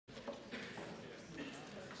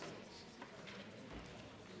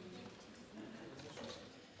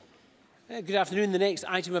Good afternoon. The next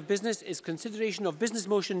item of business is consideration of Business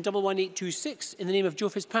Motion 11826 in the name of Joe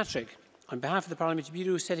Fitzpatrick, on behalf of the Parliamentary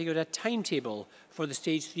Bureau, setting out a timetable for the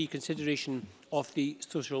Stage 3 consideration of the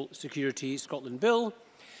Social Security Scotland Bill.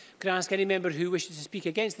 Could I ask any member who wishes to speak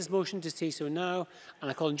against this motion to say so now? And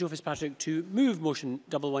I call on Joe Fitzpatrick to move motion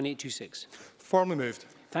 11826. Formally moved.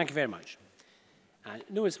 Thank you very much.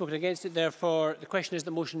 No one has spoken against it. Therefore, the question is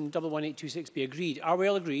that motion 11826 be agreed. Are we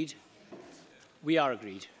all agreed? We are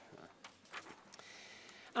agreed.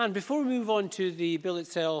 And before we move on to the bill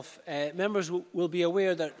itself, members will be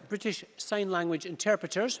aware that British Sign Language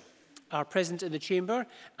interpreters are present in the chamber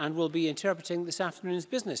and will be interpreting this afternoon's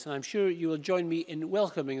business. And I'm sure you will join me in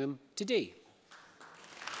welcoming them today.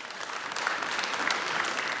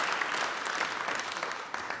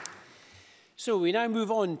 So we now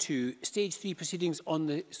move on to Stage 3 proceedings on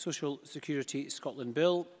the Social Security Scotland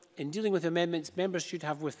Bill. In dealing with amendments, members should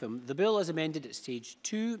have with them the bill as amended at Stage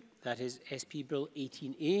 2, that is SP Bill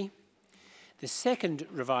 18A, the second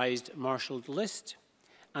revised marshalled list,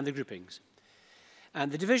 and the groupings.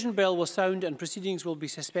 And the division bell will sound and proceedings will be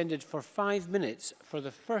suspended for 5 minutes for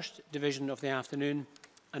the first division of the afternoon,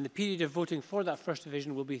 and the period of voting for that first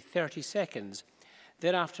division will be 30 seconds.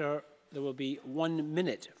 Thereafter, there will be 1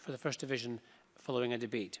 minute for the first division following a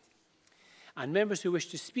debate. And members who wish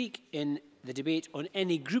to speak in the debate on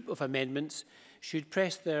any group of amendments should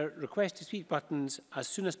press their request to speak buttons as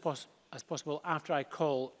soon as possible after I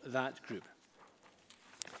call that group.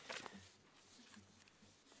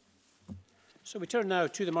 So we turn now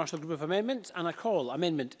to the marshal group of amendments, and I call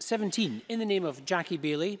Amendment 17 in the name of Jackie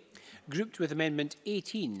Bailey, grouped with Amendment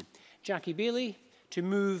 18. Jackie Bailey to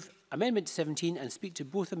move Amendment 17 and speak to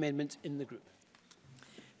both amendments in the group.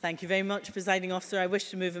 Thank you very much, Presiding Officer. I wish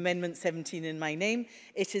to move Amendment 17 in my name.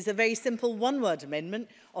 It is a very simple one-word amendment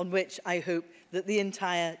on which I hope that the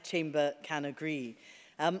entire Chamber can agree.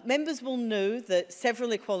 Members will know that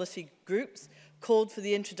several equality groups called for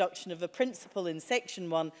the introduction of a principle in Section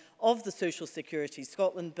 1 of the Social Security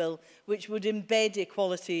Scotland Bill, which would embed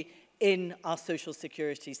equality in our social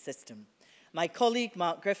security system. My colleague,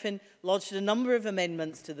 Mark Griffin, lodged a number of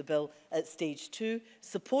amendments to the bill at Stage 2,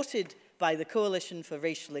 supported by the Coalition for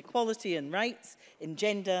Racial Equality and Rights in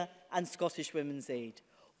Gender and Scottish Women's Aid.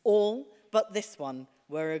 All but this one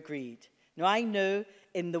were agreed. Now, I know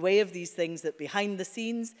in the way of these things that behind the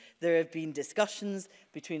scenes there have been discussions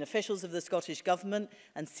between officials of the Scottish Government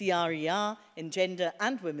and CRER in Gender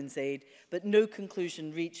and Women's Aid, but no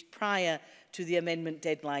conclusion reached prior to the amendment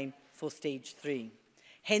deadline for Stage 3.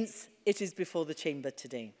 Hence, it is before the Chamber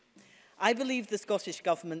today. I believe the Scottish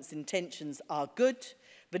Government's intentions are good,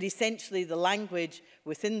 but essentially the language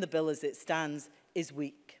within the bill as it stands is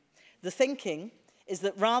weak. The thinking is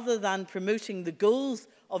that rather than promoting the goals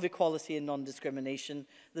of equality and non-discrimination,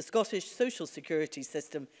 the Scottish social security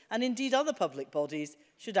system, and indeed other public bodies,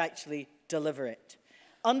 should actually deliver it.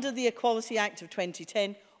 Under the Equality Act of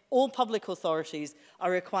 2010, all public authorities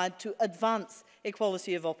are required to advance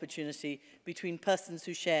equality of opportunity between persons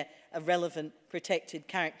who share a relevant protected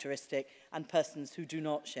characteristic and persons who do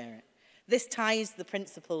not share it. This ties the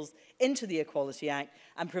principles into the Equality Act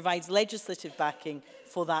and provides legislative backing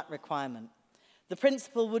for that requirement. The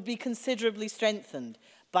principle would be considerably strengthened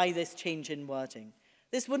by this change in wording.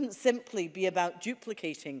 This wouldn't simply be about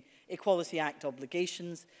duplicating Equality Act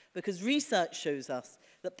obligations, because research shows us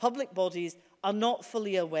that public bodies are not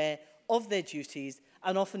fully aware of their duties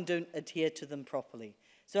and often don't adhere to them properly.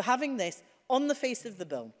 So having this on the face of the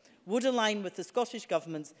bill would align with the Scottish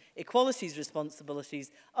Government's equalities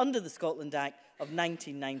responsibilities under the Scotland Act of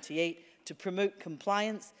 1998 to promote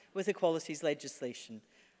compliance with equalities legislation.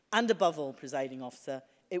 And above all, Presiding Officer,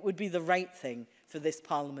 it would be the right thing for this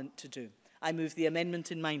Parliament to do. I move the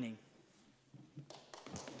amendment in my name.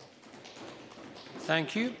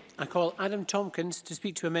 Thank you. I call Adam Tompkins to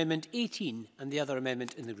speak to Amendment 18 and the other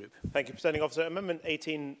amendment in the group. Thank you, Presiding Officer. Amendment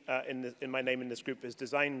 18 in my name in this group is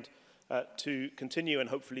designed to continue and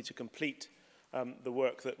hopefully to complete the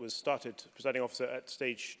work that was started, Presiding Officer, at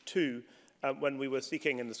Stage 2 when we were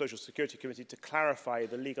seeking in the Social Security Committee to clarify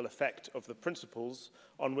the legal effect of the principles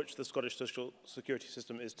on which the Scottish social security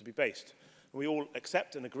system is to be based. We all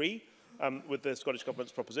accept and agree with the Scottish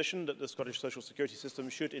Government's proposition that the Scottish social security system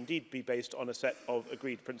should indeed be based on a set of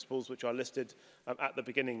agreed principles which are listed at the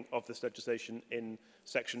beginning of this legislation in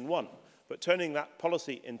Section 1. But turning that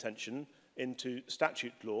policy intention into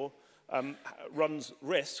statute law runs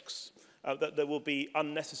risks that there will be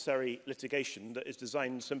unnecessary litigation that is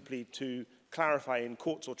designed simply to clarify in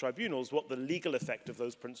courts or tribunals what the legal effect of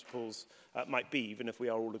those principles might be, even if we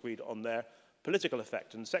are all agreed on their political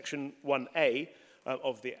effect. And Section 1A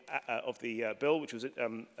of the bill, which was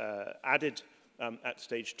added at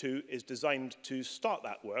stage 2 is designed to start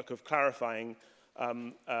that work of clarifying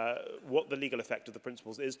what the legal effect of the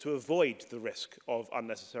principles is to avoid the risk of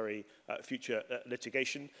unnecessary future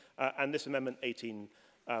litigation. And this Amendment 18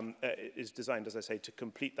 is designed, as I say, to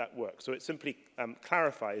complete that work. So it simply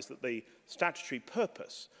clarifies that the statutory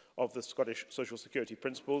purpose of the Scottish Social Security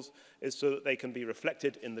principles is so that they can be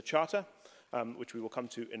reflected in the Charter, which we will come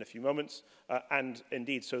to in a few moments, and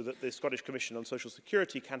indeed so that the Scottish Commission on Social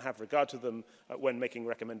Security can have regard to them when making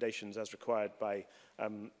recommendations as required by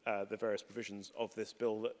the various provisions of this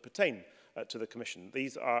bill that pertain to the Commission.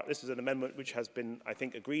 This is an amendment which has been, I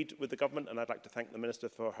think, agreed with the Government, and I'd like to thank the Minister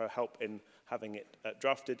for her help in having it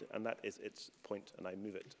drafted, and that is its point, and I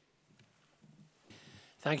move it.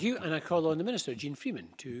 Thank you, and I call on the Minister, Jeane Freeman,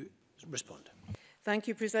 to respond. Thank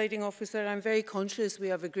you, Presiding Officer. I'm very conscious we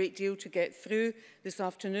have a great deal to get through this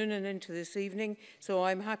afternoon and into this evening, so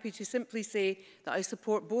I'm happy to simply say that I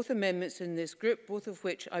support both amendments in this group, both of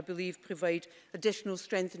which I believe provide additional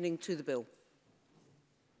strengthening to the bill.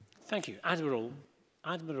 Thank you.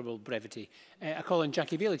 Admirable brevity. I call on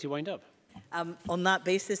Jackie Bailey to wind up. On that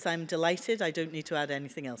basis, I'm delighted. I don't need to add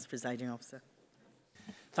anything else, Presiding Officer.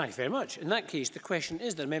 Thank you very much. In that case, the question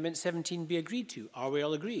is that Amendment 17 be agreed to. Are we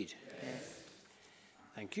all agreed? Yes.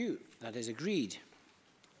 Thank you. That is agreed.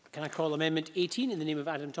 Can I call Amendment 18 in the name of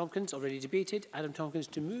Adam Tompkins, already debated? Adam Tompkins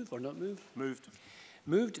to move or not move? Moved.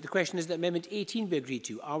 Moved. The question is that Amendment 18 be agreed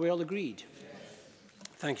to. Are we all agreed? Yes.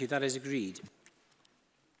 Thank you. That is agreed.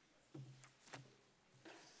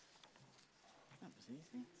 That was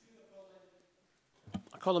easy.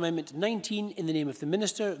 I call Amendment 19 in the name of the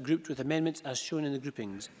Minister, grouped with amendments as shown in the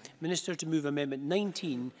groupings. Minister to move Amendment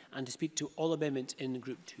 19 and to speak to all amendments in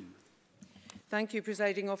Group 2. Thank you,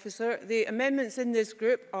 Presiding Officer. The amendments in this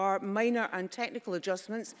group are minor and technical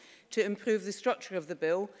adjustments to improve the structure of the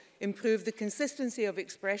bill, improve the consistency of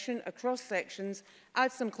expression across sections,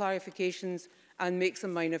 add some clarifications and make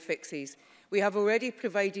some minor fixes. We have already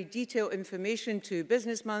provided detailed information to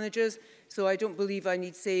business managers, so I don't believe I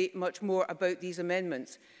need to say much more about these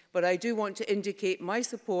amendments. But I do want to indicate my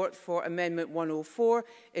support for Amendment 104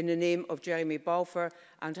 in the name of Jeremy Balfour,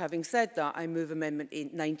 and having said that, I move Amendment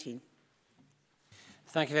 19.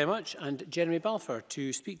 Thank you very much. And Jeremy Balfour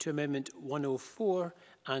to speak to Amendment 104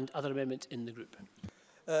 and other amendments in the group.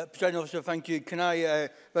 President Officer, thank you. Can I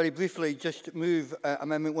very briefly just move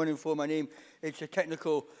Amendment 104 my name? It's a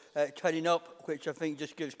technical tidying up, which I think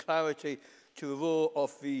just gives clarity to the role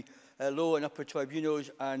of the lower and upper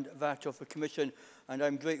tribunals and that of the Commission. And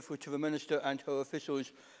I'm grateful to the Minister and her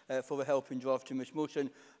officials for the help in drafting this motion,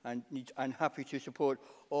 and happy to support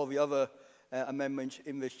all the other amendments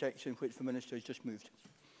in this section which the Minister has just moved.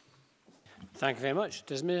 Thank you very much.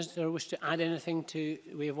 Does the Minister wish to add anything to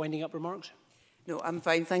way of winding up remarks? No, I'm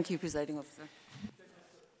fine. Thank you, Presiding Officer.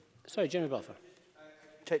 Sorry, Jeremy Balfour.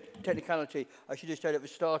 Technicality. I should have said at the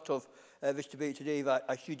start of this debate today that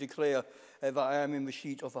I should declare that I am in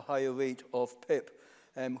receipt of a higher rate of PIP,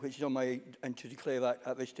 which is on my, and to declare that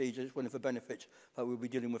at this stage is one of the benefits that we'll be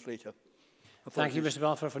dealing with later. Thank you, Mr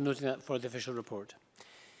Balfour, for noting that for the official report.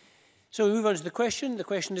 So we move on to the question. The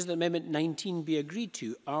question is that Amendment 19 be agreed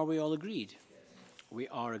to. Are we all agreed? Yes. We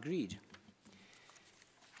are agreed.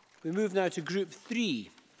 We move now to Group 3,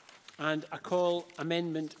 and I call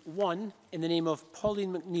Amendment 1 in the name of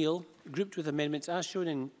Pauline McNeill, grouped with amendments as shown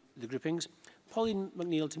in the groupings. Pauline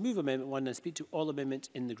McNeill to move Amendment 1 and speak to all amendments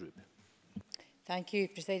in the group. Thank you,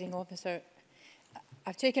 Presiding Officer.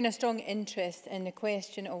 I've taken a strong interest in the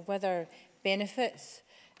question of whether benefits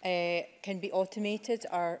can be automated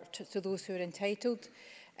or to those who are entitled.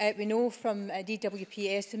 We know from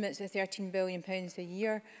DWP estimates that £13 billion a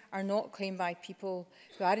year are not claimed by people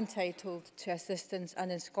who are entitled to assistance,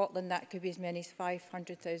 and in Scotland that could be as many as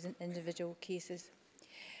 500,000 individual cases.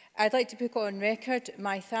 I'd like to put on record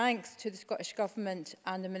my thanks to the Scottish Government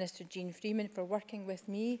and the Minister Jeane Freeman for working with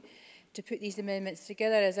me to put these amendments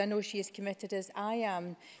together, as I know she is committed, as I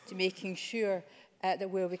am, to making sure that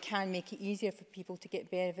where we can make it easier for people to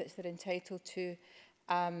get benefits they're entitled to.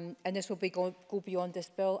 And this will go beyond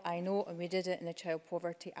this bill, I know, and we did it in the Child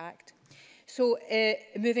Poverty Act. So,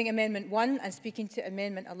 moving Amendment 1 and speaking to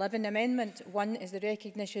Amendment 11. Amendment 1 is the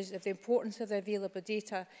recognition of the importance of the available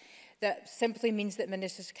data. That simply means that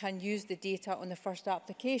ministers can use the data on the first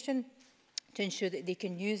application to ensure that they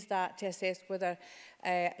can use that to assess whether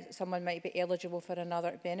someone might be eligible for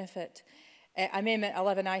another benefit. Amendment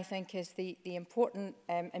 11, I think, is the important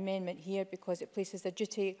amendment here, because it places a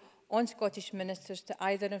duty on Scottish ministers to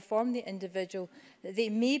either inform the individual that they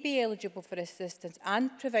may be eligible for assistance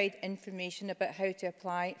and provide information about how to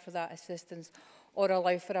apply for that assistance, or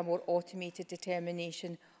allow for a more automated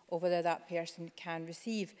determination of whether that person can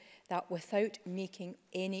receive that without making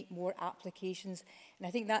any more applications. And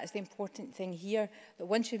I think that is the important thing here, that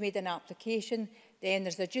once you've made an application, then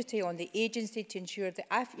there's a duty on the agency to ensure that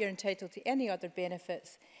if you're entitled to any other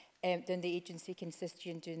benefits, then the agency can assist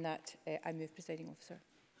you in doing that. I move, Presiding Officer.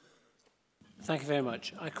 Thank you very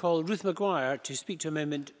much. I call Ruth Maguire to speak to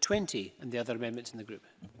Amendment 20 and the other amendments in the group.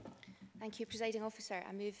 Thank you, Presiding Officer.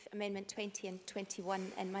 I move Amendment 20 and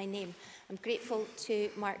 21 in my name. I'm grateful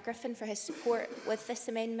to Mark Griffin for his support with this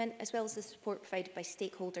amendment, as well as the support provided by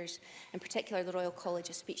stakeholders, in particular the Royal College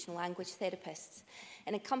of Speech and Language Therapists.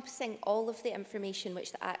 In encompassing all of the information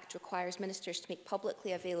which the Act requires ministers to make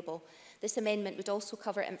publicly available, this amendment would also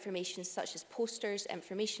cover information such as posters,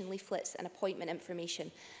 information leaflets and appointment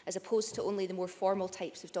information, as opposed to only the more formal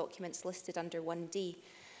types of documents listed under 1D.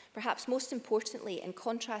 Perhaps most importantly, in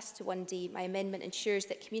contrast to 1D, my amendment ensures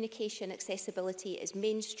that communication accessibility is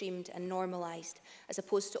mainstreamed and normalised, as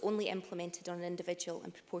opposed to only implemented on an individual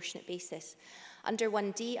and proportionate basis. Under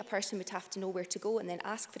 1D, a person would have to know where to go and then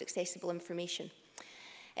ask for accessible information.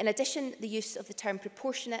 In addition, the use of the term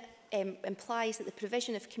proportionate implies that the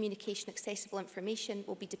provision of communication accessible information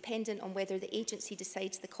will be dependent on whether the agency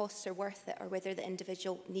decides the costs are worth it or whether the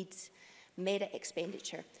individual needs merit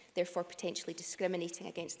expenditure, therefore potentially discriminating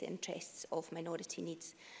against the interests of minority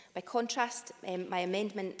needs. By contrast, my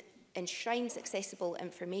amendment enshrines accessible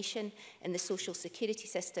information in the social security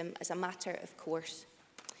system as a matter of course.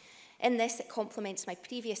 In this, it complements my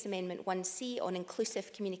previous amendment 1C on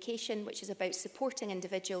inclusive communication, which is about supporting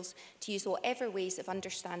individuals to use whatever ways of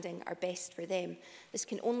understanding are best for them. This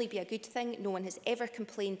can only be a good thing. No one has ever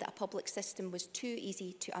complained that a public system was too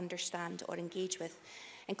easy to understand or engage with.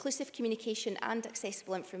 Inclusive communication and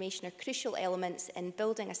accessible information are crucial elements in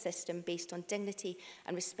building a system based on dignity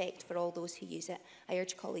and respect for all those who use it. I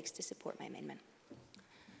urge colleagues to support my amendment.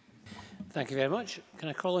 Thank you very much. Can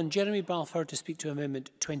I call on Jeremy Balfour to speak to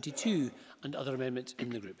Amendment 22 and other amendments in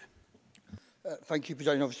the group? Thank you,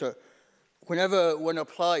 Presiding Officer. Whenever one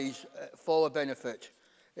applies for a benefit,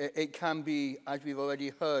 it can be, as we've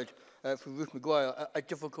already heard from Ruth Maguire, a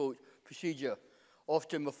difficult procedure.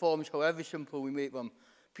 Often reforms, however simple we make them,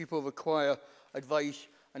 people require advice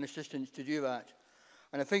and assistance to do that.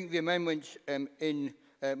 And I think the amendments in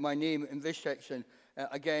my name in this section,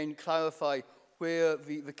 again, clarify where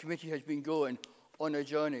the committee has been going on a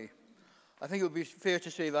journey. I think it would be fair to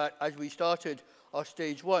say that as we started our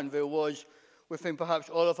stage one, there was, within perhaps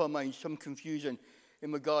all of our minds, some confusion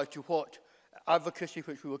in regard to what advocacy,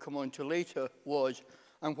 which we will come on to later, was,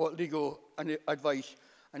 and what legal advice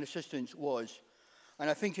and assistance was. And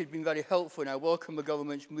I think it's been very helpful, and I welcome the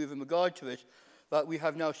government's move in regard to it, that we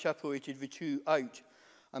have now separated the two out,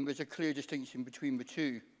 and there's a clear distinction between the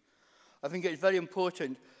two. I think it's very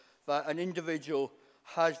important that an individual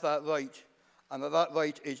has that right, and that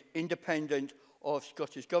right is independent of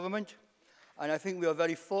Scottish Government. And I think we are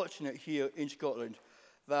very fortunate here in Scotland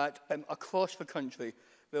that across the country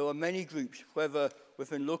there are many groups, whether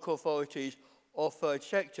within local authorities or third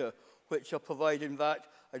sector, which are providing that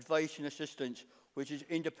advice and assistance which is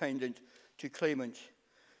independent to claimants.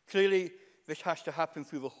 Clearly, this has to happen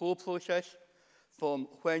through the whole process, from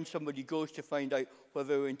when somebody goes to find out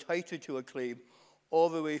whether they're entitled to a claim, all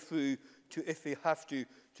the way through to, if they have to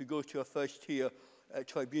go to a first-tier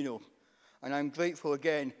tribunal. And I'm grateful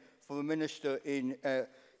again for the Minister in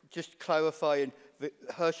just clarifying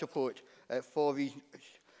her support for these.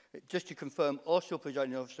 Just to confirm, also,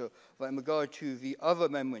 Presiding Officer, that in regard to the other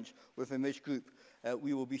amendments within this group,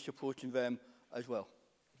 we will be supporting them as well.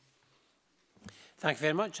 Thank you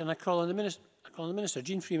very much. And I call on the Minister,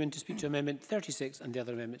 Jeane Freeman, to speak to Amendment 36 and the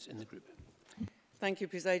other amendments in the group. Thank you,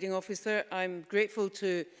 Presiding Officer. I'm grateful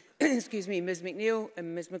to Ms McNeill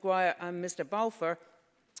and Ms Maguire and Mr Balfour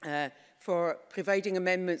for providing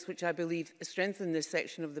amendments which I believe strengthen this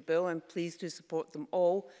section of the bill. I'm pleased to support them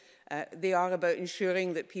all. They are about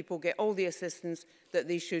ensuring that people get all the assistance that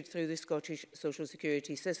they should through the Scottish social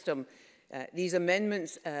security system. These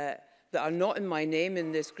amendments that are not in my name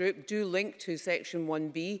in this group do link to Section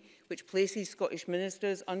 1B, which places Scottish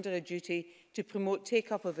ministers under a duty to promote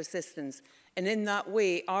take-up of assistance, and in that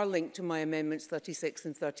way are linked to my amendments 36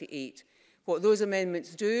 and 38. What those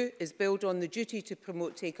amendments do is build on the duty to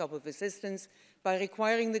promote take-up of assistance by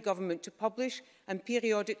requiring the government to publish and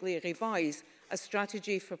periodically revise a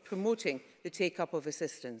strategy for promoting the take-up of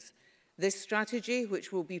assistance. This strategy,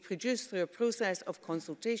 which will be produced through a process of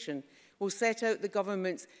consultation, will set out the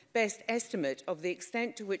government's best estimate of the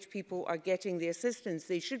extent to which people are getting the assistance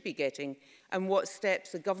they should be getting and what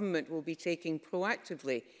steps the government will be taking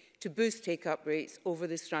proactively to boost take-up rates over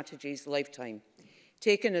the strategy's lifetime.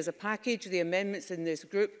 Taken as a package, the amendments in this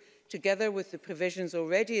group, together with the provisions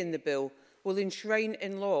already in the bill, will enshrine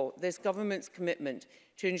in law this government's commitment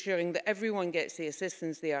to ensuring that everyone gets the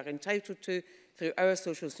assistance they are entitled to through our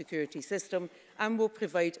social security system, and will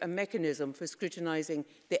provide a mechanism for scrutinising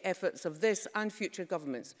the efforts of this and future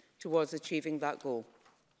governments towards achieving that goal.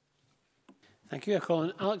 Thank you. I call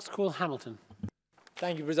on Alex Cole-Hamilton.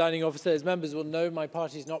 Thank you, Presiding Officer. As members will know, my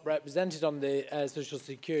party is not represented on the Social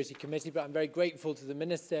Security Committee, but I'm very grateful to the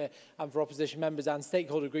Minister and for opposition members and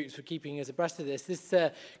stakeholder groups for keeping us abreast of this. This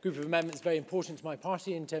group of amendments is very important to my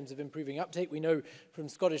party in terms of improving uptake. We know from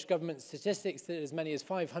Scottish Government statistics that as many as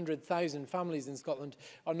 500,000 families in Scotland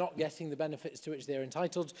are not getting the benefits to which they are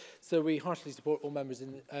entitled, so we heartily support all members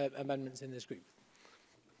in amendments in this group.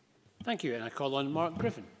 Thank you, and I call on Mark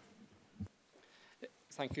Griffin.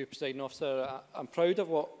 Thank you, Presiding Officer. I'm proud of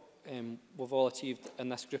what we've all achieved in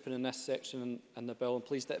this group and in this section in the bill, and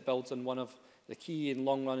pleased that it builds on one of the key and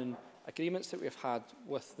long-running agreements that we've had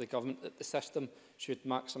with the government, that the system should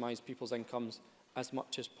maximise people's incomes as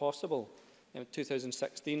much as possible. In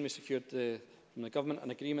 2016, we secured from the government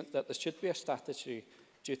an agreement that there should be a statutory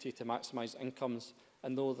duty to maximise incomes,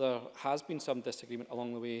 and though there has been some disagreement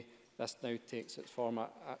along the way, this now takes its form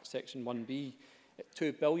at Section 1B.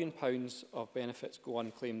 £2 billion of benefits go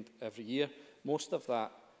unclaimed every year, most of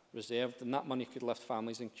that reserved, and that money could lift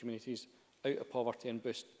families and communities out of poverty and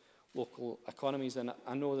boost local economies. And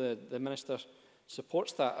I know the Minister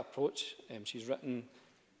supports that approach. She's written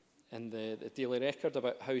in the Daily Record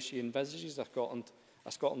about how she envisages a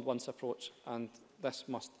Scotland Once approach, and this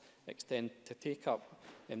must extend to take-up.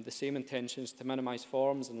 The same intentions to minimise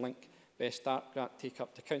forms and link Best Start grant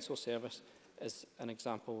take-up to council service is an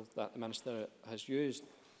example that the Minister has used.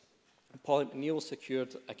 Parliament Neil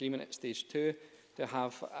secured agreement at Stage 2 to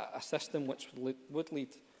have a system which would lead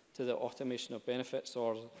to the automation of benefits,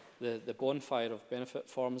 or the bonfire of benefit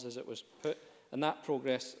forms as it was put, and that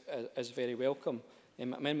progress is very welcome.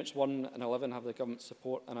 Amendments 1 and 11 have the government's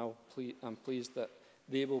support, and I'm pleased that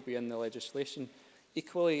they will be in the legislation.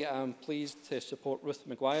 Equally, I'm pleased to support Ruth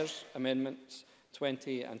Maguire's amendments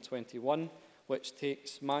 20 and 21, which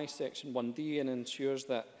takes my Section 1D and ensures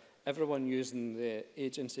that everyone using the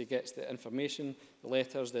agency gets the information, the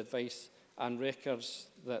letters, the advice and records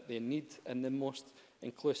that they need in the most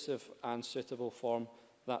inclusive and suitable form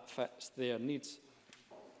that fits their needs.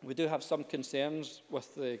 We do have some concerns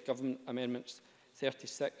with the government amendments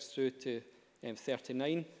 36 through to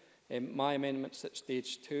 39. My amendments at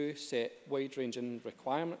Stage 2 set wide-ranging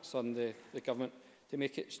requirements on the government to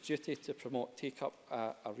make its duty to promote take-up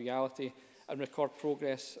a reality and record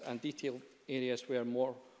progress and detailed areas where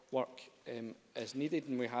more work is needed,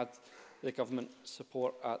 and we had the government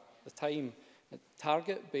support at the time.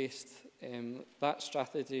 Target-based, that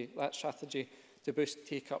strategy to boost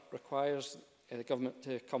take-up requires the government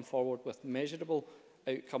to come forward with measurable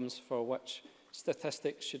outcomes for which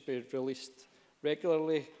statistics should be released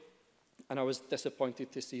regularly, and I was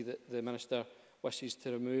disappointed to see that the Minister wishes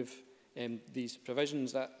to remove these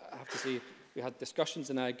provisions. I have to say, we had discussions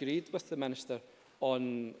and I agreed with the Minister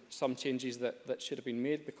on some changes that should have been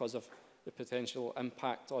made because of the potential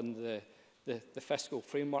impact on the fiscal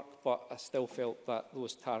framework, but I still felt that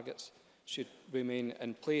those targets should remain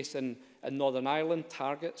in place. In Northern Ireland,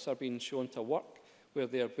 targets are being shown to work, where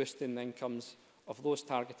they are boosting the incomes of those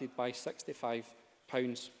targeted by £65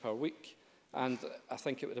 per week. And I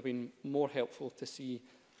think it would have been more helpful to see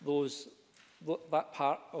that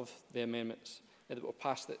part of the amendments that were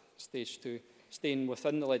passed at Stage 2 staying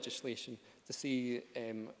within the legislation, to see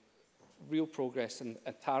real progress and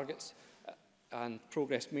targets and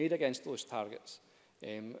progress made against those targets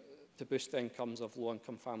to boost the incomes of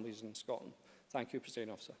low-income families in Scotland. Thank you,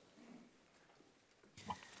 Presiding Officer.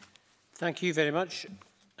 Thank you very much.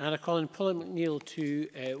 And I call on Paula McNeill to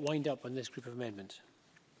wind up on this group of amendments.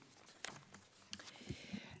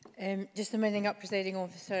 Just winding up, Presiding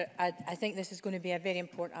Officer, I think this is going to be a very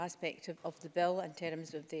important aspect of the bill in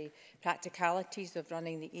terms of the practicalities of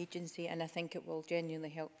running the agency, and I think it will genuinely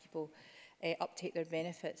help people uptake their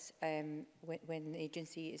benefits when the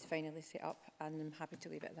agency is finally set up, and I'm happy to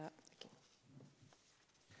leave it at that.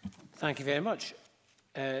 Thank you very much.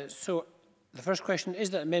 So the first question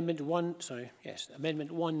is that Amendment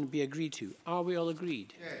 1 be agreed to. Are we all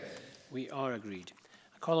agreed? Yes. We are agreed.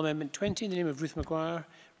 I call Amendment 20 in the name of Ruth Maguire.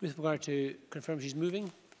 Ruth Maguire to confirm she's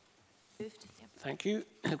moving. Moved. Yep. Thank you.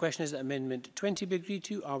 The question is that Amendment 20 be agreed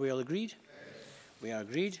to. Are we all agreed? Yes. We are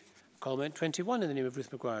agreed. Call Amendment 21 in the name of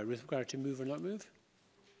Ruth Maguire. Ruth Maguire to move or not move?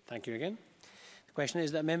 Thank you again. The question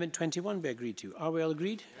is that Amendment 21 be agreed to. Are we all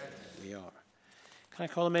agreed? Yes. We are. Can I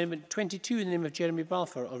call Amendment 22 in the name of Jeremy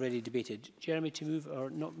Balfour, already debated? Jeremy to move or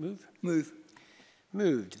not move? Move.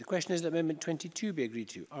 Moved. The question is that Amendment 22 be agreed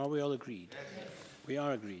to. Are we all agreed? Yes. We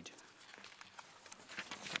are agreed.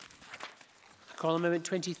 I call Amendment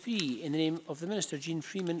 23 in the name of the Minister, Jeane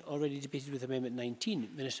Freeman, already debated with Amendment 19.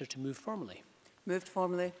 Minister to move formally. Moved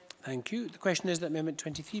formally. Thank you. The question is that Amendment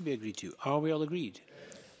 23 be agreed to. Are we all agreed?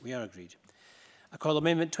 Yes. We are agreed. I call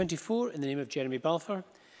Amendment 24 in the name of Jeremy Balfour,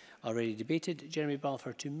 already debated. Jeremy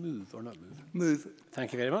Balfour to move or not move? Move.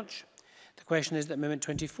 Thank you very much. The question is that Amendment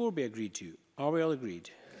 24 be agreed to. Are we all agreed?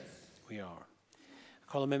 Yes. We are.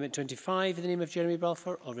 I call Amendment 25 in the name of Jeremy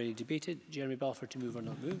Balfour, already debated. Jeremy Balfour to move or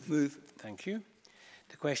not move? Move. Thank you.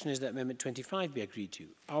 The question is that Amendment 25 be agreed to.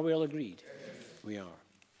 Are we all agreed? Yes. We are.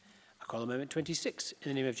 I call Amendment 26 in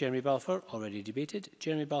the name of Jeremy Balfour, already debated.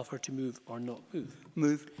 Jeremy Balfour to move or not move?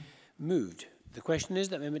 Move. Moved. The question is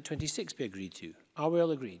that Amendment 26 be agreed to. Are we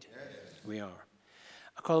all agreed? Yes. We are.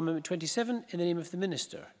 I call Amendment 27 in the name of the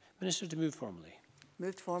Minister. Minister to move formally.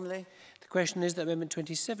 Moved formally. The question is that Amendment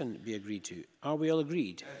 27 be agreed to. Are we all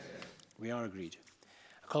agreed? Yes. We are agreed.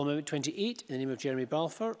 I call Amendment 28 in the name of Jeremy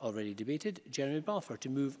Balfour, already debated. Jeremy Balfour to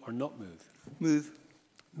move or not move? Move.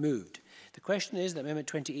 Moved. The question is that Amendment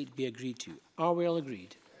 28 be agreed to. Are we all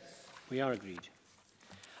agreed? Yes. We are agreed.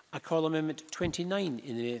 I call Amendment 29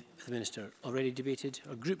 in the name of the Minister, already debated,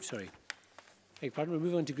 or group, sorry. Beg pardon, we'll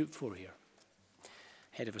move on to Group 4 here.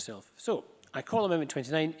 Head of herself. So, I call Amendment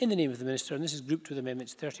 29 in the name of the Minister, and this is grouped with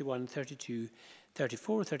Amendments 31, 32,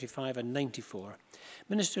 34, 35 and 94.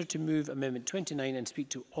 Minister to move Amendment 29 and speak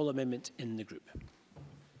to all amendments in the group.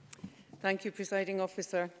 Thank you, Presiding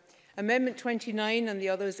Officer. Amendment 29 and the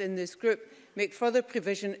others in this group make further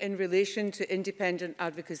provision in relation to independent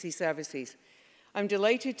advocacy services. I'm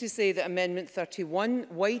delighted to say that Amendment 31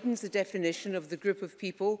 widens the definition of the group of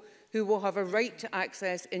people who will have a right to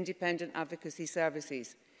access independent advocacy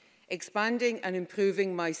services. Expanding and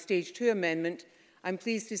improving my Stage 2 amendment, I'm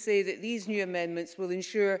pleased to say that these new amendments will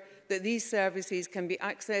ensure that these services can be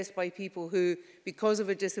accessed by people who, because of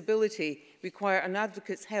a disability, require an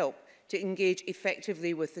advocate's help to engage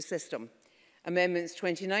effectively with the system. Amendments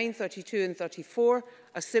 29, 32 and 34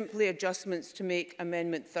 are simply adjustments to make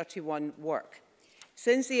Amendment 31 work.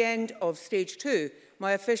 Since the end of Stage 2,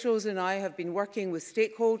 my officials and I have been working with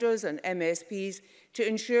stakeholders and MSPs to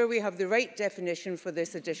ensure we have the right definition for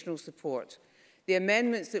this additional support. The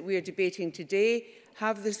amendments that we are debating today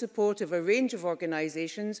have the support of a range of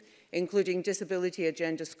organisations, including Disability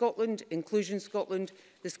Agenda Scotland, Inclusion Scotland,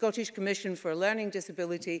 the Scottish Commission for Learning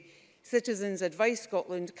Disability, Citizens Advice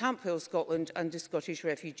Scotland, Camp Hill Scotland and the Scottish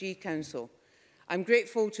Refugee Council. I'm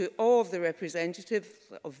grateful to all of the representatives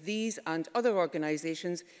of these and other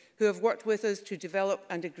organisations who have worked with us to develop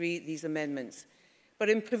and agree these amendments. But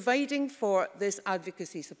in providing for this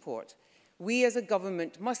advocacy support, we as a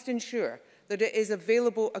government must ensure that it is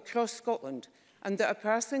available across Scotland and that a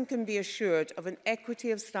person can be assured of an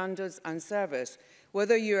equity of standards and service,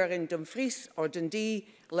 whether you are in Dumfries or Dundee,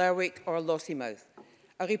 Lerwick or Lossiemouth.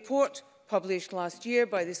 A report published last year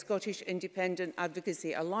by the Scottish Independent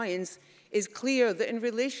Advocacy Alliance is clear that in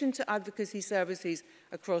relation to advocacy services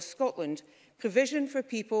across Scotland, provision for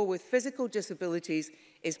people with physical disabilities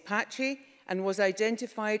is patchy and was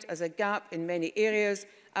identified as a gap in many areas,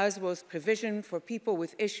 as was provision for people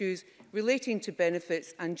with issues relating to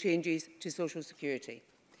benefits and changes to social security.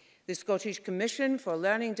 The Scottish Commission for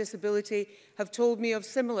Learning Disability have told me of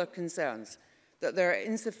similar concerns, that there are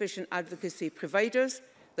insufficient advocacy providers,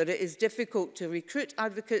 that it is difficult to recruit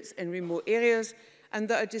advocates in remote areas, and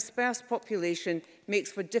that a dispersed population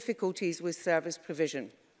makes for difficulties with service provision.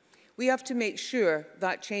 We have to make sure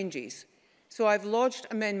that changes. So I've lodged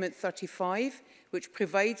Amendment 35, which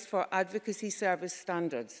provides for advocacy service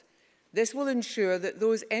standards. This will ensure that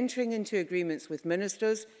those entering into agreements with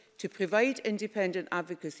ministers to provide independent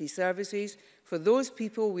advocacy services for those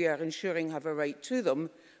people we are ensuring have a right to them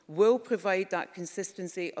will provide that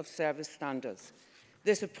consistency of service standards.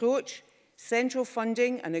 This approach, central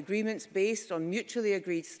funding and agreements based on mutually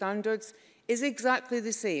agreed standards, is exactly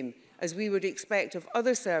the same as we would expect of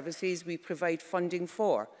other services we provide funding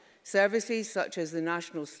for, services such as the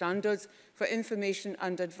national standards for information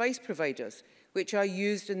and advice providers, which are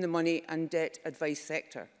used in the money and debt advice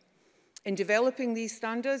sector. In developing these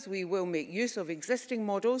standards, we will make use of existing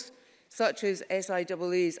models such as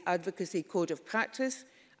SIAA's Advocacy Code of Practice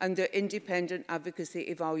and their Independent Advocacy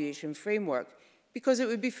Evaluation Framework, because it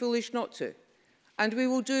would be foolish not to. And we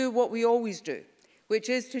will do what we always do, which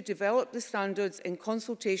is to develop the standards in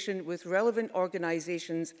consultation with relevant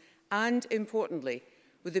organisations and, importantly,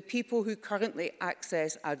 with the people who currently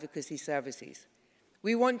access advocacy services.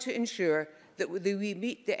 We want to ensure that we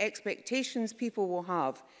meet the expectations people will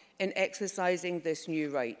have in exercising this new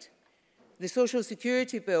right. The Social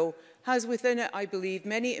Security Bill has within it, I believe,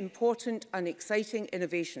 many important and exciting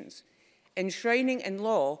innovations. Enshrining in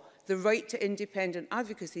law the right to independent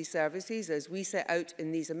advocacy services, as we set out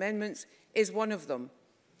in these amendments, is one of them.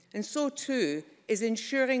 And so too is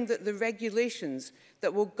ensuring that the regulations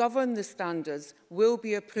that will govern the standards will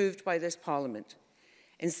be approved by this Parliament.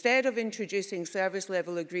 Instead of introducing service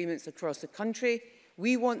level agreements across the country,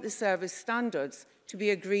 we want the service standards to be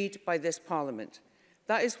agreed by this Parliament.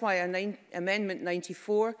 That is why Amendment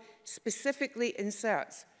 94 specifically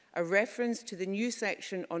inserts a reference to the new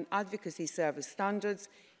section on advocacy service standards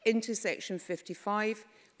into section 55,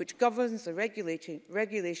 which governs the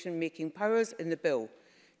regulation-making powers in the bill,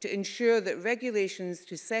 to ensure that regulations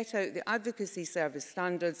to set out the advocacy service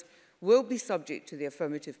standards will be subject to the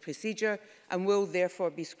affirmative procedure and will therefore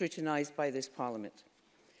be scrutinised by this Parliament.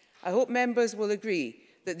 I hope members will agree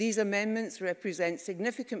that these amendments represent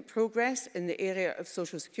significant progress in the area of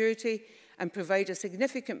social security and provide a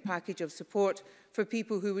significant package of support for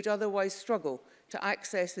people who would otherwise struggle to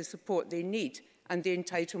access the support they need and the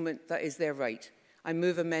entitlement that is their right. I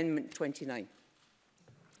move Amendment 29.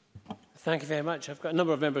 Thank you very much. I've got a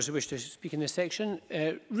number of members who wish to speak in this section.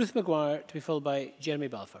 Ruth Maguire, to be followed by Jeremy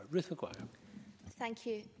Balfour. Ruth Maguire. Thank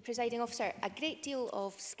you, Presiding Officer. A great deal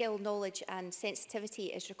of skill, knowledge and sensitivity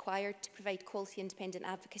is required to provide quality independent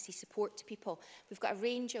advocacy support to people. We've got a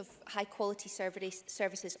range of high-quality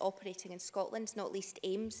services operating in Scotland, not least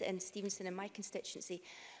AIMS in Stevenson in my constituency.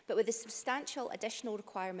 But with the substantial additional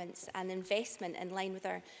requirements and investment in line with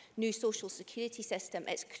our new social security system,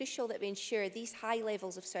 it's crucial that we ensure these high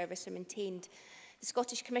levels of service are maintained. The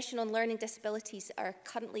Scottish Commission on Learning Disabilities are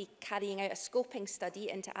currently carrying out a scoping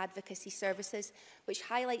study into advocacy services, which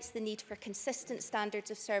highlights the need for consistent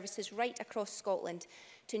standards of services right across Scotland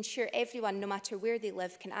to ensure everyone, no matter where they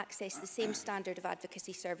live, can access the same standard of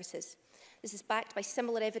advocacy services. This is backed by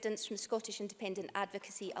similar evidence from the Scottish Independent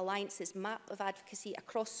Advocacy Alliance's map of advocacy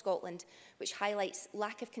across Scotland, which highlights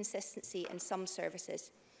lack of consistency in some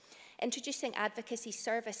services. Introducing advocacy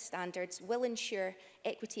service standards will ensure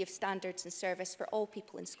equity of standards and service for all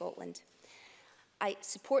people in Scotland. I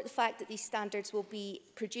support the fact that these standards will be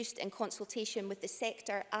produced in consultation with the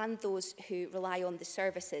sector and those who rely on the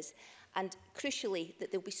services, and crucially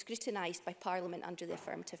that they'll be scrutinised by Parliament under the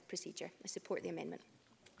affirmative procedure. I support the amendment.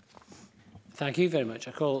 Thank you very much.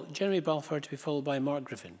 I call Jeremy Balfour to be followed by Mark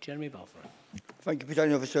Griffin. Jeremy Balfour. Thank you,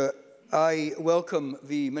 Presiding Officer. I welcome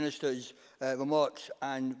the Minister's remarks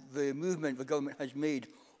and the movement the government has made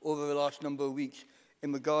over the last number of weeks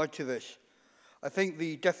in regard to this. I think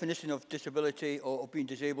the definition of disability or of being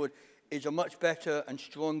disabled is a much better and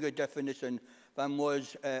stronger definition than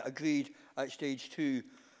was agreed at stage 2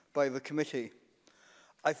 by the committee.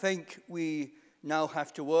 I think we now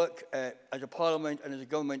have to work as a Parliament and as a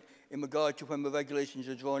government in regard to when the regulations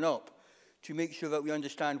are drawn up to make sure that we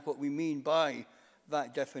understand what we mean by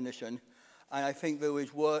that definition. And I think there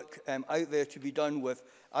is work out there to be done with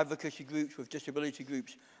advocacy groups, with disability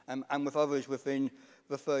groups, and with others within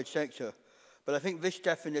the third sector. But I think this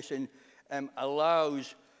definition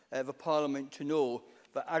allows the Parliament to know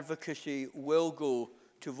that advocacy will go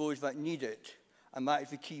to those that need it, and that is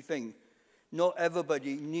the key thing. Not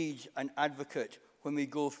everybody needs an advocate when we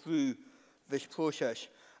go through this process,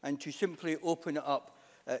 and to simply open it up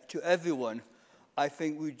to everyone, I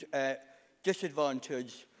think would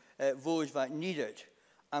disadvantage those that need it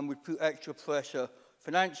and would put extra pressure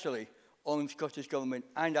financially on the Scottish Government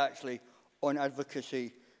and actually on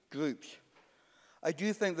advocacy groups. I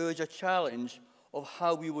do think there is a challenge of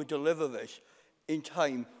how we will deliver this in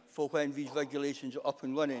time for when these regulations are up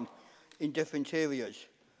and running in different areas.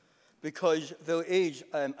 Because there is,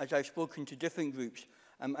 as I've spoken to different groups,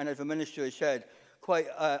 and as the Minister has said, quite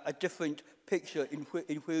a different picture in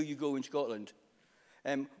where you go in Scotland.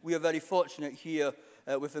 We are very fortunate here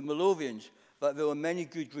with the Malovians that there are many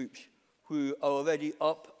good groups who are already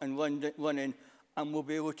up and running and will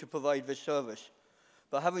be able to provide this service.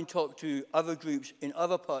 But having talked to other groups in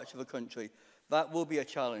other parts of the country, that will be a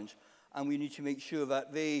challenge, and we need to make sure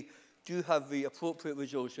that they do have the appropriate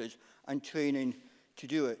resources and training to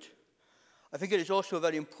do it. I think it is also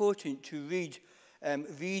very important to read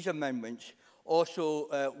these amendments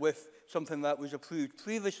also with something that was approved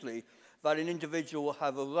previously, that an individual will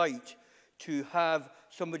have a right to have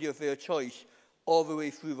somebody of their choice all the way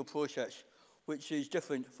through the process, which is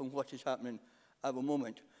different from what is happening at the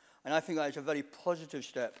moment. And I think that is a very positive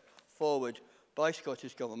step forward by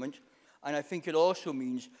Scottish Government. And I think it also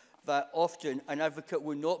means that often an advocate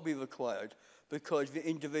will not be required because the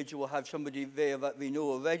individual will have somebody there that they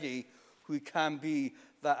know already who can be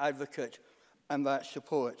that advocate and that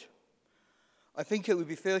support. I think it would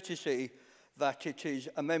be fair to say that it is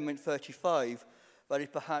Amendment 35 that is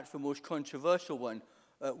perhaps the most controversial one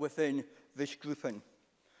within this grouping.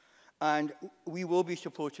 And we will be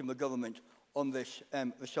supporting the government on this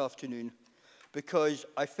this afternoon, because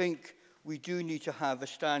I think we do need to have a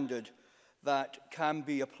standard that can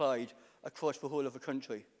be applied across the whole of the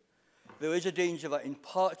country. There is a danger that in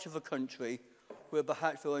parts of the country where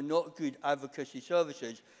perhaps there are not good advocacy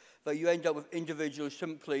services, that you end up with individuals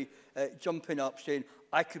simply jumping up saying,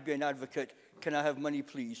 I could be an advocate, can I have money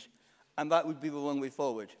please? And that would be the wrong way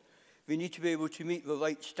forward. We need to be able to meet the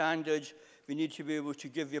right standards. We need to be able to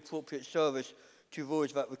give the appropriate service to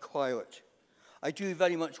those that require it. I do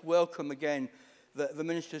very much welcome again the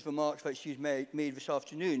Minister's remarks that she's made this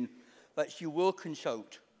afternoon, that she will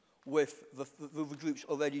consult with the groups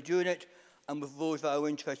already doing it and with those that are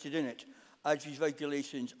interested in it as these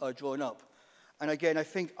regulations are drawn up. And again, I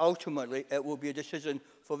think ultimately it will be a decision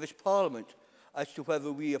for this Parliament as to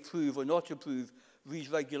whether we approve or not approve these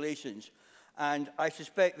regulations. And I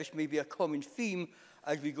suspect this may be a common theme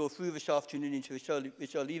as we go through this afternoon into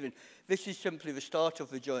this early evening. This is simply the start of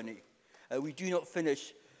the journey. We do not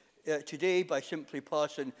finish today by simply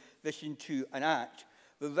passing this into an act.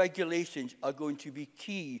 The regulations are going to be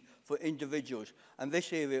key for individuals. And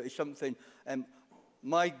this area is something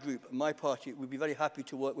my group, my party, would be very happy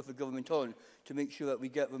to work with the government on to make sure that we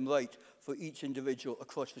get them right for each individual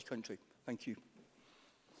across this country. Thank you.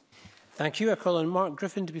 Thank you. I call on Mark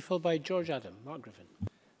Griffin to be followed by George Adam. Mark Griffin.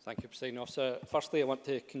 Thank you, Presiding Officer. Firstly, I want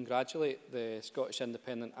to congratulate the Scottish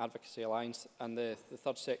Independent Advocacy Alliance and the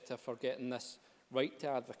third sector for getting this right to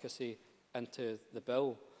advocacy into the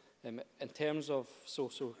bill. In terms of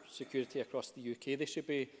social security across the UK, they should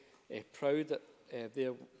be proud that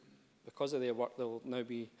because of their work, there will now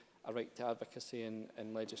be a right to advocacy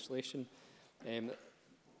in legislation.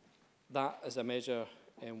 That is a measure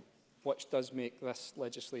which does make this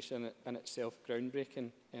legislation in itself groundbreaking,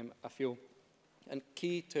 I feel. And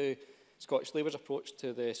key to Scottish Labour's approach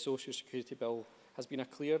to the Social Security Bill has been a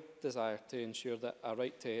clear desire to ensure that a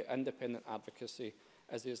right to independent advocacy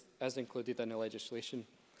is included in the legislation.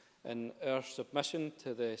 In our submission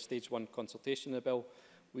to the Stage 1 consultation of the bill,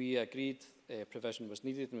 we agreed provision was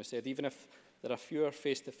needed, and we said even if there are fewer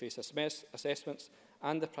face-to-face assessments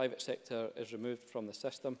and the private sector is removed from the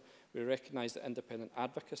system, we recognise that independent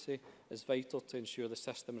advocacy is vital to ensure the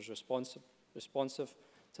system is responsive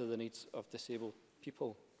to the needs of disabled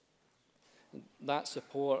people. And that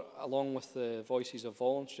support, along with the voices of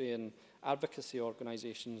voluntary and advocacy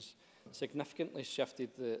organisations, significantly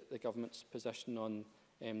shifted the government's position on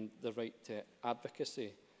the right to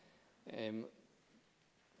advocacy.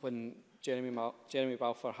 When Jeremy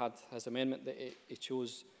Balfour had his amendment that he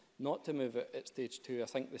chose not to move it at stage 2, I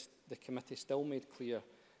think the committee still made clear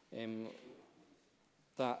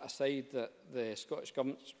that aside that the Scottish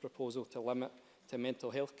Government's proposal to limit to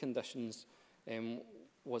mental health conditions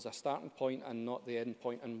was a starting point and not the end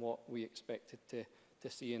point in what we expected to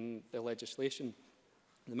see in the legislation.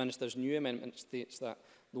 The Minister's new amendment states that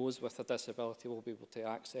those with a disability will be able to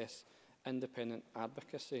access independent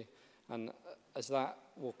advocacy, and as that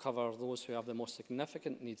will cover those who have the most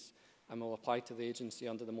significant needs and will apply to the agency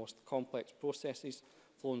under the most complex processes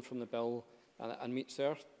flowing from the bill and meets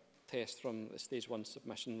our test from the Stage 1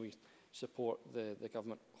 submission, we support the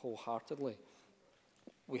government wholeheartedly.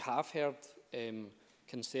 We have heard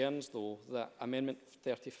concerns, though, that Amendment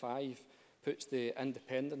 35 puts the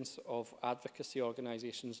independence of advocacy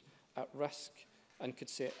organisations at risk and could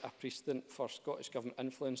set a precedent for Scottish Government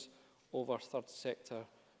influence over third sector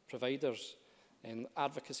providers.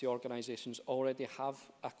 Advocacy organisations already have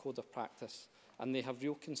a code of practice, and they have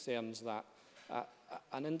real concerns that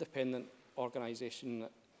an independent organisation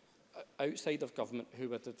outside of government who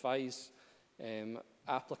would advise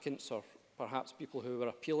applicants or perhaps people who are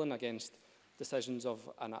appealing against decisions of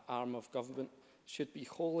an arm of government should be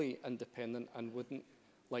wholly independent and wouldn't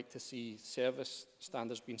like to see service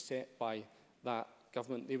standards being set by that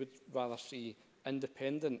government. They would rather see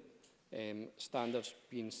independent standards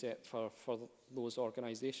being set for those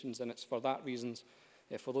organisations, and it's for those reasons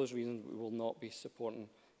we will not be supporting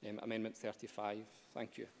Amendment 35.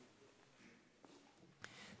 Thank you.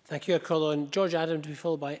 Thank you. I call on George Adam to be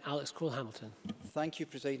followed by Alex Cole-Hamilton. Thank you,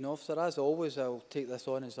 Presiding Officer. As always, I'll take this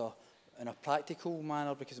on in a practical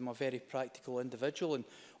manner because I'm a very practical individual. And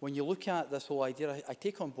when you look at this whole idea, I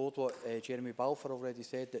take on board what Jeremy Balfour already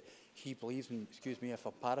said, that he believes, and excuse me if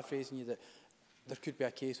I'm paraphrasing you, that there could be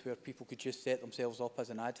a case where people could just set themselves up as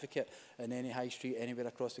an advocate in any high street anywhere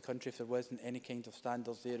across the country if there wasn't any kind of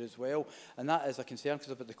standards there as well. And that is a concern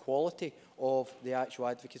because about the quality of the actual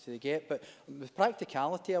advocacy they get. But the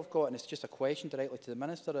practicality I've got, and it's just a question directly to the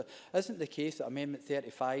Minister, isn't the case that Amendment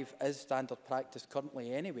 35 is standard practice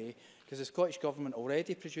currently anyway, because the Scottish Government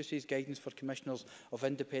already produces guidance for Commissioners of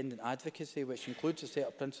Independent Advocacy, which includes a set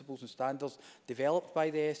of principles and standards developed by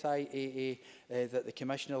the SIAA that the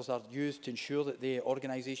Commissioners are used to ensure that the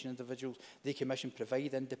organisation individuals they commission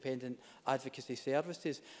provide independent advocacy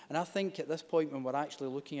services. And I think at this point, when we're actually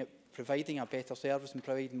looking at providing a better service and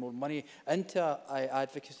providing more money into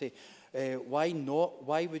advocacy, why not?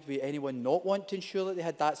 Why would anyone not want to ensure that they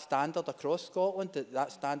had that standard across Scotland, that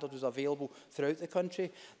that standard was available throughout the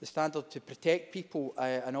country, the standard to protect people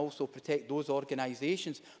and also protect those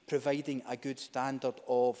organisations providing a good standard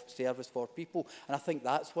of service for people. And I think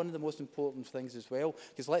that's one of the most important things as well,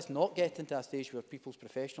 because let's not get into a stage where people's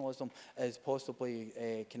professionalism is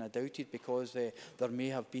possibly kind of doubted because there may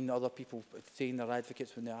have been other people saying they're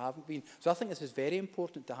advocates when they haven't been. So I think this is very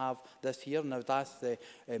important to have this here, and I would ask the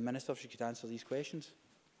Minister if she could answer these questions.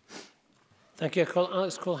 Thank you. I call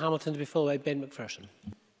Alex Cole-Hamilton to be followed by Ben McPherson.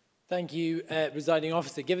 Thank you, Presiding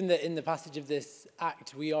Officer. Given that in the passage of this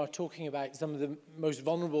Act we are talking about some of the most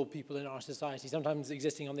vulnerable people in our society, sometimes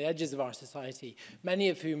existing on the edges of our society, many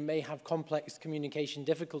of whom may have complex communication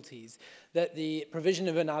difficulties, that the provision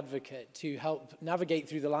of an advocate to help navigate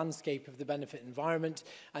through the landscape of the benefit environment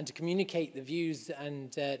and to communicate the views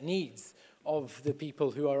and needs of the people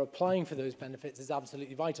who are applying for those benefits is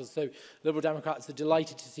absolutely vital. So Liberal Democrats are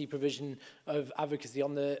delighted to see provision of advocacy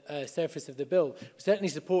on the surface of the bill. We certainly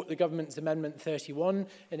support the Government's Amendment 31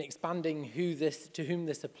 in expanding to whom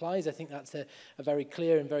this applies. I think that's a very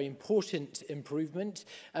clear and very important improvement.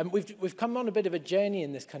 We've come on a bit of a journey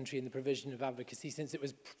in this country in the provision of advocacy since it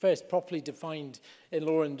was first properly defined in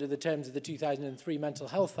law under the terms of the 2003 Mental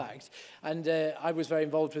Health Act. And I was very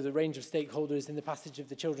involved with a range of stakeholders in the passage of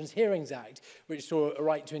the Children's Hearings Act, which saw a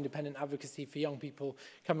right to independent advocacy for young people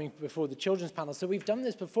coming before the Children's Panel. So we've done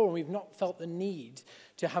this before, and we've not felt the need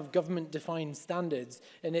to have government-defined standards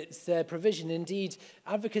in its provision. Indeed,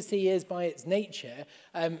 advocacy is, by its nature,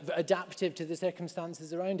 adaptive to the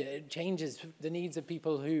circumstances around it. It changes the needs of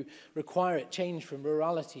people who require it, change from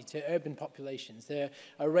rurality to urban populations. There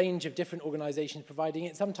are a range of different organisations providing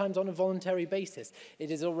it, sometimes on a voluntary basis.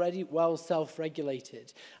 It is already well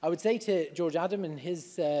self-regulated. I would say to George Adam in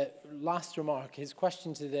his last remark, his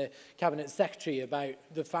question to the Cabinet Secretary about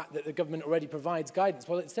the fact that the government already provides guidance.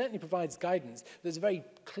 Well, it certainly provides guidance. There's a very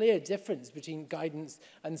clear difference between guidance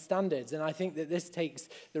and standards, and I think that this takes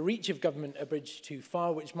the reach of government a bridge too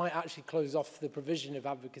far, which might actually close off the provision of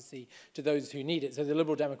advocacy to those who need it. So the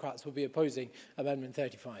Liberal Democrats will be opposing Amendment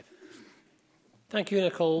 35. Thank you,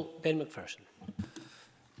 Nicole. Ben McPherson.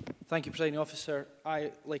 Thank you, Presiding Officer.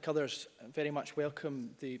 I, like others, very much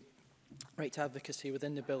welcome the right to advocacy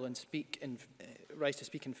within the bill and rise to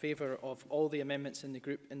speak in favour of all the amendments in the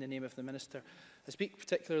group in the name of the Minister. I speak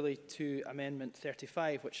particularly to Amendment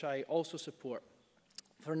 35, which I also support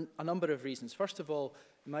for a number of reasons. First of all,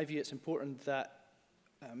 in my view, it's important that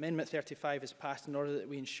Amendment 35 is passed in order that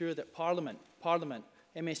we ensure that Parliament,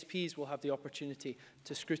 MSPs will have the opportunity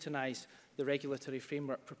to scrutinise the regulatory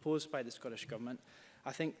framework proposed by the Scottish Government.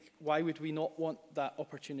 I think, why would we not want that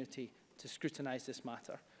opportunity to scrutinise this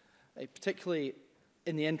matter? Particularly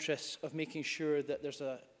in the interests of making sure that there's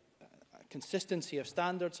a consistency of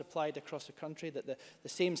standards applied across the country, that the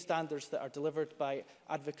same standards that are delivered by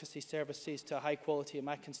advocacy services to a high quality in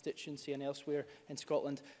my constituency and elsewhere in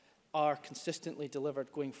Scotland are consistently delivered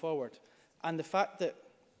going forward. And the fact that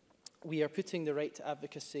we are putting the right to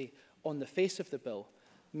advocacy on the face of the bill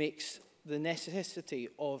makes the necessity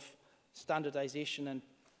of standardisation and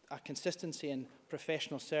a consistency in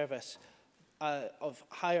professional service of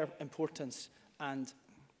higher importance and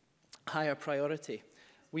higher priority.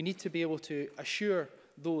 We need to be able to assure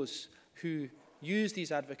those who use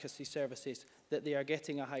these advocacy services that they are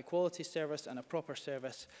getting a high quality service and a proper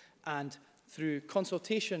service, and through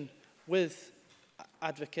consultation with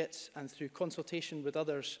advocates and through consultation with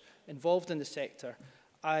others involved in the sector,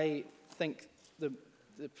 I think the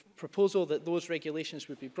proposal that those regulations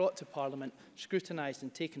would be brought to Parliament, scrutinised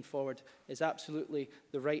and taken forward is absolutely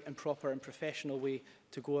the right and proper and professional way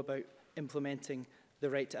to go about implementing the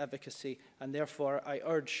right to advocacy, and therefore I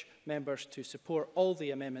urge members to support all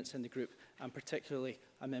the amendments in the group, and particularly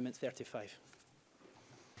Amendment 35.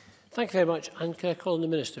 Thank you very much, and can I call on the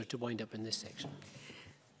Minister to wind up in this section?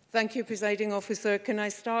 Thank you, Presiding Officer. Can I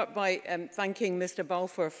start by thanking Mr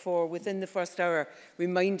Balfour for, within the first hour,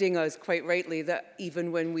 reminding us quite rightly that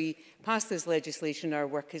even when we pass this legislation, our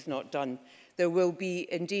work is not done. There will be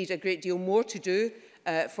indeed a great deal more to do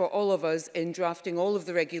for all of us in drafting all of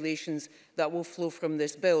the regulations that will flow from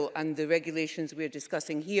this bill, and the regulations we are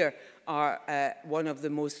discussing here are one of the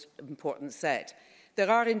most important set. There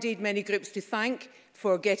are indeed many groups to thank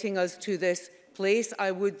for getting us to this place.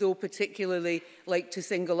 I would, though, particularly like to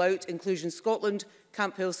single out Inclusion Scotland,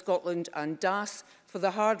 Camp Hill Scotland and DAS for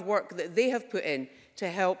the hard work that they have put in to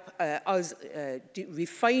help us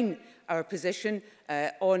refine our position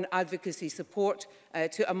on advocacy support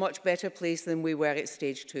to a much better place than we were at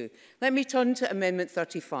stage 2. Let me turn to Amendment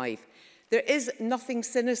 35. There is nothing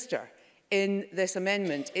sinister in this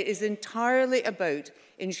amendment. It is entirely about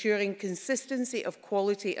ensuring consistency of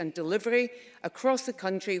quality and delivery across the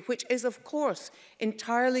country, which is, of course,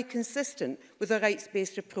 entirely consistent with a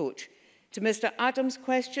rights-based approach. To Mr Adams'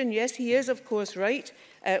 question, yes, he is, of course, right.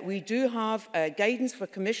 We do have guidance for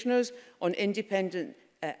commissioners on independent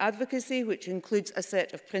advocacy, which includes a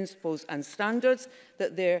set of principles and standards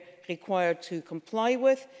that they're required to comply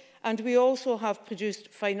with. And we also have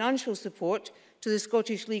produced financial support to the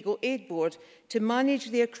Scottish Legal Aid Board to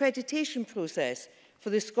manage the accreditation process for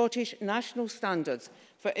the Scottish National Standards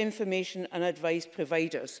for Information and Advice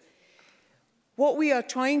Providers. What we are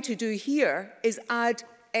trying to do here is add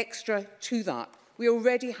extra to that. We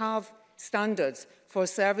already have standards for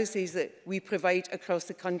services that we provide across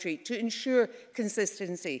the country to ensure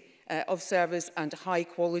consistency of service and high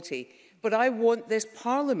quality. But I want this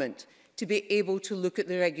Parliament to be able to look at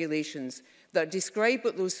the regulations that describe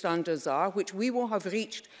what those standards are, which we will have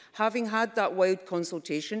reached, having had that wide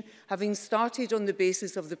consultation, having started on the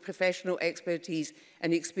basis of the professional expertise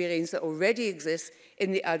and experience that already exists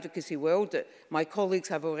in the advocacy world that my colleagues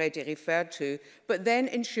have already referred to, but then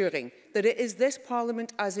ensuring that it is this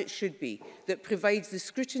Parliament, as it should be, that provides the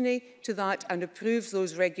scrutiny to that and approves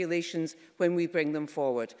those regulations when we bring them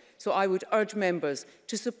forward. So I would urge members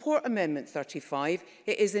to support Amendment 35.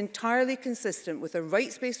 It is entirely consistent with a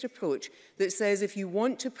rights-based approach that says if you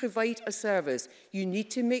want to provide a service, you need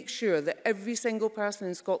to make sure that every single person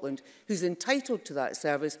in Scotland who's entitled to that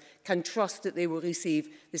service can trust that they will receive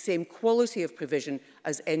the same quality of provision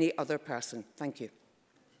as any other person. Thank you.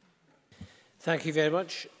 Thank you very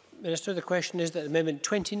much. Minister, the question is that Amendment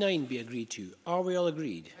 29 be agreed to. Are we all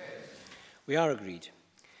agreed? Yes. We are agreed.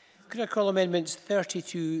 Could I call Amendments 30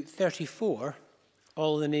 to 34,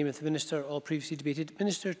 all in the name of the Minister, all previously debated?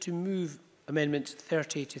 Minister, to move Amendments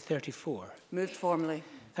 30 to 34. Moved formally.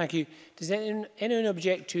 Thank you. Does anyone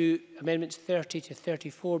object to Amendments 30 to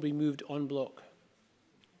 34 be moved en bloc?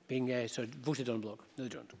 Being voted en bloc? No, they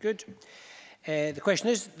don't. Good. The question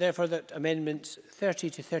is, therefore, that Amendments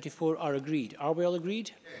 30 to 34 are agreed. Are we all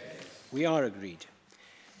agreed? Yes. We are agreed.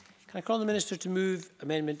 Can I call the Minister to move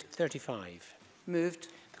Amendment 35? Moved.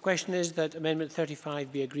 The question is that Amendment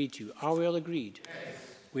 35 be agreed to. Are we all agreed? Yes.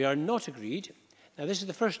 We are not agreed. Now, this is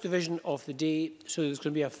the first division of the day, so there's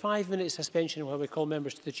going to be a 5-minute suspension while we call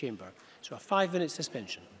members to the chamber. So a 5-minute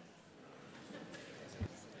suspension.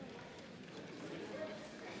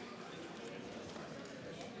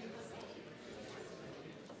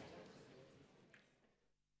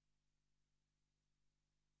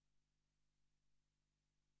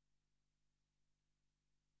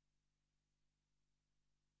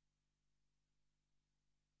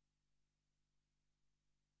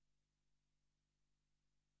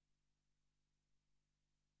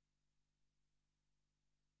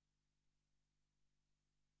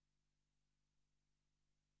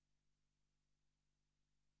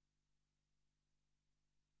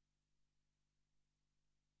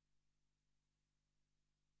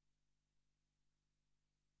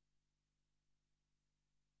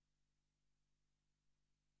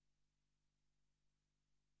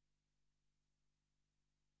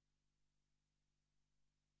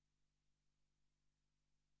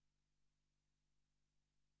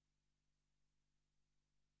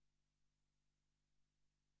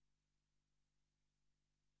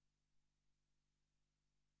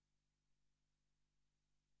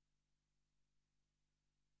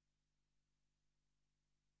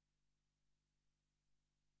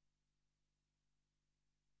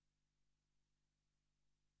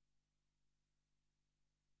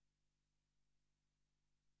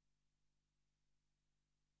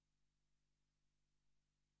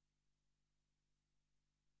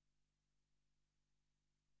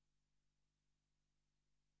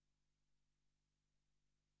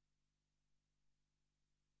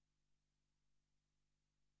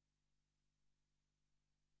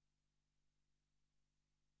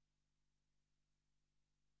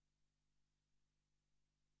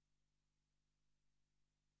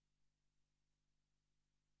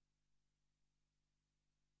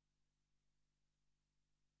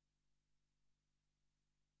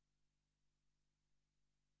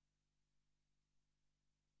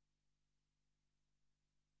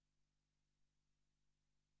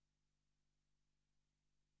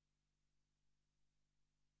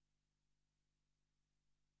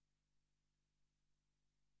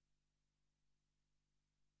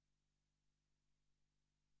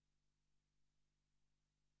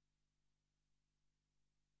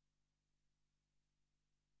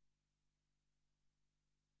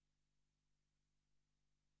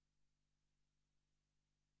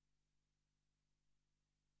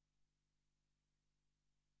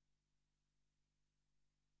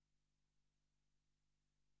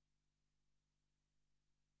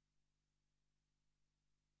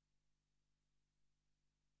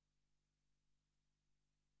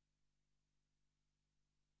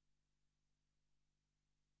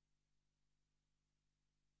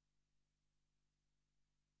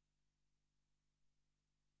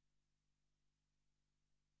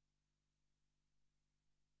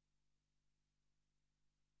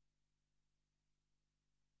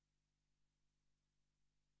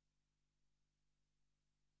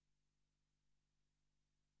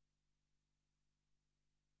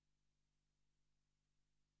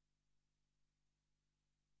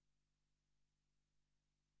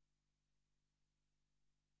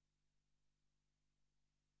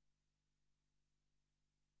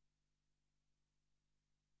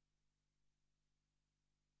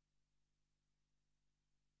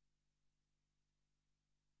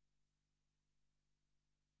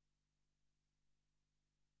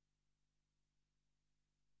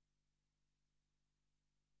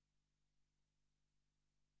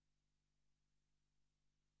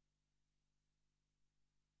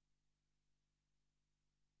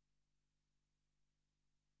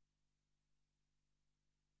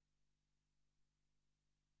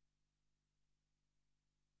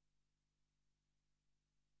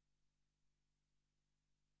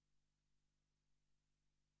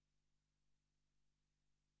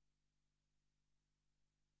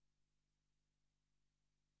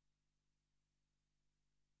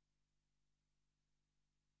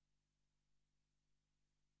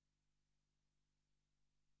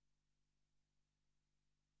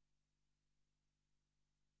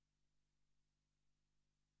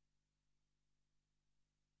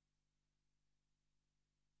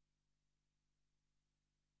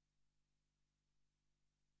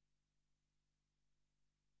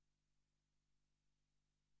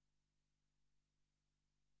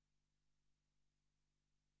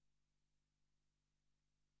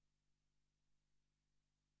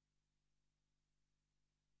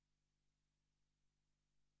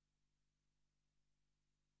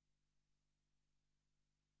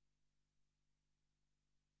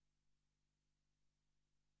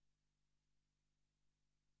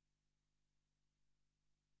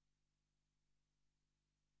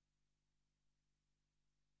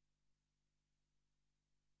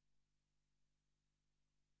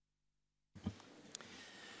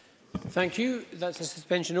 Thank you. That's a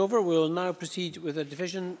suspension over. We will now proceed with a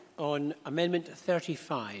division on Amendment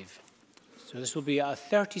 35. So this will be a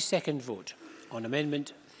 30-second vote on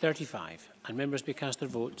Amendment 35, and members may cast their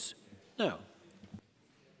votes now.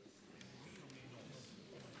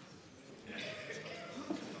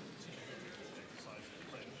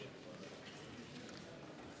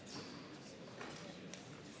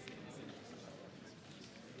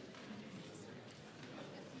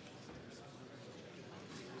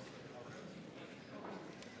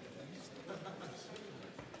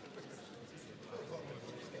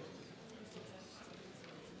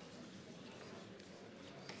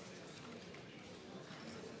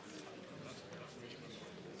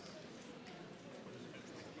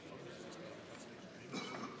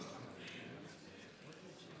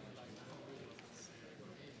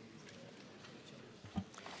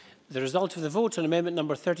 The result of the vote on amendment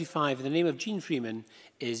number 35 in the name of Jeane Freeman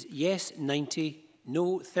is yes 90,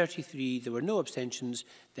 no 33. There were no abstentions.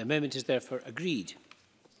 The amendment is therefore agreed.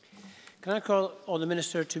 Can I call on the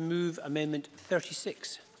Minister to move amendment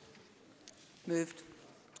 36? Moved.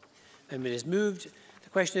 Amendment is moved. The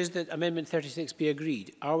question is that amendment 36 be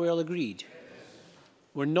agreed. Are we all agreed?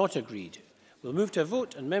 We're not agreed. We'll move to a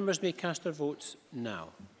vote and members may cast their votes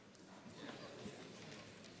now.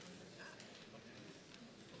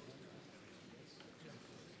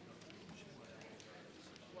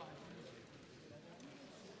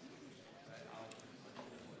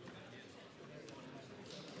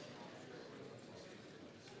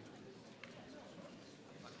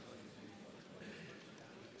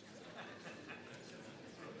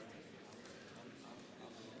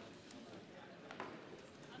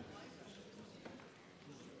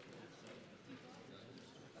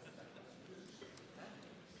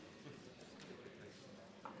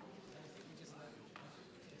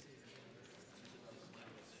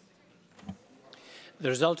 The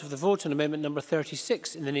result of the vote on amendment number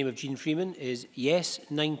 36 in the name of Jeane Freeman is yes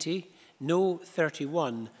 90, no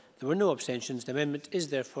 31. There were no abstentions. The amendment is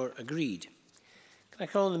therefore agreed. Can I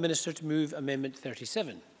call on the Minister to move amendment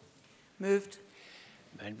 37? Moved.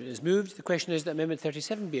 Amendment is moved. The question is that amendment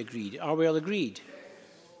 37 be agreed. Are we all agreed?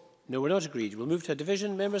 No, we're not agreed. We'll move to a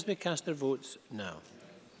division. Members may cast their votes now.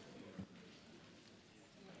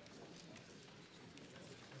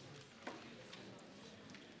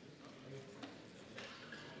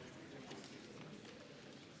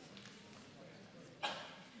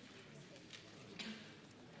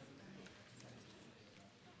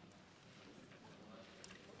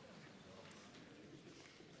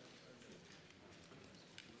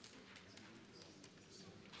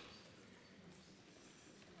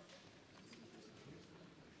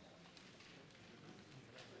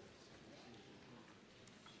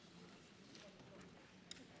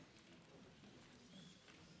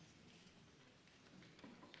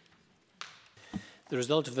 The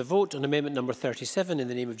result of the vote on amendment number 37 in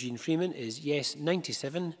the name of Jeane Freeman is yes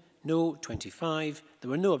 97, no 25. There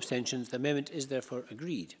were no abstentions. The amendment is therefore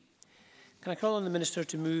agreed. Can I call on the Minister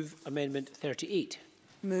to move amendment 38?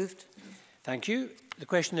 Moved. Thank you. The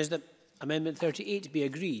question is that amendment 38 be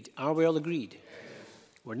agreed. Are we all agreed?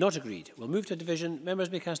 We're not agreed. We'll move to a division. Members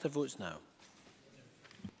may cast their votes now.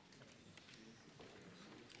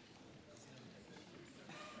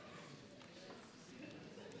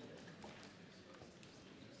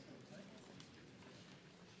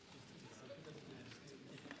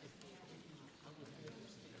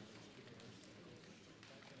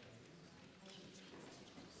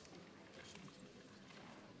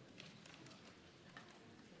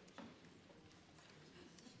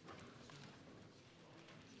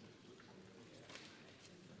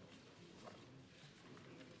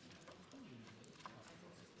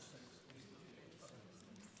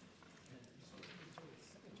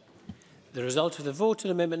 The result of the vote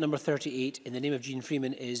on amendment number 38 in the name of Jeane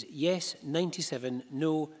Freeman is yes 97,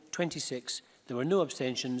 no 26. There were no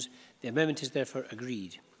abstentions. The amendment is therefore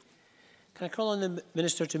agreed. Can I call on the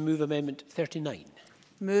Minister to move amendment 39?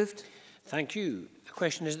 Moved. Thank you. The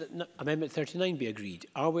question is that amendment 39 be agreed.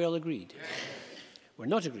 Are we all agreed? We're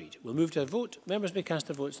not agreed. We'll move to a vote. Members may cast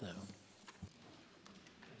their votes now.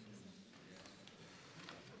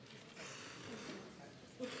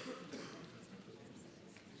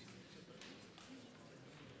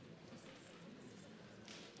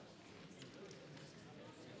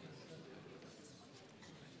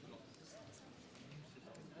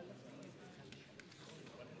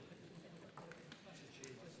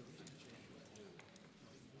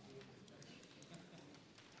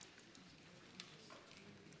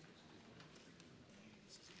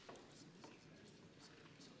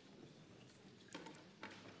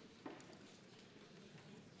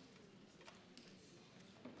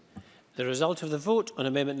 The result of the vote on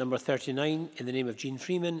amendment number 39 in the name of Jeane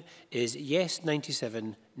Freeman is yes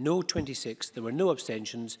 97, no 26. There were no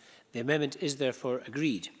abstentions. The amendment is therefore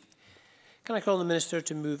agreed. Can I call on the Minister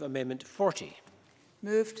to move amendment 40?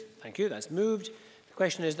 Moved. Thank you. That's moved. The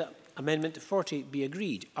question is that amendment 40 be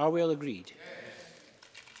agreed. Are we all agreed?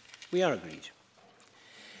 Yes. We are agreed.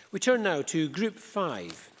 We turn now to Group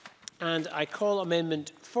 5. And I call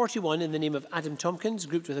Amendment 41 in the name of Adam Tompkins,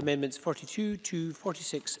 grouped with Amendments 42 to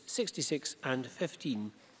 46, 66 and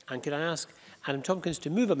 15. And could I ask Adam Tompkins to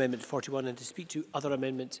move Amendment 41 and to speak to other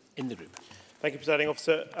amendments in the group? Thank you, Presiding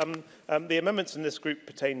Officer. The amendments in this group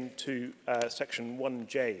pertain to Section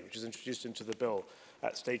 1J, which is introduced into the bill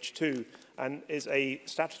at Stage 2, and is a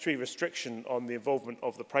statutory restriction on the involvement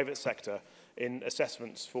of the private sector in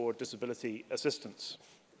assessments for disability assistance.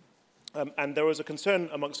 And there was a concern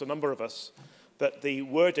amongst a number of us that the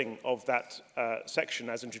wording of that section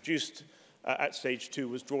as introduced at Stage 2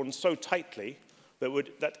 was drawn so tightly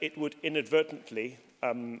that it would inadvertently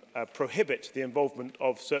prohibit the involvement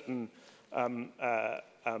of certain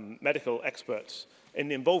medical experts in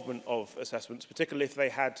the involvement of assessments, particularly if they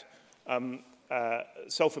had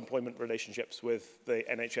self-employment relationships with the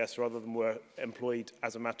NHS rather than were employed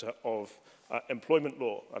as a matter of employment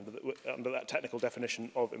law under that technical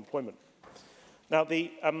definition of employment. Now,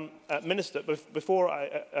 the Minister,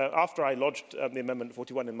 after I lodged the Amendment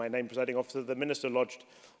 41 in my name, Presiding Officer, the Minister lodged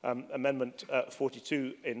Amendment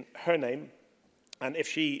 42 in her name. And if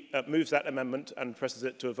she moves that amendment and presses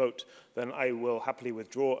it to a vote, then I will happily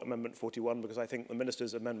withdraw Amendment 41 because I think the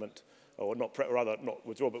Minister's amendment, or not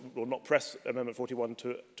withdraw, but will not press Amendment 41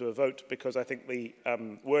 to a vote because I think the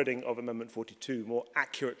wording of Amendment 42 more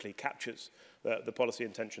accurately captures the policy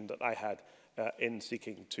intention that I had in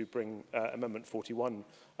seeking to bring Amendment 41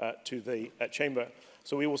 to the Chamber.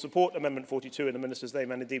 So we will support Amendment 42 in the Minister's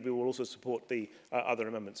name, and indeed we will also support the other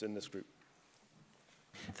amendments in this group.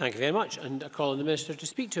 Thank you very much. And I call on the Minister to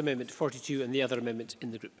speak to Amendment 42 and the other amendments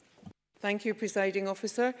in the group. Thank you, Presiding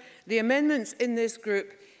Officer. The amendments in this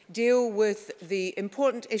group deal with the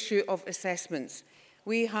important issue of assessments.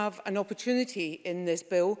 We have an opportunity in this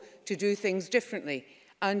bill to do things differently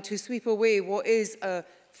and to sweep away what is a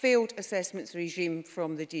failed assessments regime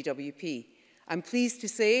from the DWP. I'm pleased to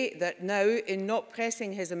say that now, in not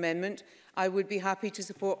pressing his amendment, I would be happy to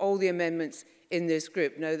support all the amendments in this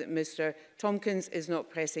group, now that Mr Tompkins is not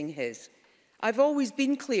pressing his. I've always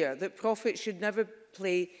been clear that profit should never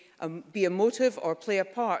be a motive or play a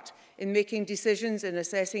part in making decisions in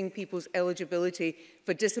assessing people's eligibility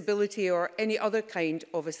for disability or any other kind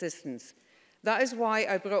of assistance. That is why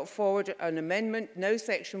I brought forward an amendment, now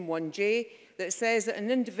Section 1J, that says that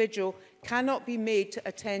an individual cannot be made to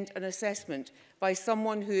attend an assessment by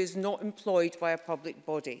someone who is not employed by a public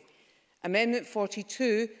body. Amendment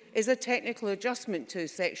 42 is a technical adjustment to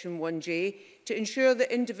Section 1J to ensure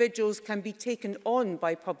that individuals can be taken on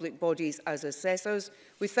by public bodies as assessors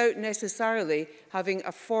without necessarily having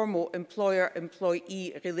a formal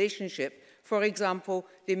employer-employee relationship. For example,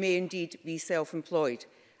 they may indeed be self-employed.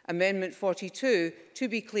 Amendment 42, to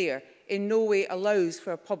be clear, in no way allows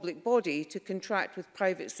for a public body to contract with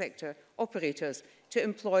private sector operators to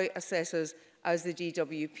employ assessors as the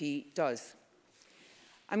DWP does.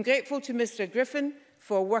 I'm grateful to Mr Griffin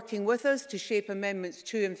for working with us to shape Amendments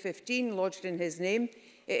 2 and 15 lodged in his name.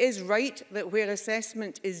 It is right that where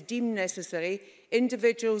assessment is deemed necessary,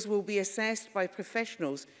 individuals will be assessed by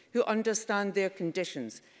professionals who understand their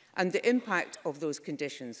conditions and the impact of those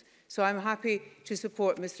conditions. So I'm happy to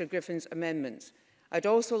support Mr Griffin's amendments. I'd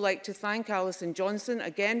also like to thank Alison Johnson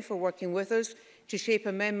again for working with us to shape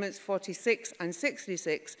Amendments 46 and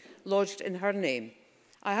 66 lodged in her name.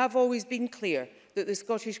 I have always been clear that the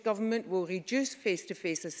Scottish Government will reduce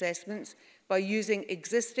face-to-face assessments by using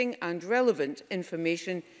existing and relevant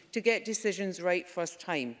information to get decisions right first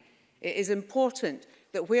time. It is important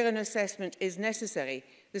that where an assessment is necessary,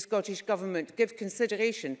 the Scottish Government give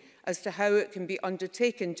consideration as to how it can be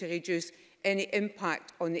undertaken to reduce any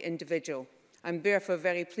impact on the individual. I'm therefore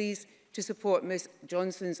very pleased to support Ms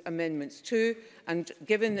Johnson's amendments too, and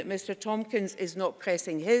given that Mr Tompkins is not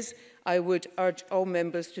pressing his, I would urge all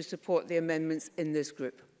members to support the amendments in this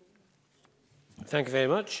group. Thank you very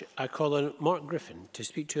much. I call on Mark Griffin to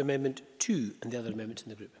speak to Amendment 2 and the other amendments in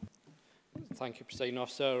the group. Thank you, Presiding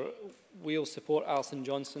Officer. We will support Alison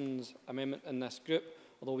Johnson's amendment in this group,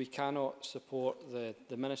 although we cannot support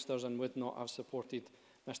the Ministers and would not have supported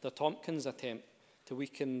Mr Tompkins' attempt to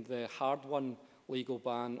weaken the hard-won legal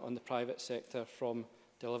ban on the private sector from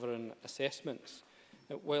delivering assessments.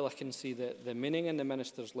 While I can see the meaning in the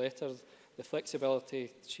Minister's letter, the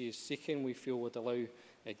flexibility she is seeking, we feel would allow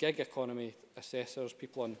gig economy assessors,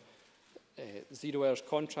 people on zero-hours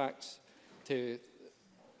contracts to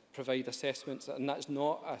provide assessments, and that's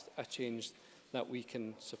not a change that we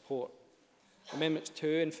can support. Amendments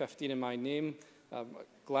 2 and 15 in my name, I'm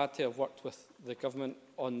glad to have worked with the government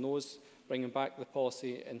on those, bringing back the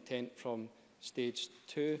policy intent from stage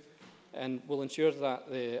 2, and will ensure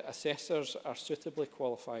that the assessors are suitably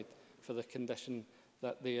qualified for the condition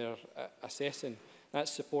that they are assessing.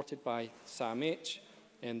 That's supported by SAMH,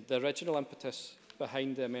 and the original impetus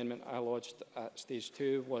behind the amendment I lodged at stage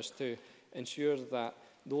 2 was to ensure that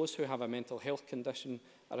those who have a mental health condition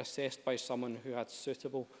are assessed by someone who had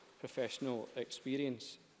suitable professional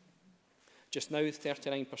experience. Just now,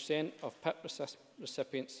 39% of PIP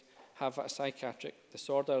recipients have a psychiatric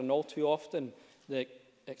disorder, and all too often the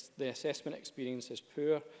assessment experience is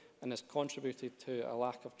poor and has contributed to a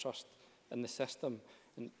lack of trust in the system,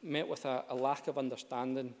 and met with a lack of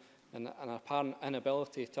understanding and an apparent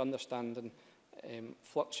inability to understand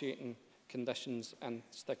fluctuating conditions and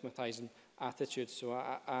stigmatising attitudes. So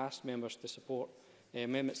I ask members to support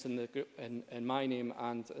amendments in the group in my name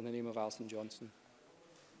and in the name of Alison Johnson.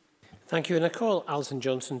 Thank you. And I call Alison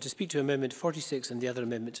Johnson to speak to Amendment 46 and the other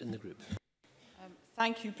amendments in the group.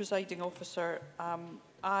 Thank you, Presiding Officer.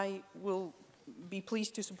 I will be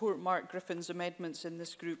pleased to support Mark Griffin's amendments in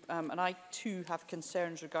this group, and I too have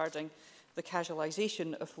concerns regarding the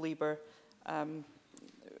casualisation of labour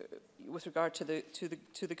with regard to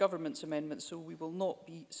the government's amendments, so we will not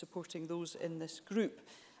be supporting those in this group.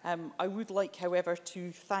 I would like, however,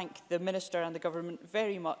 to thank the Minister and the Government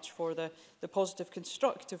very much for the positive,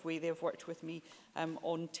 constructive way they have worked with me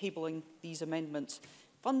on tabling these amendments.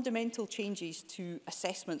 Fundamental changes to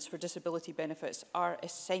assessments for disability benefits are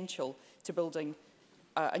essential to building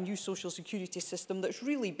a new social security system that's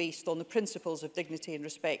really based on the principles of dignity and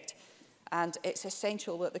respect. And it's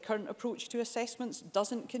essential that the current approach to assessments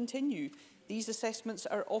doesn't continue. These assessments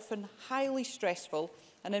are often highly stressful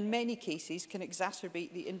and in many cases can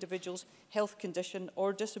exacerbate the individual's health condition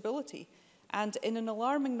or disability. And in an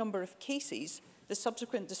alarming number of cases, the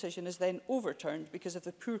subsequent decision is then overturned because of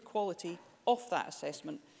the poor quality of that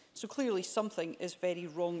assessment. So clearly something is very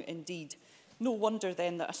wrong indeed. No wonder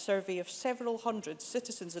then that a survey of several hundred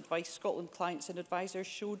Citizens Advice Scotland clients and advisors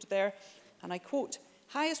showed their, and I quote,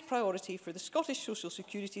 highest priority for the Scottish social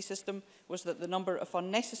security system was that the number of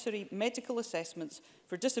unnecessary medical assessments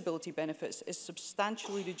for disability benefits is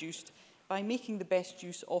substantially reduced by making the best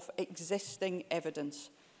use of existing evidence.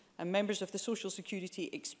 And members of the Social Security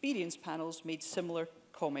Experience panels made similar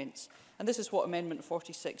comments. And this is what Amendment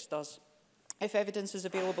 46 does. If evidence is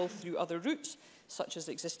available through other routes, such as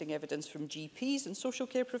existing evidence from GPs and social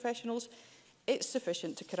care professionals, it's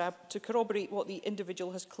sufficient to corroborate what the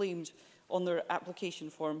individual has claimed on their application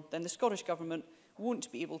form, then the Scottish Government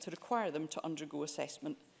won't be able to require them to undergo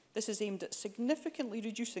assessment. This is aimed at significantly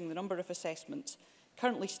reducing the number of assessments,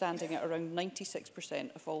 currently standing at around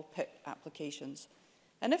 96% of all PIP applications.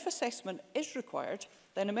 And if assessment is required,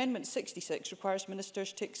 then Amendment 66 requires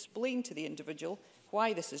ministers to explain to the individual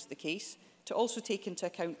why this is the case, to also take into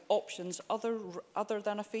account options other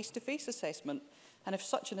than a face-to-face assessment. And if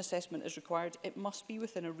such an assessment is required, it must be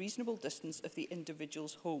within a reasonable distance of the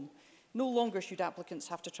individual's home. No longer should applicants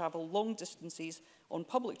have to travel long distances on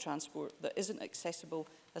public transport that isn't accessible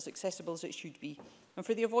as it should be. And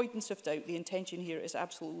for the avoidance of doubt, the intention here is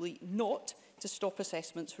absolutely not to stop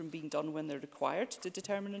assessments from being done when they're required to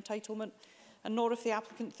determine entitlement, and nor if the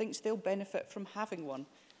applicant thinks they'll benefit from having one.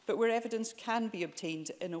 But where evidence can be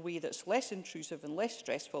obtained in a way that's less intrusive and less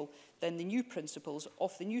stressful, then the new principles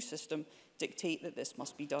of the new system dictate that this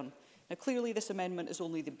must be done. Now, clearly, this amendment is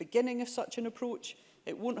only the beginning of such an approach.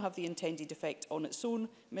 It won't have the intended effect on its own.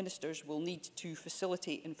 Ministers will need to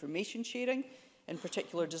facilitate information sharing, in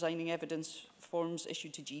particular designing evidence forms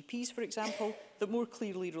issued to GPs, for example, that more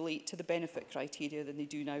clearly relate to the benefit criteria than they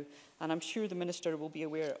do now. And I'm sure the Minister will be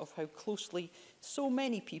aware of how closely so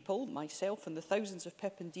many people, myself and the thousands of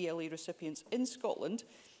PIP and DLA recipients in Scotland,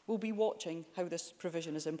 will be watching how this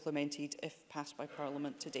provision is implemented if passed by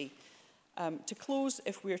Parliament today. To close,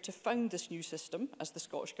 if we are to found this new system, as the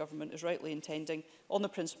Scottish Government is rightly intending, on the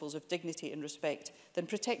principles of dignity and respect, then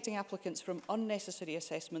protecting applicants from unnecessary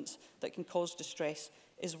assessments that can cause distress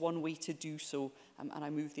is one way to do so, and I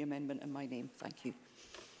move the amendment in my name. Thank you.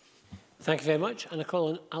 Thank you very much. And I call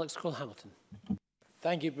on Alex Cole-Hamilton.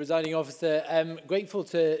 Thank you, Presiding Officer. Grateful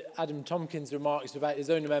to Adam Tompkins' remarks about his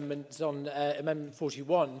own amendments on Amendment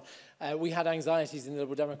 41. We had anxieties in the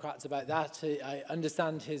Liberal Democrats about that. I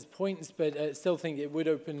understand his points, but still think it would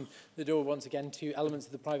open the door once again to elements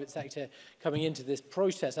of the private sector coming into this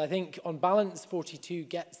process. I think on balance 42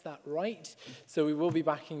 gets that right, so we will be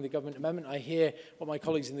backing the government amendment. I hear what my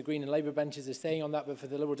colleagues in the Green and Labour benches are saying on that, but for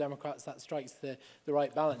the Liberal Democrats that strikes the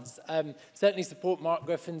right balance. Certainly support Mark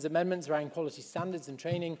Griffin's amendments around quality standards and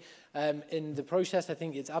training in the process. I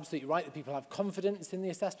think it's absolutely right that people have confidence in the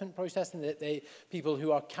assessment process and that people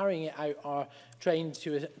who are carrying it out are trained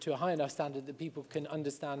to a high enough standard that people can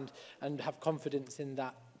understand and have confidence in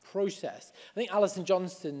that process. I think Alison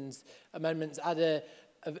Johnston's amendments add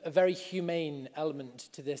a very humane element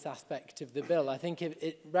to this aspect of the bill. I think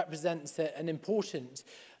it represents an important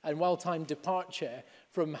and well-timed departure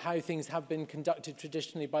from how things have been conducted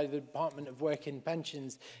traditionally by the Department of Work and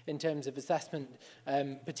Pensions in terms of assessment,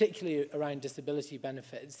 particularly around disability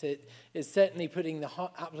benefits. It is certainly putting the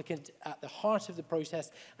applicant at the heart of the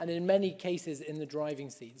process and in many cases in the driving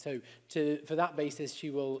seat. So for that basis, she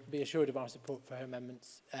will be assured of our support for her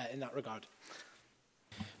amendments in that regard.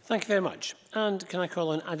 Thank you very much. And can I call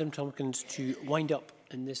on Adam Tompkins to wind up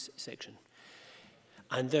in this section?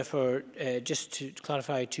 And therefore, just to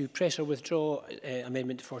clarify, to press or withdraw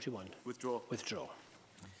Amendment 41? Withdraw. Withdraw.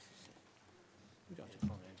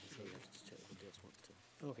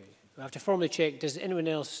 Okay. We have to formally check. Does anyone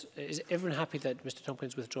else, is everyone happy that Mr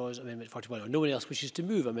Tompkins withdraws Amendment 41? Or no one else wishes to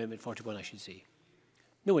move Amendment 41, I should say?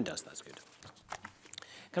 No one does. That's good.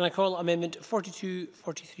 Can I call Amendment 42,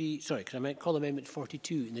 43, sorry, can I call Amendment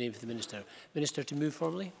 42 in the name of the Minister? Minister, to move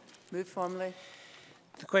formally? Move formally.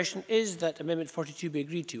 The question is that Amendment 42 be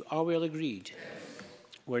agreed to. Are we all agreed? Yes.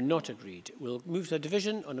 We're not agreed. We'll move to a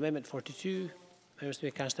division on Amendment 42. Members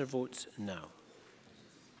may cast their votes now.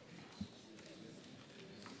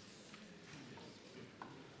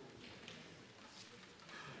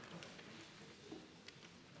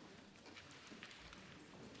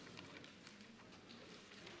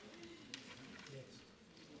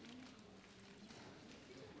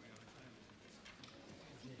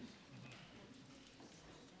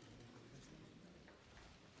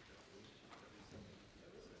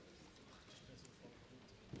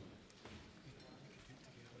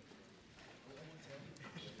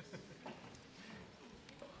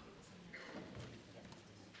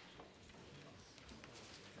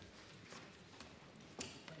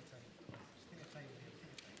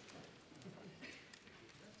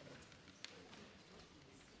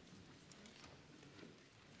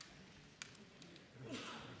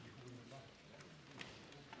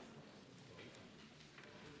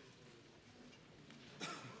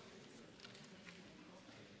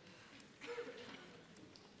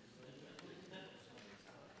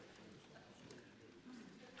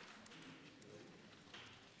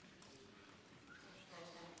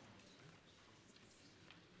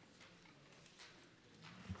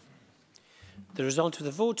 The result of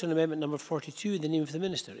the vote on amendment number 42 in the name of the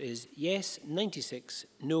Minister is yes 96,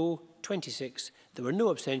 no 26. There were no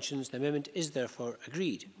abstentions. The amendment is therefore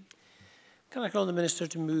agreed. Can I call on the Minister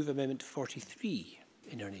to move amendment 43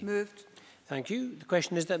 in her name? Moved. Thank you. The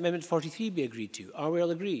question is that amendment 43 be agreed to. Are we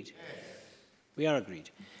all agreed? Yes. We are agreed.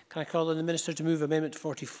 Can I call on the Minister to move amendment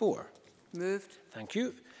 44? Moved. Thank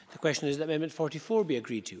you. The question is that amendment 44 be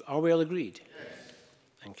agreed to. Are we all agreed? Yes.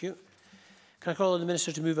 Thank you. Can I call on the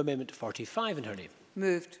Minister to move Amendment 45 in her name?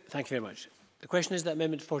 Moved. Thank you very much. The question is that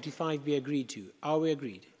Amendment 45 be agreed to. Are we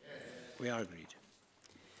agreed? Yes. We are agreed.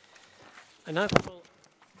 I now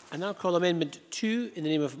call Amendment 2 in the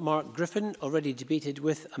name of Mark Griffin, already debated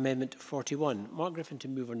with Amendment 41. Mark Griffin, to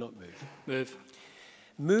move or not move? Move.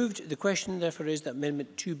 Moved. The question, therefore, is that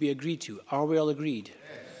Amendment 2 be agreed to. Are we all agreed?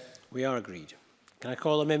 Yes. We are agreed. Can I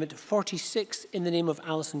call Amendment 46 in the name of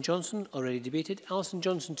Alison Johnson, already debated? Alison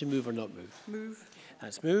Johnson, to move or not move? Move.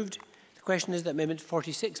 That's moved. The question is that Amendment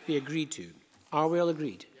 46 be agreed to. Are we all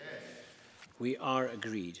agreed? Yes. We are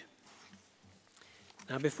agreed.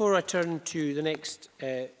 Now, before I turn to the next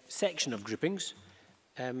section of groupings,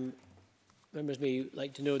 members may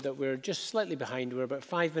like to know that we're just slightly behind. We're about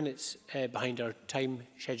 5 minutes behind our time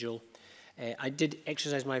schedule. I did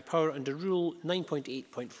exercise my power under Rule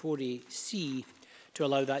 9.8.4ac to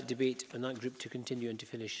allow that debate and that group to continue and to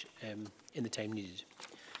finish in the time needed.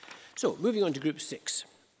 So, moving on to Group 6.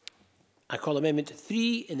 I call Amendment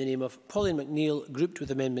 3 in the name of Pauline McNeill, grouped with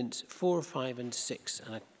Amendments 4, 5 and 6.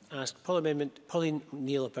 And I ask Pauline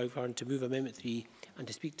McNeill to move Amendment 3 and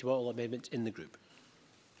to speak to all amendments in the group.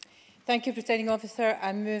 Thank you, Presiding Officer.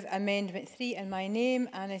 I move Amendment 3 in my name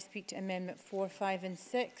and I speak to Amendment 4, 5 and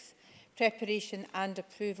 6, preparation and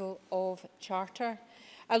approval of Charter.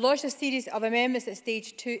 I lodged a series of amendments at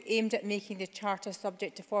Stage 2 aimed at making the Charter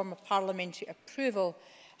subject to formal parliamentary approval.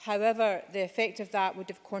 However, the effect of that would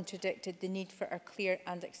have contradicted the need for a clear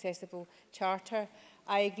and accessible charter.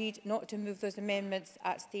 I agreed not to move those amendments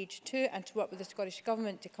at stage 2 and to work with the Scottish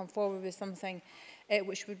Government to come forward with something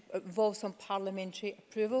which would involve some parliamentary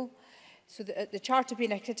approval. So the Charter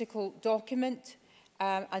being a critical document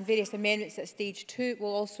and various amendments at stage 2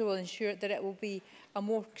 will also ensure that it will be a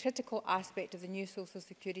more critical aspect of the new social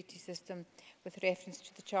security system with reference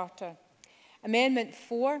to the Charter. Amendment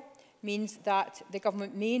 4 means that the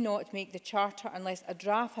Government may not make the Charter unless a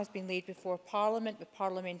draft has been laid before Parliament with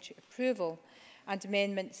parliamentary approval. And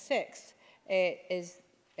Amendment 6 is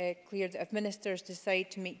clear that if ministers decide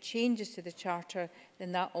to make changes to the Charter,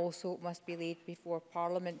 then that also must be laid before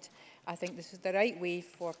Parliament. I think this is the right way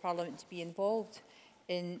for Parliament to be involved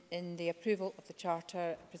in the approval of the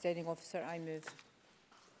Charter. Presiding Officer, I move.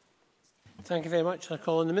 Thank you very much. I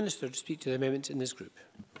call on the Minister to speak to the amendments in this group.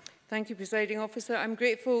 Thank you, Presiding Officer. I'm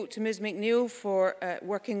grateful to Ms McNeill for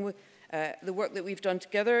working with the work that we've done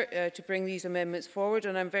together to bring these amendments forward,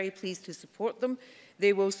 and I'm very pleased to support them.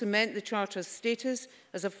 They will cement the Charter's status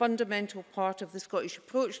as a fundamental part of the Scottish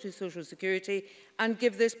approach to social security and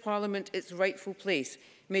give this Parliament its rightful place,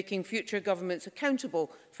 making future governments accountable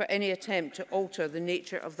for any attempt to alter the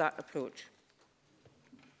nature of that approach.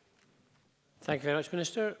 Thank you very much,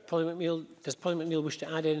 Minister. Polly McNeill, does Polly McNeill wish to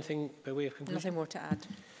add anything by way of conclusion? Nothing more to add.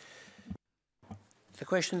 The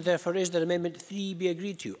question, therefore, is that Amendment 3 be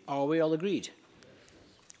agreed to. Are we all agreed?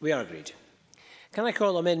 We are agreed. Can I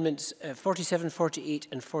call Amendments 47, 48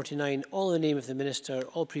 and 49, all in the name of the Minister,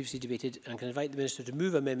 all previously debated, and can invite the Minister to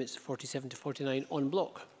move Amendments 47 to 49 en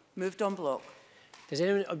bloc? Moved en bloc. Does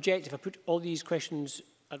anyone object if I put all these questions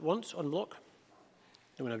at once en bloc?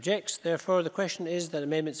 No one objects. Therefore, the question is that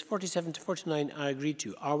Amendments 47 to 49 are agreed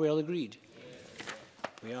to. Are we all agreed? Yes.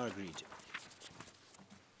 We are agreed.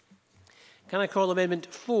 Can I call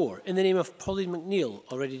Amendment 4 in the name of Pauline McNeill,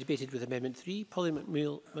 already debated with Amendment 3? Pauline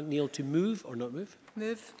McNeill to move or not move?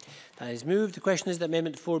 Move. That is moved. The question is that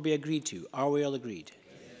Amendment 4 be agreed to. Are we all agreed?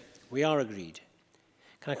 Yes. We are agreed.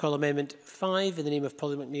 Can I call Amendment 5 in the name of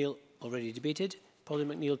Pauline McNeill, already debated? Pauline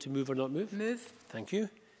McNeill to move or not move? Move. Thank you.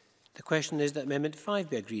 The question is that Amendment 5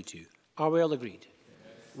 be agreed to. Are we all agreed?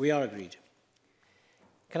 Yes. We are agreed.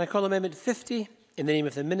 Can I call Amendment 50 in the name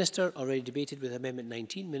of the Minister, already debated with Amendment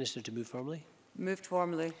 19? Minister to move formally. Moved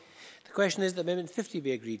formally. The question is that Amendment 50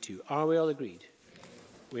 be agreed to. Are we all agreed? Yes.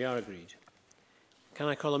 We are agreed. Can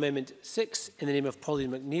I call Amendment 6 in the name of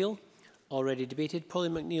Pauline McNeill, already debated?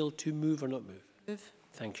 Pauline McNeill to move or not move? Move.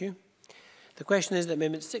 Thank you. The question is that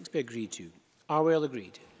Amendment 6 be agreed to. Are we all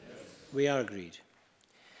agreed? Yes. We are agreed.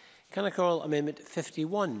 Can I call Amendment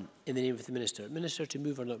 51 in the name of the Minister? Minister to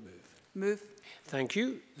move or not move? Move. Thank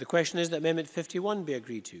you. The question is that Amendment 51 be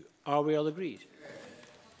agreed to. Are we all agreed? Yes.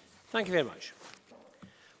 Thank you very much.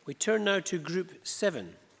 We turn now to Group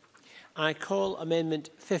 7. I call Amendment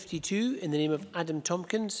 52 in the name of Adam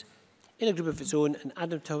Tompkins, in a group of its own, and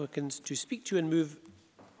Adam Tompkins to speak to and move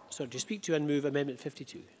Amendment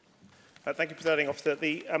 52. Thank you, Presiding Officer.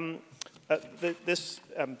 This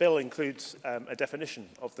bill includes a definition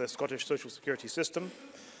of the Scottish social security system,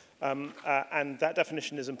 and that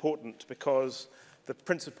definition is important because the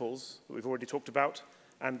principles that we've already talked about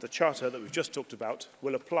and the charter that we've just talked about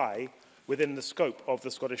will apply within the scope of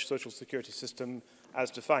the Scottish social security system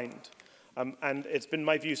as defined. And it's been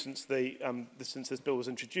my view since this bill was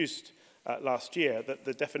introduced last year that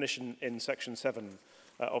the definition in Section 7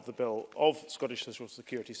 of the bill of Scottish social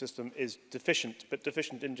security system is deficient, but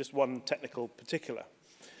deficient in just one technical particular.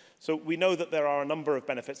 So we know that there are a number of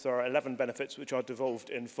benefits. There are 11 benefits which are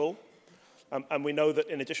devolved in full. And we know that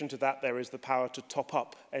in addition to that, there is the power to top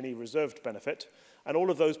up any reserved benefit. And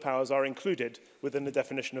all of those powers are included within the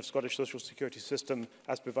definition of Scottish social security system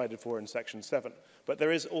as provided for in Section 7. But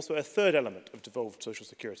there is also a third element of devolved social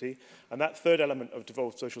security, and that third element of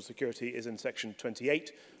devolved social security is in Section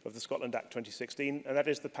 28 of the Scotland Act 2016, and that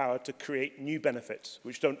is the power to create new benefits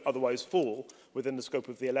which don't otherwise fall within the scope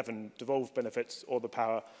of the 11 devolved benefits or the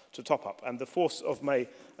power to top up. And the force of my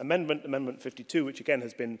amendment, Amendment 52, which again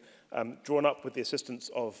has been drawn up with the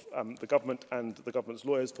assistance of the government and the government's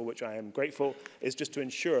lawyers, for which I am grateful, is just to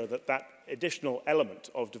ensure that that additional element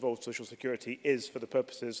of devolved social security is, for the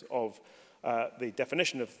purposes of the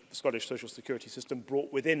definition of the Scottish social security system,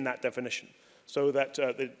 brought within that definition, so that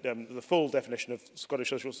the full definition of Scottish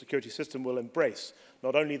social security system will embrace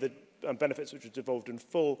not only the benefits which are devolved in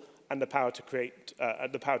full and the power to create,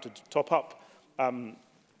 the power to top up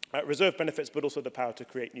reserve benefits, but also the power to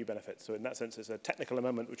create new benefits. So in that sense, it's a technical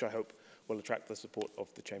amendment which I hope will attract the support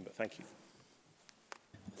of the Chamber. Thank you.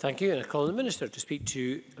 Thank you. And I call on the Minister to speak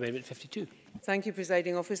to Amendment 52. Thank you,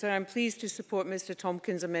 Presiding Officer. I'm pleased to support Mr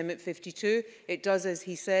Tompkins' Amendment 52. It does, as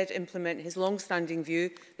he said, implement his long-standing view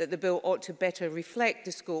that the bill ought to better reflect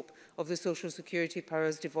the scope of the social security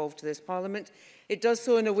powers devolved to this Parliament. It does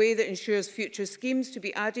so in a way that ensures future schemes to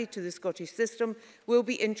be added to the Scottish system will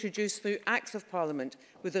be introduced through Acts of Parliament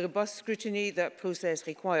with the robust scrutiny that process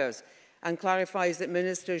requires, and clarifies that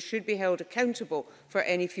ministers should be held accountable for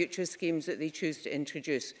any future schemes that they choose to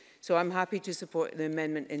introduce. So I'm happy to support the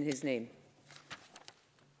amendment in his name.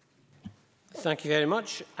 Thank you very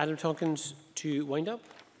much. Adam Tompkins to wind up.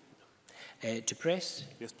 To press.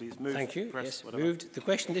 Yes, please. Move. Thank you. Press, yes, whatever. moved. The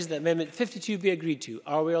question is that Amendment 52 be agreed to.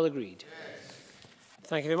 Are we all agreed? Yes.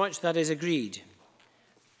 Thank you very much. That is agreed.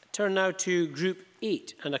 Turn now to Group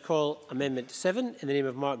 8, and I call Amendment 7 in the name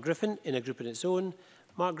of Mark Griffin in a group in its own.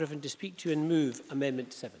 Mark Griffin to speak to and move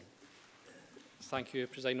Amendment 7. Thank you,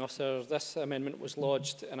 Presiding Officer. This amendment was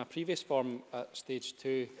lodged in a previous form at Stage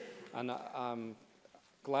 2, and I'm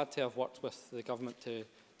glad to have worked with the Government to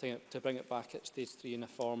bring it back at Stage 3 in a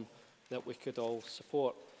form that we could all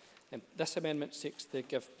support. This amendment seeks to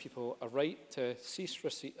give people a right to cease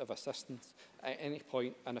receipt of assistance at any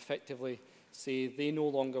point and effectively say they no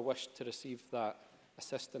longer wish to receive that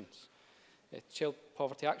assistance. Child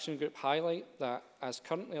Poverty Action Group highlight that, as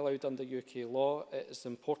currently allowed under UK law, it is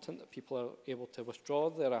important that people are able to withdraw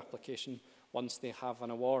their application once they have an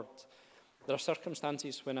award. There are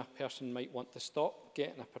circumstances when a person might want to stop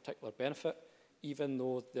getting a particular benefit, even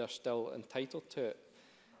though they're still entitled to it.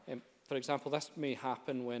 For example, this may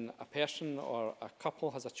happen when a person or a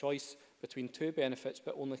couple has a choice between two benefits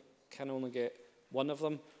but can only get one of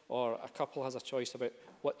them, or a couple has a choice about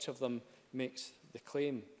which of them makes the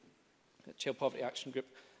claim. The Child Poverty Action Group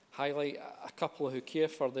highlight a couple who care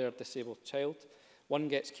for their disabled child. One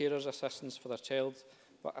gets carers assistance for their child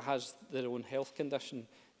but has their own health condition.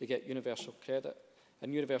 They get universal credit.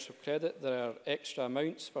 In universal credit, there are extra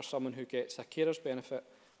amounts for someone who gets a carer's benefit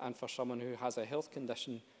and for someone who has a health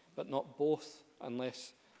condition, but not both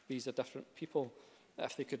unless these are different people.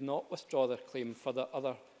 If they could not withdraw their claim for the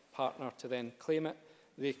other partner to then claim it,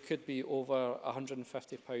 they could be over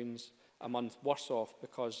 £150 a month worse off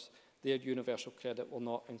because their universal credit will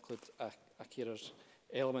not include a carer's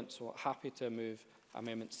element. So happy to move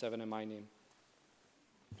Amendment 7 in my name.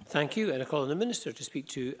 Thank you. And I call on the Minister to speak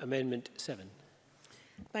to Amendment 7.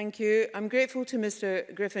 Thank you. I'm grateful to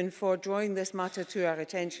Mr Griffin for drawing this matter to our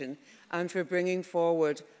attention and for bringing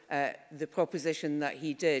forward the proposition that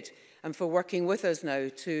he did, and for working with us now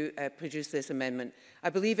to produce this amendment. I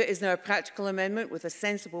believe it is now a practical amendment with a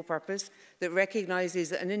sensible purpose that recognises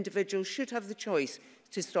that an individual should have the choice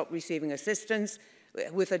to stop receiving assistance,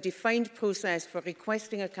 with a defined process for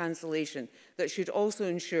requesting a cancellation that should also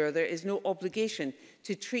ensure there is no obligation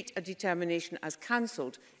to treat a determination as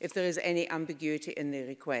cancelled if there is any ambiguity in the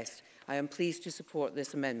request. I am pleased to support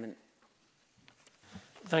this amendment.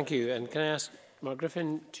 Thank you. And can I ask Mark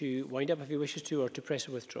Griffin to wind up if he wishes to, or to press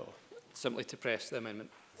or withdraw? Simply to press the amendment.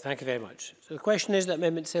 Thank you very much. So the question is that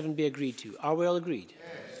Amendment 7 be agreed to. Are we all agreed?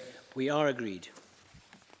 Yes. We are agreed.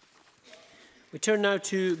 We turn now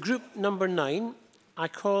to Group number 9. I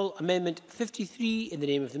call Amendment 53 in the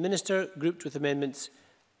name of the Minister, grouped with Amendments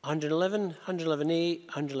 111, 111A,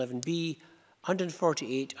 111B,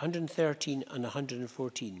 148, 113 and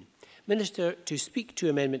 114. Minister to speak to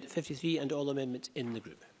Amendment 53 and all amendments in the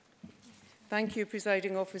group. Thank you,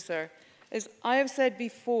 Presiding Officer. As I have said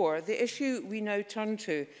before, the issue we now turn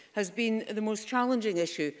to has been the most challenging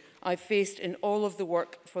issue I've faced in all of the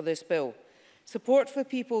work for this bill. Support for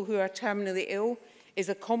people who are terminally ill is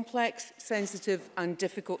a complex, sensitive and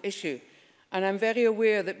difficult issue, and I'm very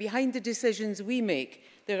aware that behind the decisions we make,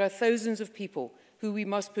 there are thousands of people who we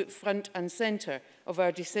must put front and centre of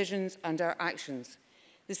our decisions and our actions.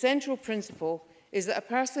 The central principle is that a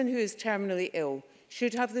person who is terminally ill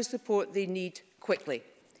should have the support they need quickly.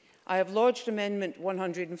 I have lodged Amendment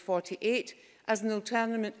 148 as an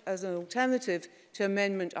alternative to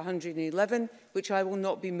Amendment 111, which I will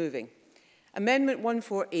not be moving. Amendment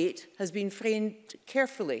 148 has been framed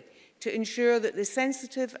carefully to ensure that the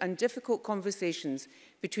sensitive and difficult conversations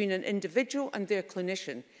between an individual and their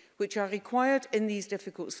clinician, which are required in these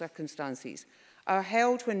difficult circumstances, are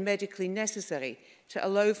held when medically necessary to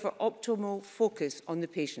allow for optimal focus on the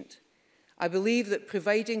patient. I believe that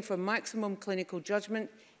providing for maximum clinical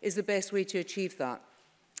judgment is the best way to achieve that.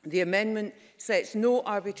 The amendment sets no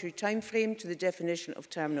arbitrary timeframe to the definition of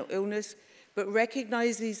terminal illness, but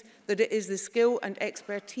recognises that it is the skill and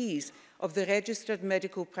expertise of the registered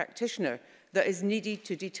medical practitioner that is needed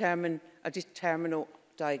to determine a terminal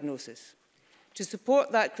diagnosis. To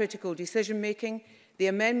support that critical decision-making, the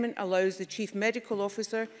amendment allows the Chief Medical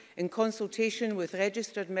Officer, in consultation with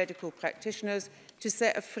registered medical practitioners, to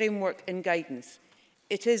set a framework and guidance.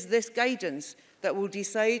 It is this guidance that will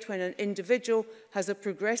decide when an individual has a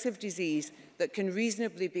progressive disease that can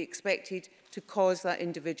reasonably be expected to cause that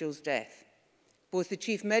individual's death. Both the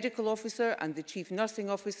Chief Medical Officer and the Chief Nursing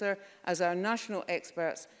Officer, as our national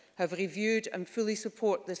experts, have reviewed and fully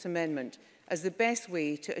support this amendment as the best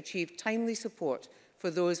way to achieve timely support for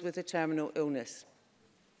those with a terminal illness.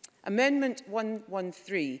 Amendment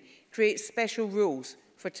 113 creates special rules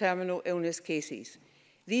for terminal illness cases.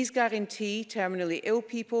 These guarantee terminally ill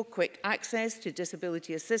people quick access to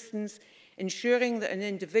disability assistance, ensuring that an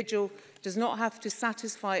individual does not have to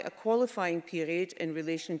satisfy a qualifying period in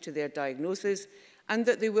relation to their diagnosis, and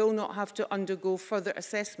that they will not have to undergo further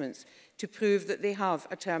assessments to prove that they have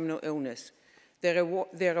a terminal illness.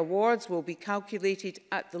 Their awards will be calculated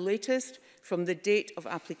at the latest from the date of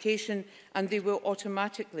application, and they will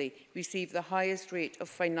automatically receive the highest rate of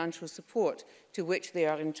financial support to which they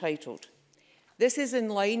are entitled. This is in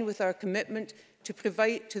line with our commitment to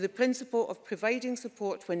the principle of providing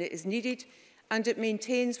support when it is needed, and it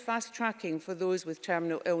maintains fast tracking for those with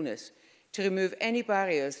terminal illness to remove any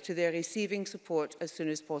barriers to their receiving support as soon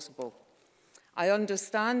as possible. I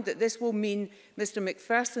understand that this will mean Mr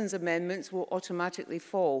Macpherson's amendments will automatically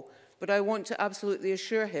fall, but I want to absolutely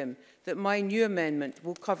assure him that my new amendment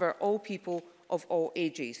will cover all people of all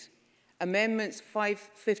ages. Amendments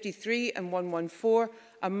 553 and 114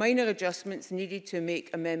 are minor adjustments needed to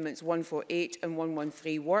make Amendments 148 and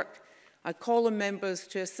 113 work. I call on members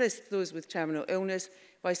to assist those with terminal illness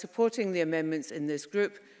by supporting the amendments in this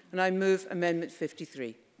group, and I move Amendment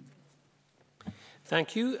 53.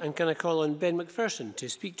 Thank you. And can I call on Ben Macpherson to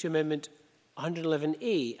speak to Amendment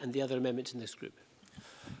 111A and the other amendments in this group?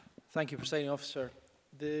 Thank you, Presiding Officer.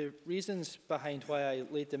 The reasons behind why I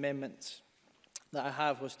laid the amendments that I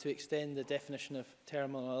have was to extend the definition of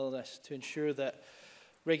terminal illness to ensure that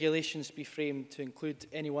regulations be framed to include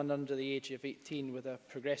anyone under the age of 18 with a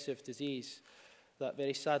progressive disease that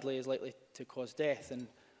very sadly is likely to cause death. And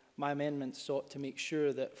my amendment sought to make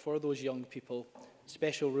sure that for those young people,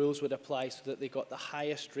 special rules would apply so that they got the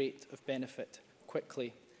highest rate of benefit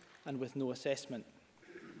quickly and with no assessment.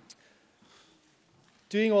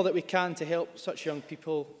 Doing all that we can to help such young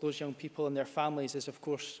people, those young people and their families, is of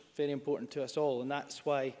course very important to us all, and that's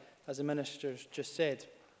why, as the Minister just said,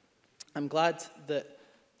 I'm glad that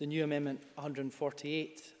the new Amendment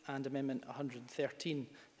 148 and Amendment 113,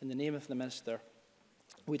 in the name of the Minister,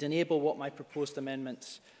 would enable what my proposed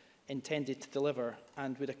amendments intended to deliver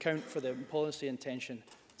and would account for the policy intention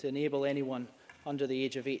to enable anyone under the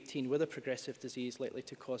age of 18 with a progressive disease likely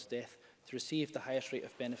to cause death to receive the highest rate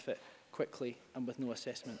of benefit quickly and with no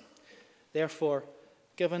assessment. Therefore,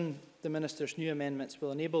 given the Minister's new amendments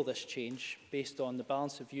will enable this change based on the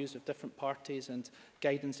balance of views of different parties and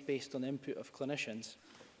guidance based on the input of clinicians,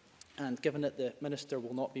 and given that the Minister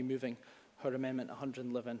will not be moving her Amendment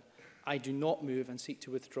 111, I do not move and seek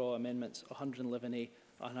to withdraw Amendments 111A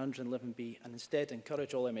and 111B, and instead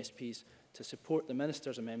encourage all MSPs to support the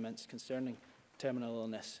Minister's amendments concerning terminal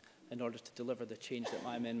illness in order to deliver the change that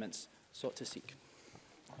my amendments sought to seek.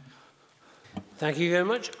 Thank you very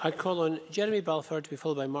much. I call on Jeremy Balfour to be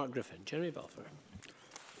followed by Mark Griffin. Jeremy Balfour.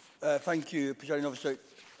 Thank you, Presiding Officer.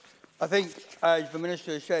 I think, as the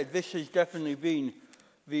Minister has said, this has definitely been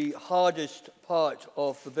the hardest part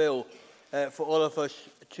of the bill for all of us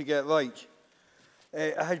to get right.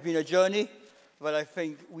 It has been a journey that I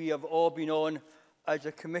think we have all been on as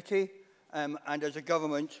a committee and as a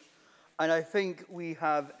government, and I think we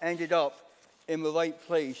have ended up in the right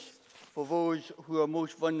place for those who are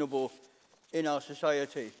most vulnerable in our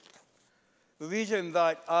society. The reason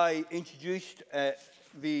that I introduced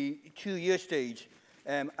the two-year stage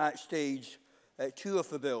at stage 2 of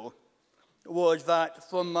the bill was that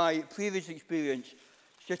from my previous experience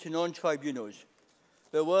sitting on tribunals,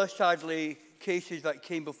 there were sadly cases that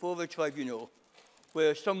came before the tribunal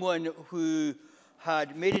where someone who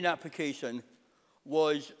had made an application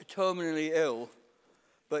was terminally ill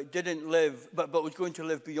but didn't live, but was going to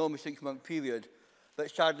live beyond the 6-month period, but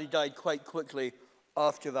sadly died quite quickly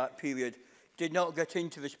after that period, did not get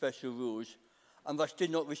into the special rules, and thus did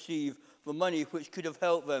not receive the money which could have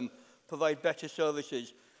helped them provide better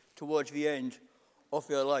services towards the end of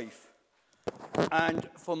their life. And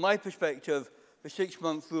from my perspective, the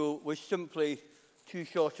 6-month rule was simply too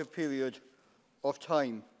short a period of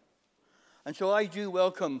time. And so I do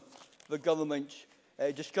welcome the government's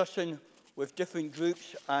discussion with different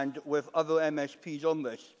groups and with other MSPs on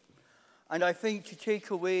this. And I think to take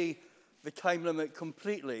away the time limit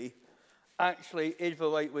completely actually is the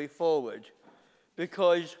right way forward,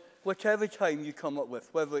 because whatever time you come up with,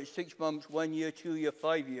 whether it's 6 months, 1 year, 2 year,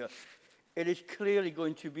 5 year, it is clearly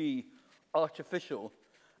going to be artificial,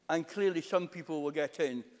 and clearly some people will get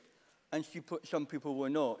in and some people will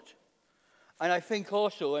not. And I think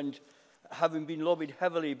also, and having been lobbied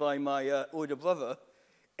heavily by my older brother,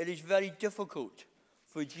 it is very difficult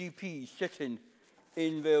for GPs sitting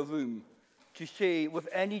in their room to say with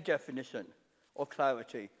any definition or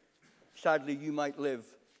clarity, sadly, you might live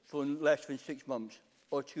for less than 6 months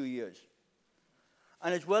or 2 years.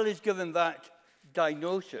 And as well as giving that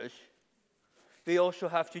diagnosis, they also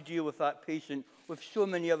have to deal with that patient with so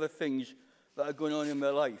many other things that are going on in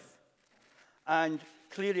their life. And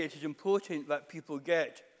clearly it is important that people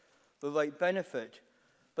get the right benefit,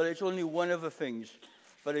 but it's only one of the things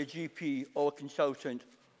that a GP or a consultant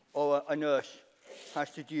or a nurse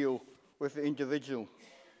has to deal with the individual.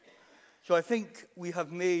 So I think we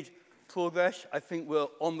have made progress. I think we're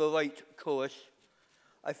on the right course.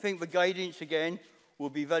 I think the guidance, again, will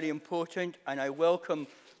be very important, and I welcome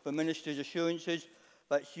the Minister's assurances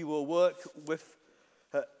that she will work with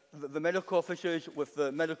the medical officers, with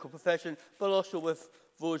the medical profession, but also with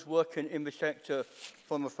those working in the sector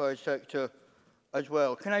from the third sector as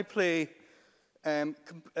well. Can I play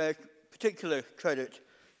particular credit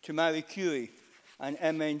to Marie Curie and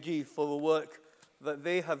MND for the work that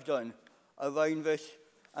they have done around this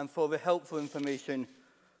and for the helpful information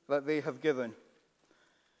that they have given.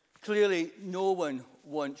 Clearly, no one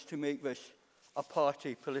wants to make this a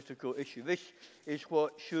party political issue. This is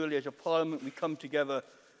what, surely, as a parliament, we come together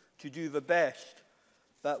to do the best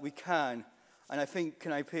that we can. And I think,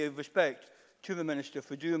 can I pay respect to the Minister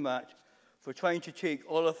for doing that, for trying to take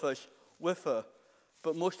all of us with her,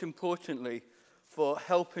 but most importantly, for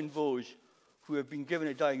helping those who have been given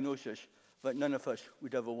a diagnosis that none of us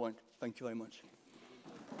would ever want. Thank you very much.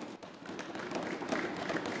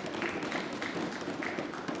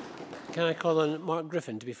 Can I call on Mark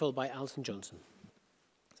Griffin to be followed by Alison Johnson?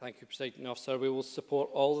 Thank you, Presiding Officer. We will support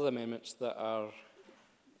all of the amendments that are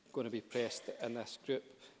going to be pressed in this group,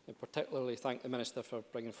 and particularly thank the Minister for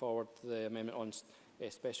bringing forward the amendment on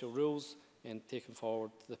special rules and taking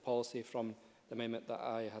forward the policy from the amendment that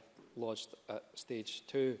I had lodged at stage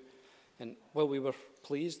 2. And while we were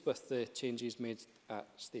pleased with the changes made at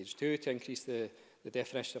stage 2 to increase the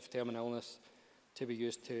definition of terminal illness to be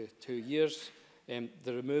used to 2 years,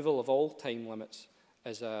 the removal of all time limits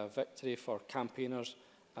is a victory for campaigners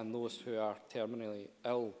and those who are terminally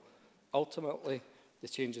ill. Ultimately, the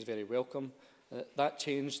change is very welcome. That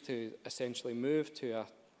change to essentially move to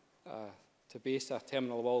base a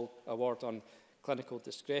terminal award on clinical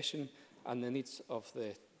discretion and the needs of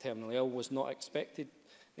the terminally ill was not expected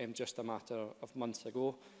just a matter of months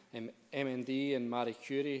ago. MND and Marie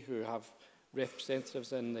Curie, who have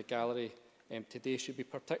representatives in the gallery today, should be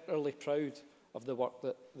particularly proud of the work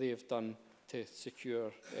that they have done to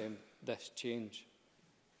secure this change.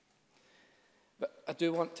 But I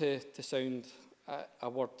do want to sound a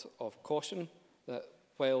word of caution that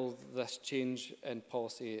while this change in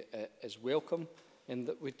policy is welcome, and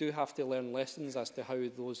that we do have to learn lessons as to how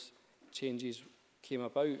those changes came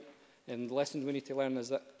about. And the lesson we need to learn is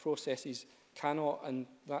that process cannot and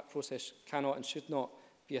should not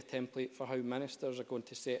be a template for how ministers are going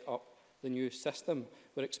to set up the new system.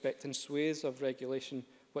 We're expecting swathes of regulation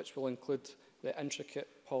which will include the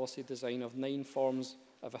intricate policy design of 9 forms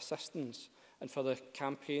of assistance. And for the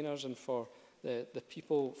campaigners and for the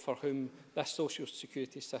people for whom this social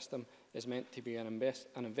security system is meant to be an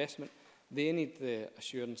investment, they need the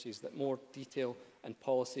assurances that more detail and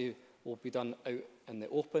policy will be done out in the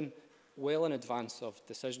open, well in advance of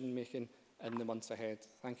decision making in the months ahead.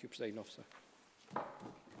 Thank you, Presiding Officer.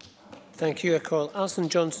 Thank you. I call Alison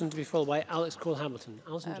Johnson to be followed by Alex Cole-Hamilton.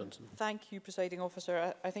 Alison Johnson. Thank you, Presiding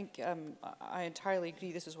Officer. I think I entirely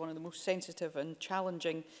agree this is one of the most sensitive and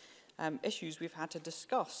challenging issues we've had to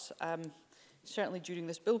discuss, certainly during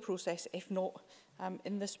this bill process, if not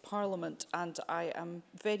in this Parliament. And I am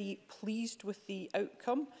very pleased with the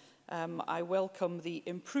outcome. I welcome the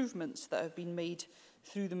improvements that have been made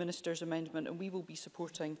through the Minister's amendment, and we will be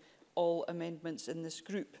supporting all amendments in this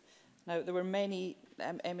group. Now, there were many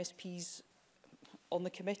MSPs on the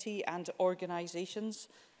committee and organisations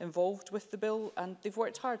involved with the bill, and they've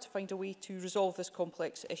worked hard to find a way to resolve this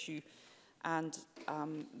complex issue. And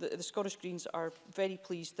the Scottish Greens are very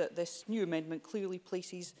pleased that this new amendment clearly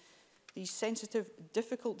places these sensitive,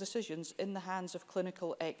 difficult decisions in the hands of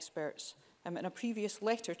clinical experts. In a previous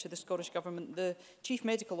letter to the Scottish Government, the Chief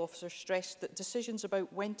Medical Officer stressed that decisions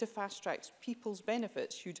about when to fast-track people's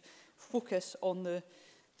benefits should focus on the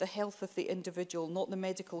health of the individual, not the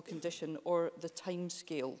medical condition or the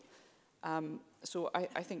timescale. So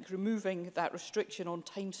I think removing that restriction on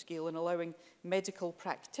timescale and allowing medical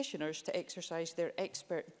practitioners to exercise their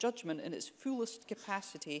expert judgment in its fullest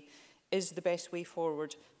capacity is the best way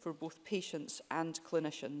forward for both patients and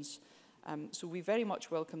clinicians. So we very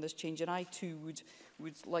much welcome this change, and I too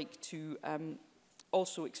would like to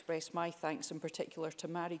also express my thanks in particular to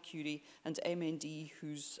Marie Curie and MND,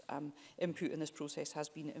 whose input in this process has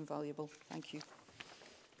been invaluable. Thank you.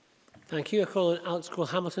 Thank you. I call on Alex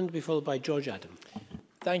Cole-Hamilton to be followed by George Adam.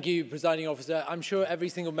 Thank you, Presiding Officer. I'm sure every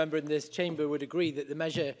single member in this chamber would agree that the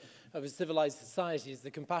measure of a civilised society is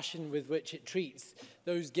the compassion with which it treats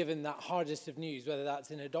those given that hardest of news, whether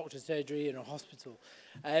that's in a doctor's surgery or in a hospital.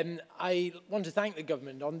 I want to thank the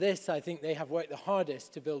government. On this, I think they have worked the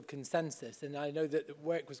hardest to build consensus, and I know that the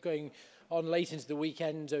work was going on late into the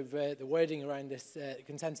weekend over the wording around this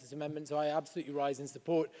consensus amendment, so I absolutely rise in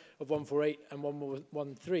support of 148 and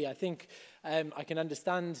 113. I think I can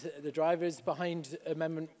understand the drivers behind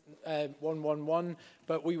Amendment 111,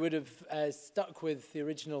 but we would have stuck with the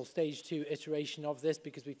original Stage 2 iteration of this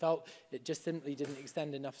because we felt it just simply didn't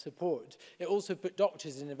extend enough support. It also put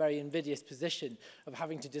doctors in a very invidious position of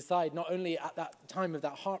having to decide not only at that time of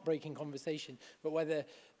that heartbreaking conversation, but whether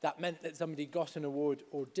that meant that somebody got an award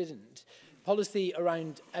or didn't. Policy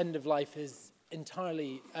around end of life is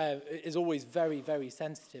always very, very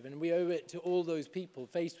sensitive, and we owe it to all those people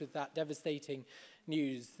faced with that devastating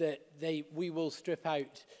news that we will strip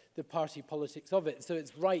out the party politics of it. So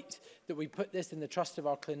it's right that we put this in the trust of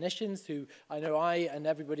our clinicians, who I know I and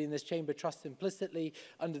everybody in this chamber trusts implicitly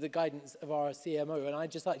under the guidance of our CMO. And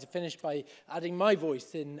I'd just like to finish by adding my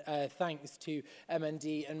voice in thanks to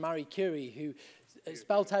MND and Marie Curie, who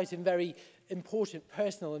spelt out in very important,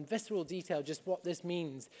 personal and visceral detail just what this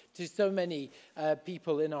means to so many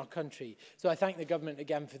people in our country. So I thank the government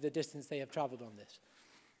again for the distance they have travelled on this.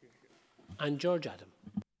 And George Adam.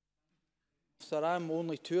 Sir, I'm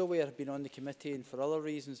only too aware, I've been on the committee and for other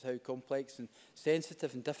reasons, how complex and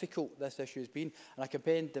sensitive and difficult this issue has been. And I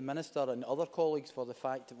commend the Minister and other colleagues for the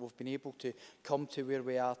fact that we've been able to come to where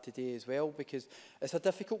we are today as well, because it's a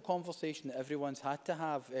difficult conversation that everyone's had to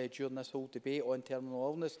have during this whole debate on terminal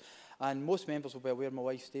illness. And most members will be aware my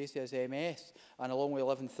wife Stacey has MS, and along with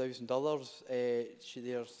 11,000 others,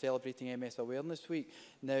 they're celebrating MS Awareness Week.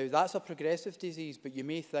 Now, that's a progressive disease, but you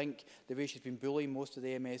may think, the way she's been bullying most of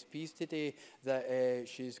the MSPs today, that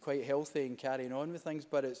she's quite healthy and carrying on with things,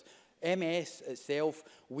 but it's MS itself.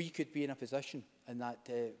 We could be in a position in that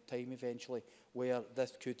time eventually where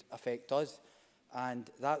this could affect us. And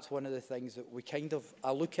that's one of the things that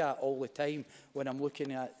I look at all the time when I'm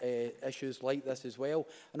looking at issues like this as well.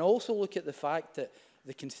 And I also look at the fact that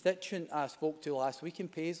the constituent I spoke to last week in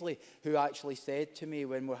Paisley, who actually said to me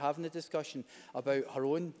when we're having a discussion about her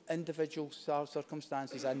own individual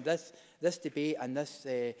circumstances and this debate and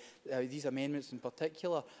these amendments in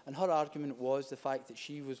particular, and her argument was the fact that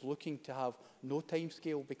she was looking to have no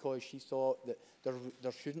timescale because she thought that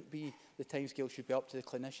there shouldn't be, the timescale should be up to the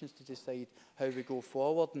clinicians to decide how we go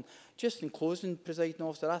forward. And just in closing, Presiding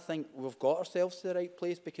Officer, I think we've got ourselves to the right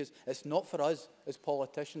place, because it's not for us as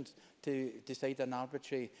politicians to decide an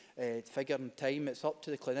arbitrary figure and time. It's up to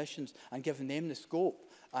the clinicians and giving them the scope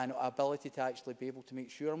and ability to actually be able to make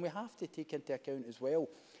sure. And we have to take into account as well,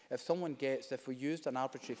 if we used an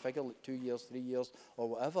arbitrary figure like 2 years, 3 years or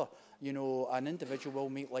whatever, you know, an individual will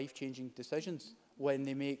make life-changing decisions when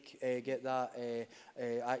they get that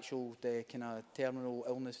actual kind of terminal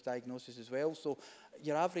illness diagnosis as well. So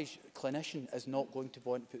your average clinician is not going to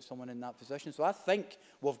want to put someone in that position. So I think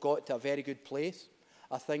we've got to a very good place.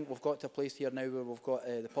 I think we've got to a place here now where we've got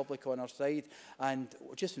the public on our side. And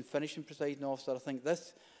just in finishing, Presiding Officer, I think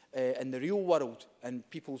this, in the real world, in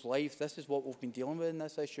people's lives, this is what we've been dealing with in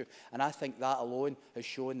this issue. And I think that alone has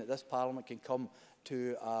shown that this Parliament can come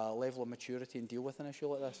to a level of maturity and deal with an issue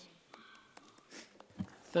like this.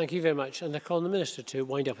 Thank you very much. And I call on the Minister to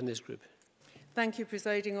wind up in this group. Thank you,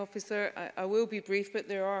 Presiding Officer. I will be brief, but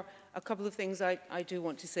there are a couple of things I do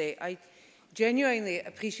want to say. I genuinely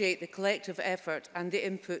appreciate the collective effort and the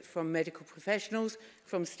input from medical professionals,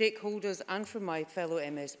 from stakeholders and from my fellow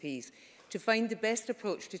MSPs to find the best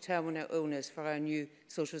approach to terminal illness for our new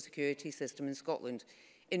social security system in Scotland.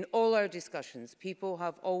 In all our discussions, people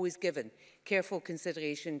have always given careful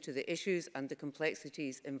consideration to the issues and the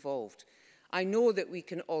complexities involved. I know that we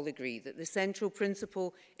can all agree that the central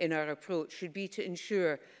principle in our approach should be to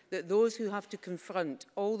ensure that those who have to confront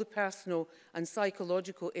all the personal and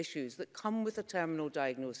psychological issues that come with a terminal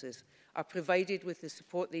diagnosis are provided with the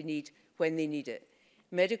support they need when they need it.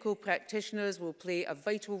 Medical practitioners will play a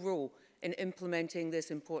vital role in implementing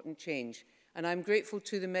this important change, and I'm grateful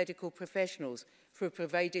to the medical professionals for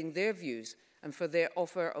providing their views and for their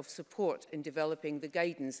offer of support in developing the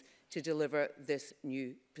guidance to deliver this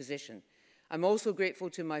new position. I'm also grateful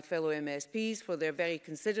to my fellow MSPs for their very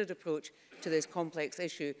considered approach to this complex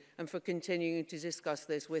issue and for continuing to discuss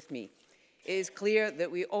this with me. It is clear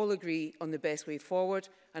that we all agree on the best way forward,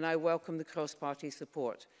 and I welcome the cross-party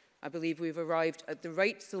support. I believe we've arrived at the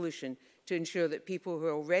right solution to ensure that people who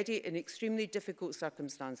are already in extremely difficult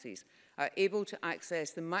circumstances are able to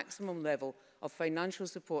access the maximum level of financial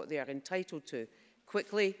support they are entitled to,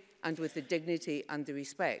 quickly and with the dignity and the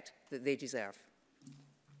respect that they deserve.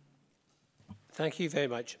 Thank you very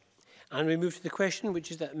much. And we move to the question, which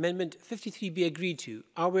is that Amendment 53 be agreed to.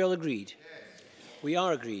 Are we all agreed? Yes. We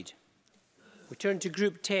are agreed. We turn to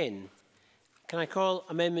Group 10. Can I call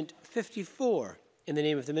Amendment 54 in the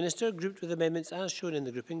name of the Minister, grouped with amendments as shown in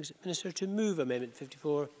the groupings? Minister, to move Amendment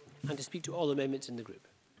 54 and to speak to all amendments in the group.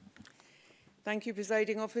 Thank you,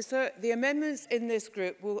 Presiding Officer. The amendments in this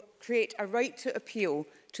group will create a right to appeal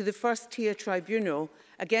to the first-tier tribunal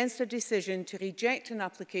against a decision to reject an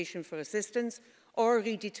application for assistance or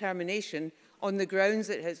redetermination on the grounds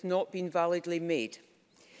it has not been validly made.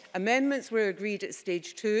 Amendments were agreed at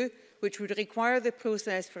Stage 2, which would require the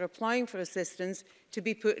process for applying for assistance to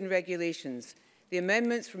be put in regulations. The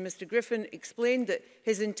amendments from Mr Griffin explained that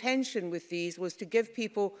his intention with these was to give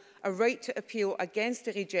people a right to appeal against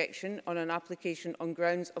a rejection on an application on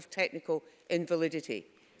grounds of technical invalidity.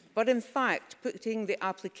 But in fact, putting the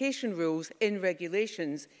application rules in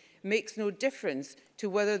regulations makes no difference to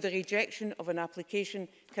whether the rejection of an application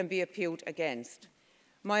can be appealed against.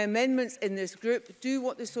 My amendments in this group do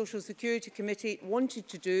what the Social Security Committee wanted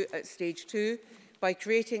to do at Stage 2 by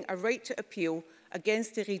creating a right to appeal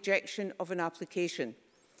against the rejection of an application.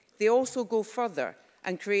 They also go further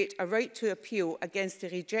and create a right to appeal against the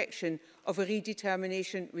rejection of a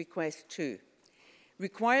redetermination request too.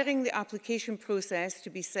 Requiring the application process to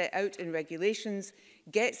be set out in regulations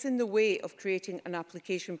gets in the way of creating an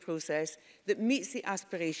application process that meets the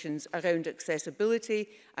aspirations around accessibility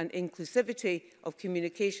and inclusivity of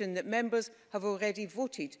communication that members have already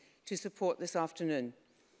voted to support this afternoon.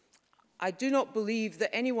 I do not believe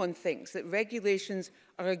that anyone thinks that regulations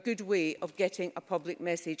are a good way of getting a public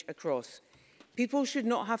message across. People should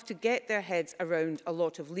not have to get their heads around a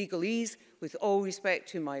lot of legalese, with all respect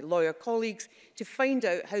to my lawyer colleagues, to find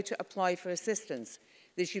out how to apply for assistance.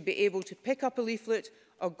 They should be able to pick up a leaflet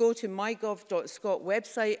or go to mygov.scot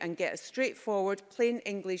website and get a straightforward, plain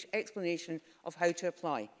English explanation of how to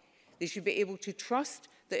apply. They should be able to trust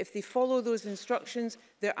that if they follow those instructions,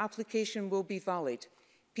 their application will be valid.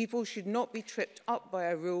 People should not be tripped up by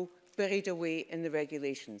a rule buried away in the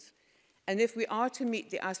regulations. And if we are to meet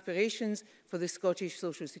the aspirations for the Scottish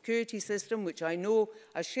social security system, which I know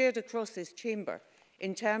are shared across this chamber,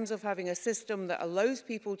 in terms of having a system that allows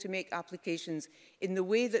people to make applications in the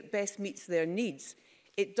way that best meets their needs,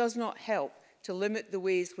 it does not help to limit the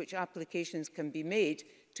ways which applications can be made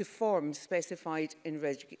to forms specified in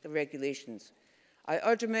regulations. I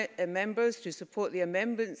urge members to support the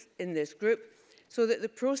amendments in this group so that the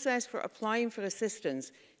process for applying for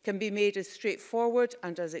assistance can be made as straightforward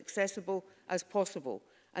and as accessible as possible,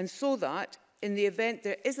 and so that, in the event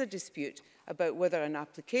there is a dispute about whether an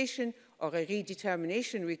application or a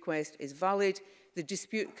redetermination request is valid, the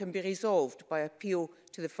dispute can be resolved by appeal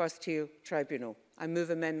to the first-tier tribunal. I move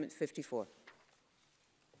Amendment 54.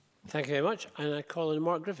 Thank you very much. And I call on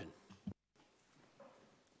Mark Griffin.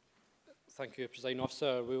 Thank you, Presiding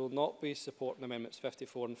Officer. We will not be supporting Amendments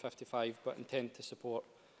 54 and 55, but intend to support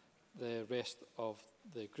the rest of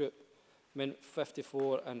the group. Amendment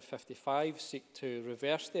 54 and 55 seek to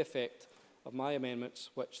reverse the effect of my amendments,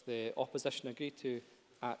 which the opposition agreed to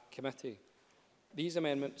at committee. These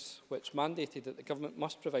amendments, which mandated that the government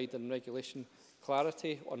must provide in regulation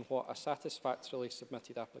clarity on what a satisfactorily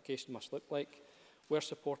submitted application must look like, were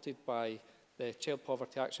supported by the Child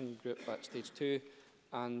Poverty Action Group at Stage 2,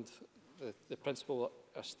 and the principle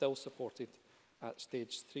are still supported at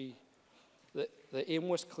Stage 3. The aim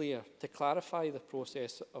was clear: to clarify the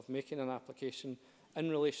process of making an application in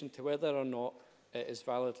relation to whether or not it is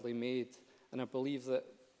validly made, and I believe that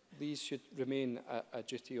these should remain a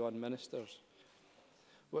duty on ministers.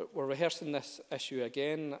 We're rehearsing this issue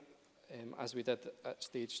again, as we did at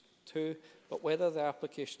Stage 2, but whether the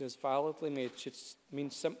application is validly made should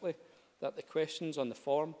mean simply that the questions on the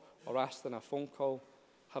form or asked in a phone call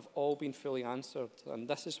have all been fully answered, and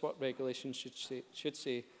this is what regulations should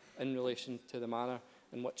say in relation to the manner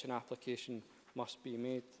in which an application must be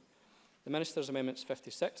made. The Minister's Amendments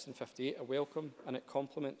 56 and 58 are welcome, and it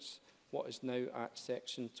complements what is now at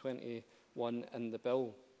Section 21 in the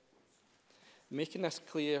Bill. Making this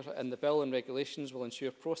clear in the Bill and regulations will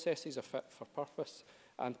ensure processes are fit for purpose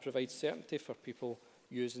and provide certainty for people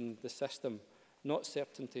using the system, not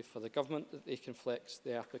certainty for the government that they can flex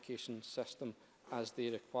the application system as they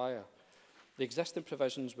require. The existing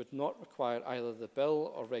provisions would not require either the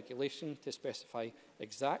bill or regulation to specify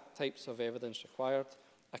exact types of evidence required,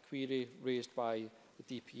 a query raised by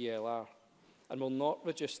the DPLR, and will not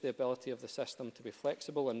reduce the ability of the system to be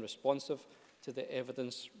flexible and responsive to the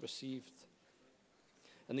evidence received.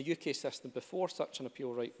 In the UK system, before such an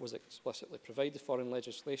appeal right was explicitly provided for in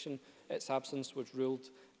legislation, its absence was ruled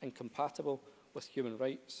incompatible with human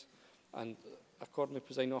rights. And accordingly,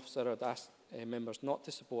 Presiding Officer, I would ask members not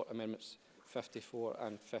to support Amendments 54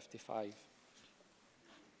 and 55.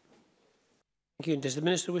 Thank you. Does the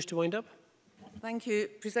Minister wish to wind up? Thank you,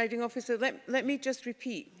 Presiding Officer. Let me just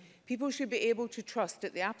repeat. People should be able to trust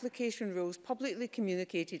that the application rules publicly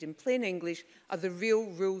communicated in plain English are the real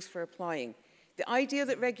rules for applying. The idea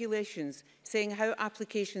that regulations saying how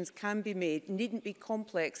applications can be made needn't be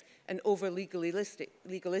complex and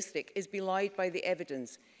over-legalistic is belied by the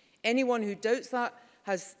evidence. Anyone who doubts that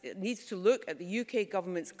needs to look at the UK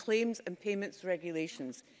Government's claims and payments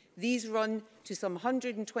regulations. These run to some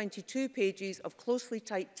 122 pages of closely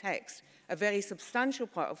typed text, a very substantial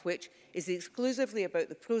part of which is exclusively about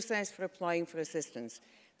the process for applying for assistance.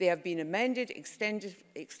 They have been amended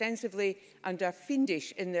extensively and are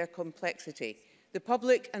fiendish in their complexity. The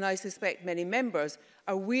public, and I suspect many members,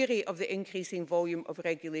 are weary of the increasing volume of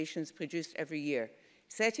regulations produced every year.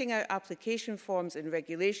 Setting out application forms and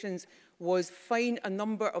regulations was fine a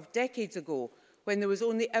number of decades ago, when there was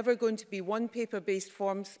only ever going to be one paper-based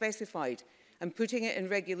form specified, and putting it in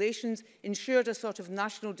regulations ensured a sort of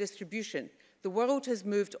national distribution. The world has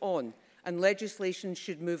moved on, and legislation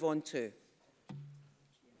should move on too.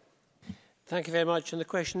 Thank you very much. And the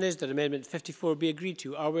question is that Amendment 54 be agreed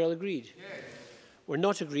to. Are we all agreed? Yes. We're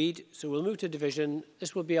not agreed, so we'll move to division.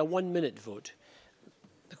 This will be a 1-minute vote.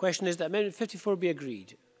 The question is that Amendment 54 be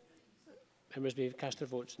agreed. Members may cast their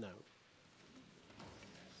votes now.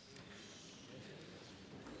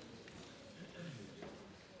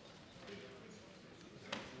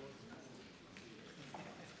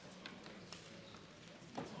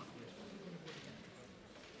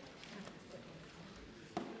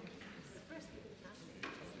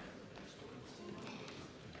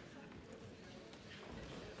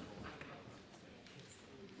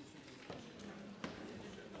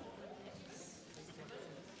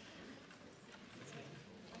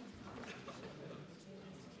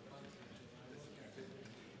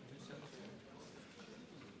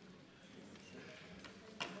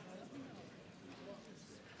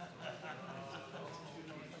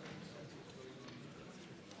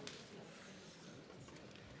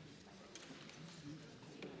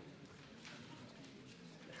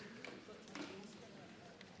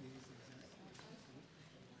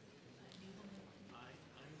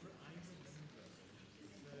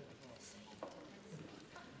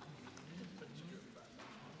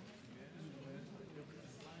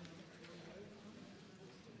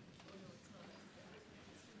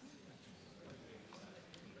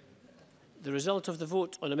 The result of the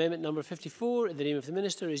vote on amendment number 54 in the name of the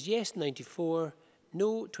Minister is yes 94,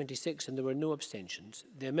 no 26, and there were no abstentions.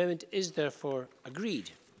 The amendment is therefore agreed.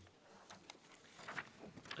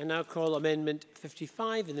 I now call amendment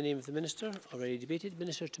 55 in the name of the Minister, already debated.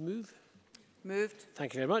 Minister to move. Moved.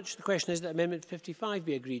 Thank you very much. The question is that amendment 55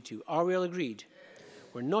 be agreed to. Are we all agreed?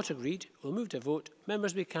 We're not agreed. We'll move to a vote.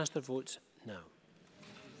 Members may cast their votes now.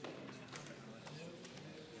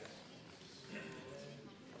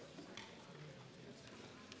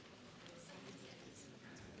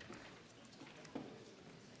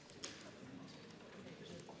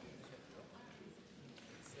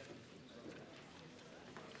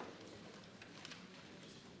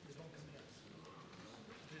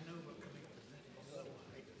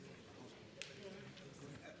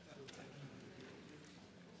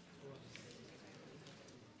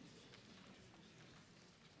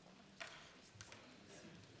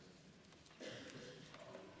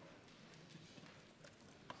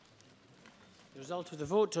 The result of the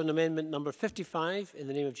vote on amendment number 55 in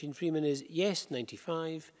the name of Jeane Freeman is yes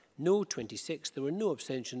 95, no 26. There were no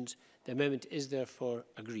abstentions. The amendment is therefore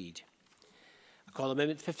agreed. I call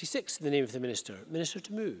amendment 56 in the name of the Minister. Minister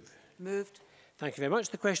to move. Moved. Thank you very much.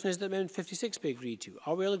 The question is that amendment 56 be agreed to.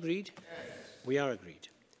 Are we all agreed? Yes. We are agreed.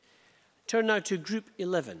 Turn now to Group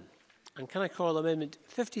 11. And can I call amendment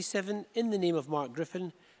 57 in the name of Mark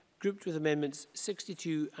Griffin, grouped with amendments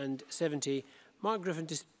 62 and 70. Mark Griffin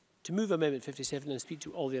to move amendment 57 and speak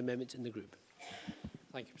to all the amendments in the group.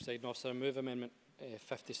 Thank you, Presiding Officer. I move amendment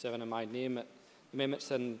 57 in my name.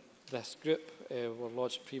 Amendments in this group were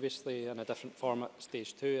lodged previously in a different format,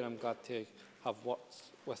 stage 2, and I'm glad to have worked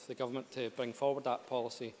with the government to bring forward that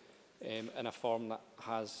policy in a form that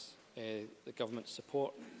has the government's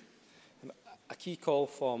support. A key call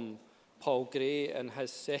from Paul Gray in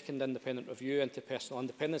his second independent review into personal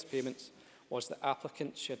independence payments was that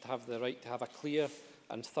applicants should have the right to have a clear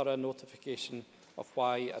and thorough notification of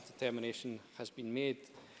why a determination has been made.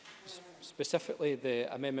 Specifically,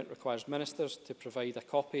 the amendment requires ministers to provide a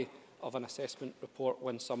copy of an assessment report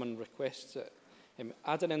when someone requests it.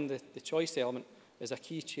 Adding in the choice element is a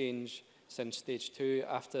key change since stage 2,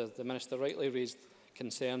 after the minister rightly raised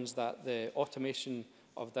concerns that the automation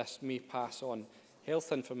of this may pass on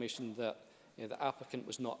health information that the applicant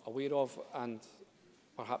was not aware of and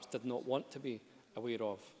perhaps did not want to be aware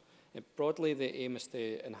of. Broadly, the aim is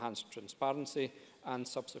to enhance transparency and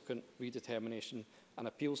subsequent redetermination and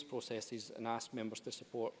appeals processes, and ask members to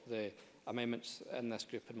support the amendments in this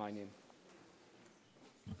group in my name.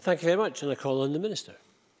 Thank you very much, and I call on the Minister.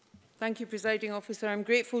 Thank you, Presiding Officer. I'm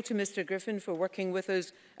grateful to Mr Griffin for working with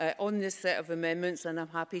us on this set of amendments, and I'm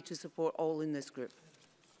happy to support all in this group.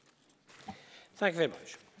 Thank you very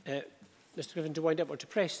much. Mr Griffin, to wind up or to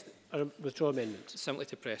press or withdraw amendments? Simply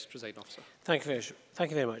to press, Presiding Officer. Thank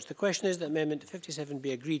you very much. The question is that Amendment 57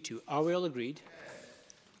 be agreed to. Are we all agreed?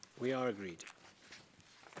 We are agreed.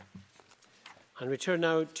 And we turn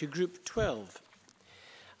now to Group 12.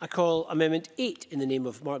 I call Amendment 8 in the name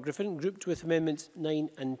of Mark Griffin, grouped with Amendments 9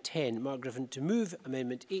 and 10. Mark Griffin to move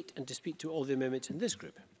Amendment 8 and to speak to all the amendments in this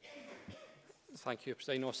group. Thank you,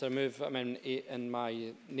 Presiding Officer. I move Amendment 8 in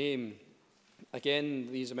my name. Again,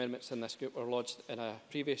 these amendments in this group were lodged in a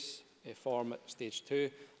previous form at stage 2.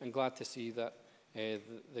 I'm glad to see that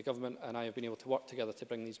the government and I have been able to work together to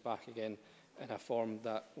bring these back again in a form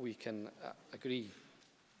that we can agree.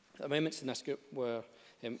 The amendments in this group were,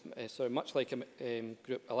 much like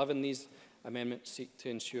Group 11, these amendments seek to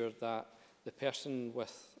ensure that the person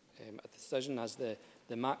with a decision has the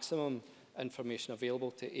maximum information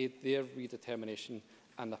available to aid their redetermination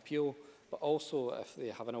and appeal, but also, if they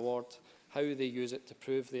have an award, how they use it to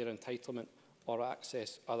prove their entitlement or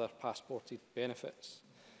access other passported benefits.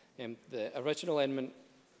 The original amendment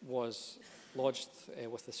was lodged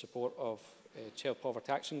with the support of Child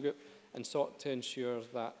Poverty Action Group and sought to ensure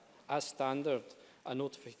that, as standard, a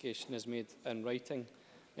notification is made in writing.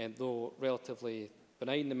 And though relatively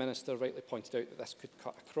benign, the Minister rightly pointed out that this could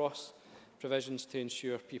cut across provisions to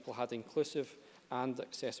ensure people had inclusive and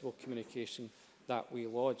accessible communication that we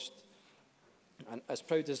lodged. And as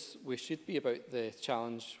proud as we should be about the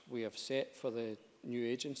challenge we have set for the new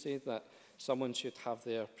agency, that someone should have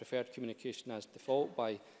their preferred communication as default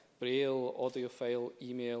by braille, audio file,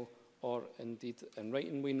 email, or indeed in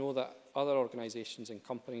writing, we know that other organisations and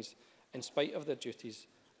companies, in spite of their duties,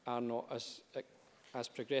 are not as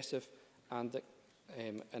progressive and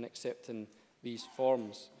in accepting these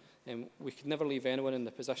forms. We could never leave anyone in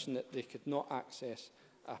the position that they could not access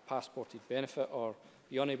a passported benefit or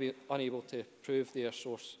be unable to prove their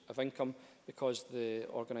source of income because the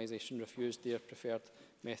organisation refused their preferred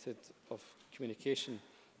method of communication.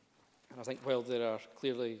 And I think while there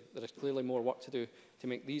is clearly more work to do to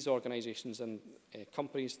make these organisations and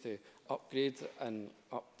companies to upgrade and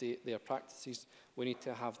update their practices, we need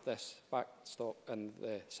to have this backstop in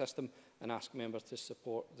the system and ask members to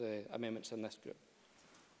support the amendments in this group.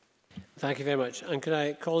 Thank you very much. And can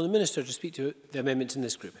I call on the Minister to speak to the amendments in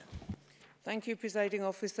this group? Thank you, Presiding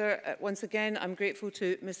Officer. Once again, I'm grateful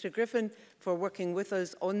to Mr Griffin for working with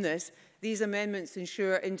us on this. These amendments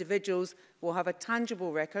ensure individuals will have a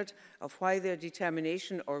tangible record of why their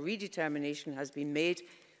determination or redetermination has been made,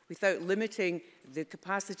 without limiting the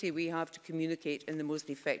capacity we have to communicate in the most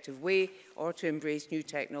effective way or to embrace new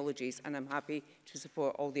technologies. And I'm happy to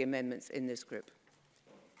support all the amendments in this group.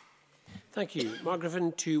 Thank you. Mark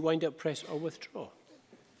Griffin to wind up, press or withdraw.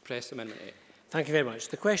 Press Amendment 8. Thank you very much.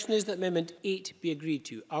 The question is that Amendment 8 be agreed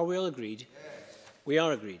to. Are we all agreed? Yes. We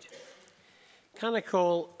are agreed. Can I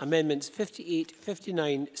call Amendments 58,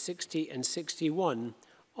 59, 60 and 61,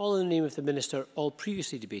 all in the name of the Minister, all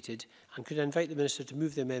previously debated, and could I invite the Minister to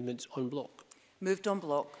move the amendments en bloc? Moved en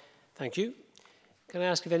bloc. Thank you. Can I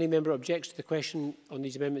ask if any member objects to the question on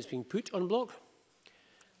these amendments being put en bloc?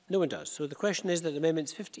 No one does. So the question is that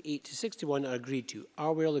Amendments 58 to 61 are agreed to.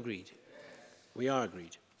 Are we all agreed? Yes. We are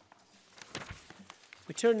agreed.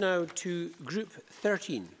 We turn now to Group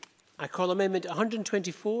 13. I call Amendment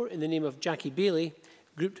 124 in the name of Jackie Bailey,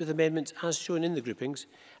 grouped with amendments as shown in the groupings,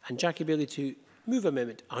 and Jackie Bailey to move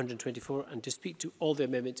Amendment 124 and to speak to all the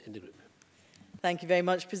amendments in the group. Thank you very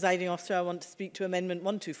much, Presiding Officer. I want to speak to Amendment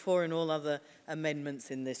 124 and all other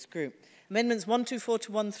amendments in this group. Amendments 124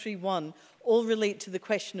 to 131 all relate to the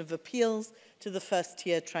question of appeals to the First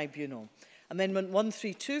Tier Tribunal. Amendment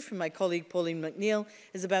 132 from my colleague Pauline McNeill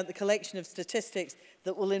is about the collection of statistics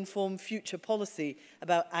that will inform future policy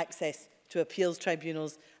about access to appeals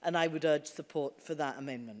tribunals, and I would urge support for that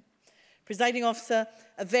amendment. Presiding Officer,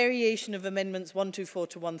 a variation of Amendments 124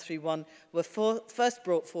 to 131 were first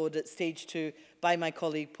brought forward at Stage 2 by my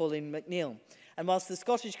colleague Pauline McNeill. And whilst the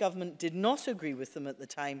Scottish Government did not agree with them at the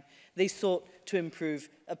time, they sought to improve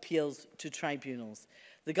appeals to tribunals.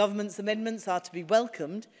 The Government's amendments are to be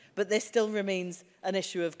welcomed, but there still remains an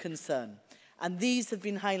issue of concern. And these have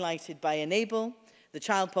been highlighted by Enable, the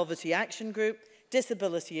Child Poverty Action Group,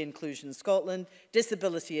 Disability Inclusion Scotland,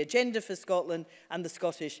 Disability Agenda for Scotland, and the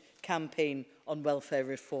Scottish Campaign on Welfare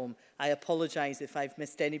Reform. I apologise if I've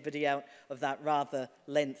missed anybody out of that rather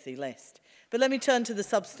lengthy list. But let me turn to the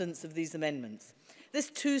substance of these amendments. This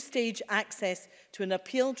two-stage access to an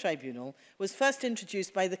appeal tribunal was first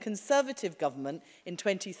introduced by the Conservative government in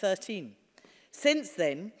 2013. Since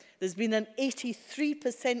then, there's been an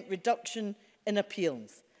 83% reduction in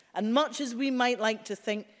appeals. And much as we might like to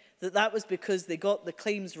think that that was because they got the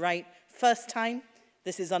claims right first time,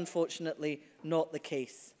 this is unfortunately not the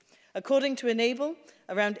case. According to Enable,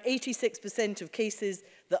 around 86% of cases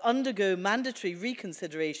that undergo mandatory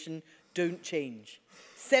reconsideration don't change.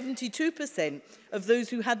 72% of those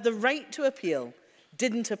who had the right to appeal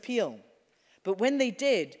didn't appeal. But when they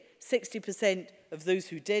did, 60% of those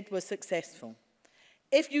who did were successful.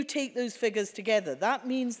 If you take those figures together, that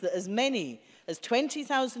means that as many as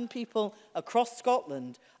 20,000 people across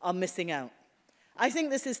Scotland are missing out. I think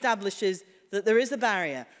this establishes that there is a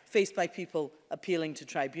barrier faced by people appealing to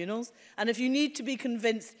tribunals. And if you need to be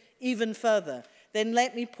convinced even further, then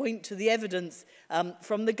let me point to the evidence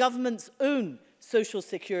from the government's own social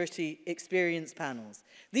security experience panels.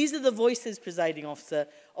 These are the voices, Presiding Officer,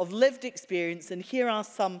 of lived experience, and here are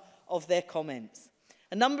some of their comments.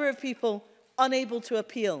 A number of people unable to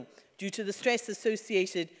appeal due to the stress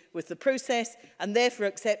associated with the process and therefore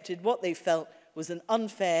accepted what they felt was an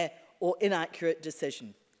unfair or inaccurate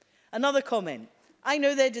decision. Another comment, I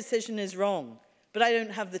know their decision is wrong, but I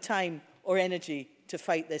don't have the time or energy to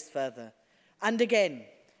fight this further. And again,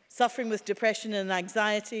 suffering with depression and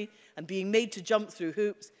anxiety and being made to jump through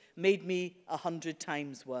hoops made me 100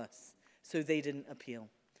 times worse. So they didn't appeal.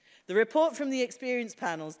 The report from the experience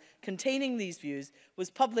panels containing these views was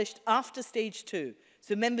published after Stage 2,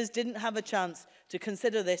 so members didn't have a chance to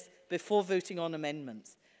consider this before voting on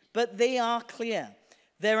amendments. But they are clear.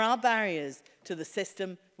 There are barriers to the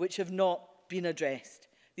system which have not been addressed.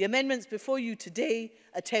 The amendments before you today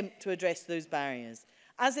attempt to address those barriers.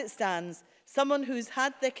 As it stands, someone who's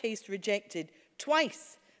had their case rejected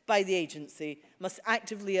twice by the agency must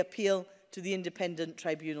actively appeal to the Independent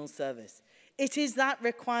Tribunal Service. It is that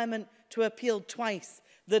requirement to appeal twice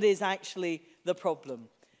that is actually the problem.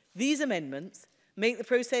 These amendments make the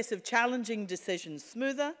process of challenging decisions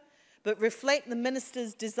smoother, but reflect the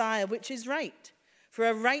Minister's desire, which is right, for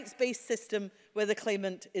a rights-based system where the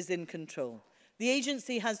claimant is in control. The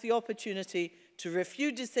agency has the opportunity to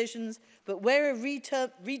review decisions, but where a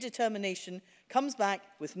redetermination comes back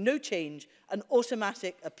with no change, an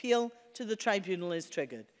automatic appeal to the tribunal is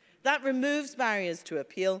triggered. That removes barriers to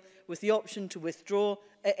appeal with the option to withdraw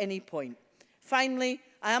at any point. Finally,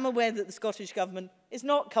 I am aware that the Scottish Government is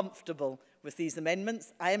not comfortable with these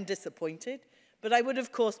amendments. I am disappointed, but I would,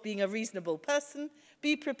 of course, being a reasonable person,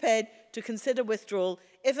 be prepared to consider withdrawal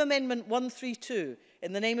if Amendment 132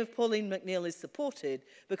 in the name of Pauline McNeill is supported,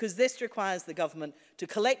 because this requires the Government to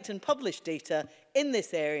collect and publish data in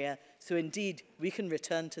this area, so indeed we can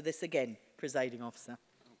return to this again, Presiding Officer.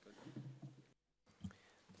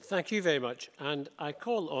 Thank you very much. And I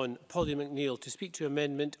call on Pauline McNeill to speak to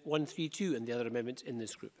Amendment 132 and the other amendments in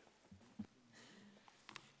this group.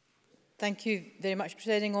 Thank you very much,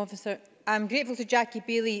 Presiding Officer. I'm grateful to Jackie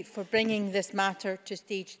Bailey for bringing this matter to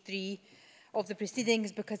Stage 3 of the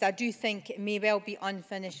proceedings, because I do think it may well be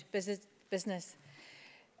unfinished business.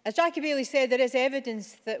 As Jackie Bailey said, there is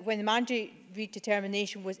evidence that when the mandatory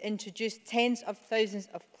redetermination was introduced, tens of thousands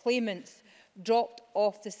of claimants dropped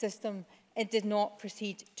off the system and did not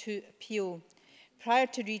proceed to appeal. Prior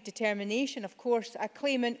to redetermination, of course, a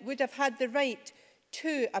claimant would have had the right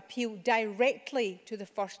to appeal directly to the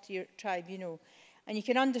first-tier tribunal. And you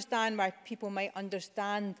can understand why people might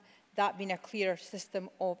understand that being a clearer system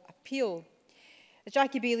of appeal. As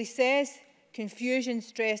Jackie Bailey says, confusion,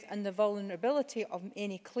 stress and the vulnerability of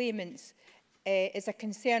any claimants is a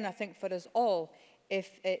concern, I think, for us all,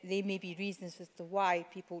 if they may be reasons as to why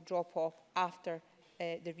people drop off after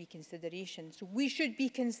the reconsideration. So we should be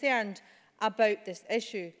concerned about this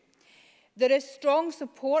issue. There is strong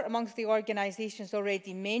support amongst the organisations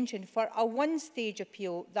already mentioned for a one-stage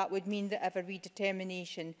appeal that would mean that of a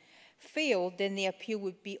redetermination. failed, then the appeal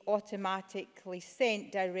would be automatically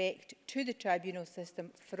sent direct to the tribunal system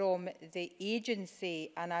from the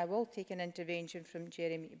agency. And I will take an intervention from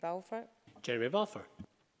Jeremy Balfour. Jeremy Balfour.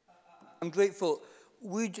 I'm grateful.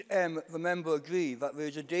 Would the member agree that there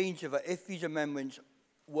is a danger that if these amendments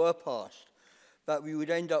were passed, that we would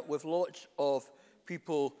end up with lots of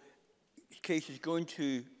people, cases going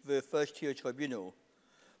to the first tier tribunal,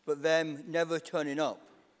 but them never turning up,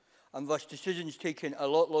 and thus decisions taking a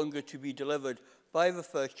lot longer to be delivered by the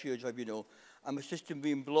first tier tribunal, and the system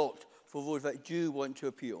being blocked for those that do want to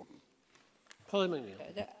appeal? Polly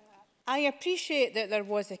McNeill. I appreciate that there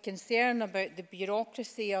was a concern about the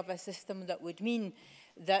bureaucracy of a system that would mean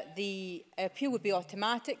that the appeal would be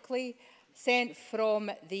automatically sent from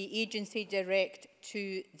the agency direct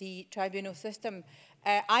to the tribunal system.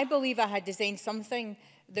 I believe I had designed something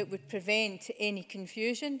that would prevent any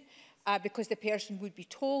confusion because the person would be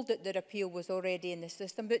told that their appeal was already in the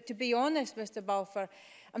system. But to be honest, Mr Balfour,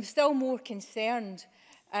 I'm still more concerned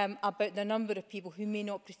about the number of people who may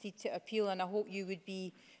not proceed to appeal, and I hope you would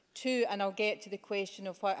be too, and I'll get to the question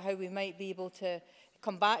of how we might be able to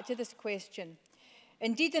come back to this question.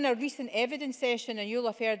 Indeed, in a recent evidence session, and you'll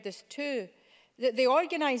have heard this too, that the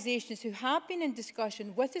organisations who have been in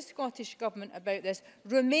discussion with the Scottish Government about this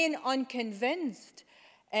remain unconvinced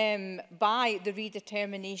by the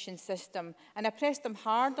redetermination system. And I pressed them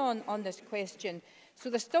hard on this question. So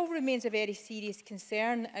there still remains a very serious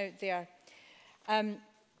concern out there.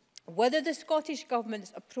 Whether the Scottish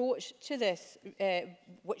Government's approach to this,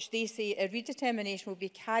 which they say a redetermination will be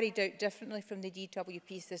carried out differently from the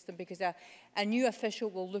DWP system because a new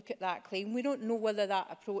official will look at that claim. We don't know whether that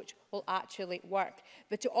approach will actually work,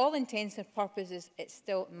 but to all intents and purposes, it's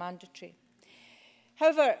still mandatory.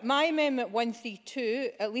 However, my Amendment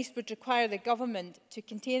 132 at least would require the Government to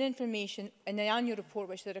contain information in the annual report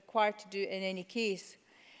which they're required to do in any case.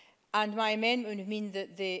 And my amendment would mean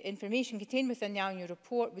that the information contained within the annual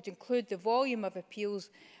report would include the volume of appeals,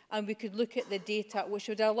 and we could look at the data, which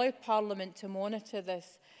would allow Parliament to monitor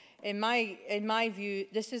this. In my view,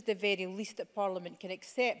 this is the very least that Parliament can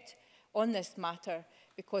accept on this matter,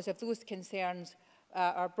 because if those concerns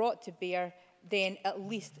are brought to bear, then at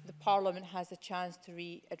least the Parliament has a chance to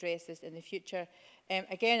readdress this in the future.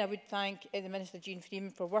 Again, I would thank the Minister Jeane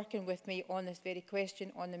Freeman for working with me on this very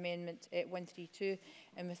question on Amendment 132.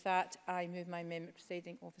 And with that, I move my amendment,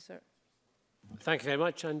 Presiding Officer. Thank you very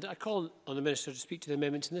much. And I call on the Minister to speak to the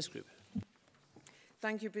amendments in this group.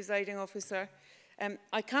 Thank you, Presiding Officer.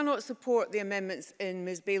 I cannot support the amendments in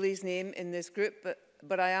Ms Bailey's name in this group,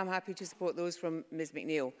 but I am happy to support those from Ms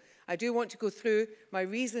McNeill. I do want to go through my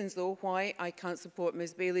reasons, though, why I can't support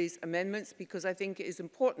Ms Bailey's amendments, because I think it is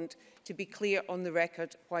important to be clear on the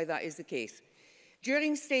record why that is the case.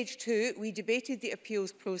 During stage 2, we debated the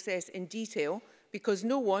appeals process in detail because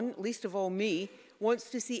no one, least of all me, wants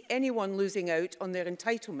to see anyone losing out on their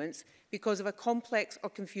entitlements because of a complex or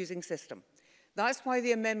confusing system. That's why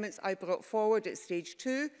the amendments I brought forward at stage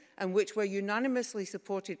 2, and which were unanimously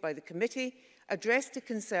supported by the committee, addressed the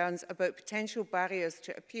concerns about potential barriers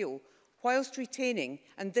to appeal, whilst retaining,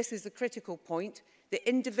 and this is the critical point, the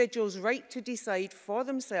individual's right to decide for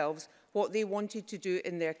themselves what they wanted to do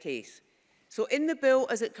in their case. So in the bill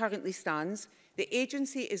as it currently stands, the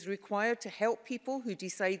agency is required to help people who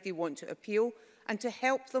decide they want to appeal and to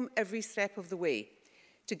help them every step of the way,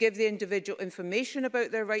 to give the individual information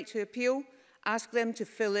about their right to appeal, ask them to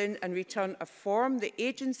fill in and return a form the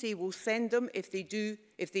agency will send them if they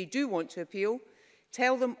do want to appeal,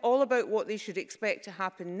 tell them all about what they should expect to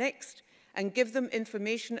happen next, and give them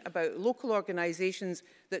information about local organisations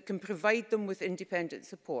that can provide them with independent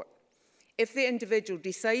support. If the individual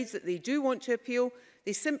decides that they do want to appeal,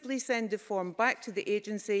 they simply send the form back to the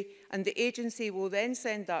agency, and the agency will then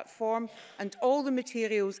send that form and all the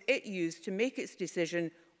materials it used to make its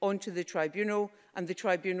decision onto the tribunal, and the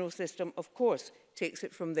tribunal system, of course, takes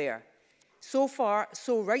it from there. So far,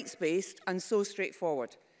 so rights-based and so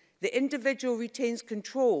straightforward. The individual retains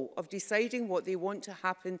control of deciding what they want to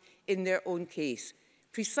happen in their own case.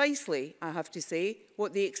 Precisely, I have to say,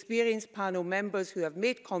 what the experienced panel members who have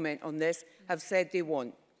made comment on this have said they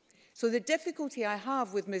want. So the difficulty I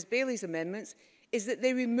have with Ms Bailey's amendments is that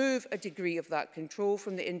they remove a degree of that control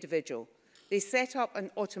from the individual. They set up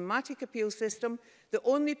an automatic appeal system that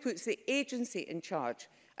only puts the agency in charge,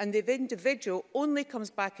 and the individual only comes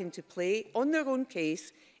back into play on their own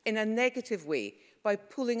case in a negative way by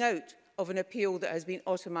pulling out of an appeal that has been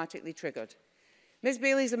automatically triggered. Ms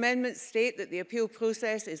Bailey's amendments state that the appeal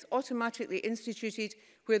process is automatically instituted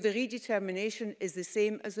where the redetermination is the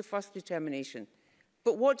same as the first determination.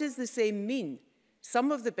 But what does the same mean?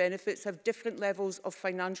 Some of the benefits have different levels of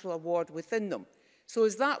financial award within them. So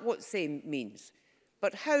is that what same means?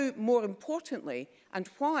 But how, more importantly, and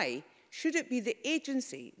why, should it be the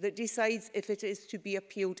agency that decides if it is to be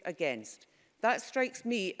appealed against? That strikes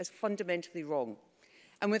me as fundamentally wrong.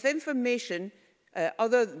 And with with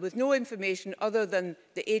no information other than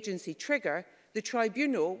the agency trigger, the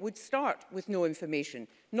tribunal would start with no information,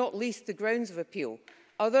 not least the grounds of appeal,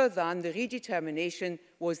 other than the redetermination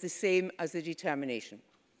was the same as the determination.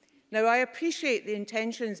 Now, I appreciate the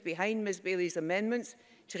intentions behind Ms Bailey's amendments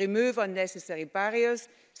to remove unnecessary barriers,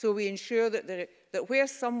 so we ensure that where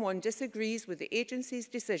someone disagrees with the agency's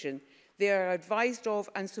decision, they are advised of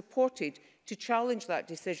and supported to challenge that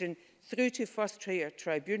decision through to first-tier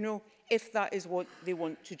tribunal if that is what they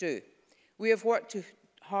want to do. We have worked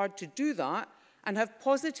hard to do that and have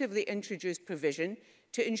positively introduced provision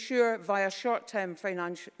to ensure via short-term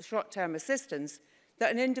assistance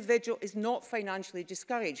that an individual is not financially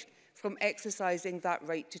discouraged from exercising that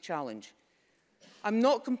right to challenge. I'm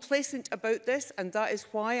not complacent about this, and that is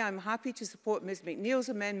why I'm happy to support Ms McNeill's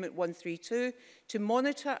Amendment 132 to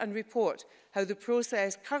monitor and report how the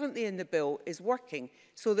process currently in the bill is working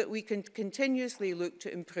so that we can continuously look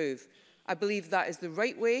to improve. I believe that is the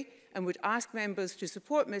right way and would ask members to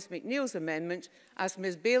support Ms McNeill's amendment, ask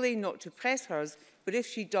Ms Bailey not to press hers, but if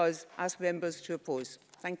she does, ask members to oppose.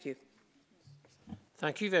 Thank you.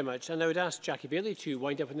 Thank you very much. And I would ask Jackie Bailey to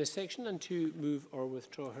wind up in this section and to move or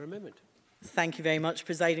withdraw her amendment. Thank you very much,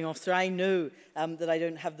 Presiding Officer. I know that I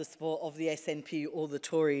don't have the support of the SNP or the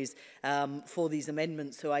Tories for these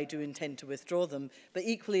amendments, so I do intend to withdraw them. But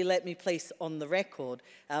equally, let me place on the record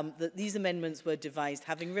that these amendments were devised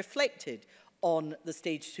having reflected on the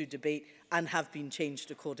Stage 2 debate and have been changed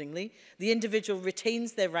accordingly. The individual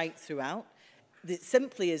retains their right throughout. It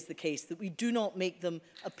simply is the case that we do not make them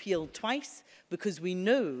appeal twice, because we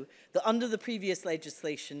know that under the previous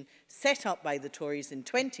legislation set up by the Tories in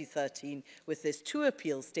 2013 with this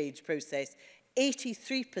two-appeal stage process,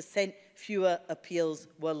 83% fewer appeals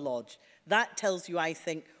were lodged. That tells you, I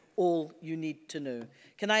think, all you need to know.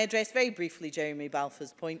 Can I address very briefly Jeremy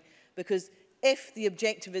Balfour's point? Because if the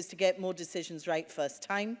objective is to get more decisions right first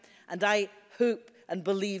time, and I hope and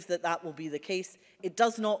believe that that will be the case, it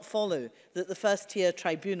does not follow that the first-tier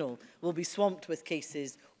tribunal will be swamped with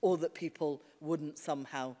cases or that people wouldn't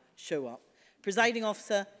somehow show up. Presiding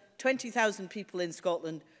Officer, 20,000 people in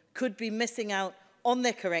Scotland could be missing out on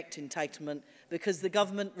their correct entitlement because the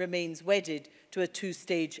government remains wedded to a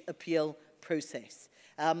two-stage appeal process.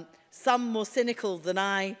 Some more cynical than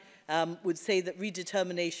I would say that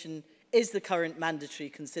redetermination is the current mandatory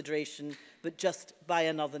consideration, but just by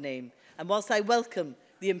another name. And whilst I welcome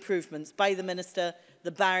the improvements by the Minister,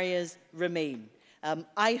 the barriers remain.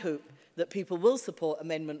 I hope that people will support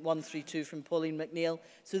Amendment 132 from Pauline McNeill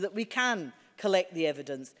so that we can collect the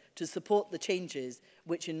evidence to support the changes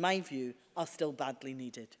which, in my view, are still badly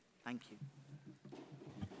needed. Thank you.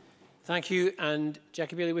 Thank you. And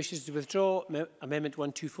Jackie Bailey wishes to withdraw Amendment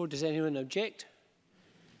 124. Does anyone object?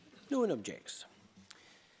 No one objects.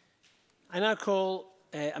 I now call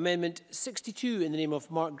Amendment 62 in the name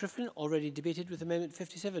of Mark Griffin, already debated with Amendment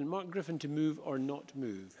 57. Mark Griffin to move or not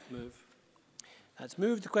move? Move. That's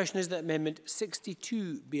moved. The question is that Amendment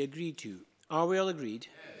 62 be agreed to. Are we all agreed?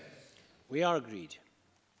 Yes. We are agreed.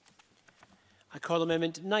 I call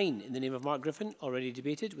Amendment 9 in the name of Mark Griffin, already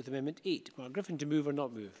debated with Amendment 8. Mark Griffin to move or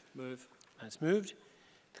not move? Move. That's moved.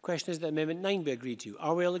 The question is that Amendment 9 be agreed to.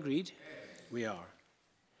 Are we all agreed? Yes. We are.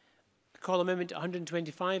 I call Amendment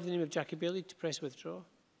 125 in the name of Jackie Bailey to press withdraw.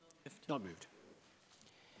 Not moved.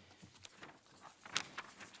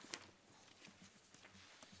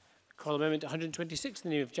 I call Amendment 126 in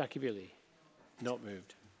the name of Jackie Bailey. Not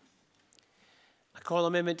moved. I call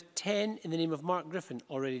Amendment 10 in the name of Mark Griffin,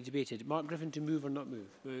 already debated. Mark Griffin to move or not move?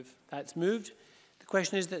 Move. That's moved. The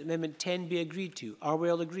question is that Amendment 10 be agreed to. Are we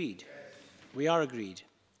all agreed? Yes. We are agreed.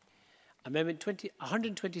 Amendment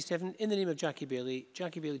 127 in the name of Jackie Bailey.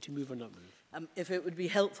 Jackie Bailey to move or not move? If it would be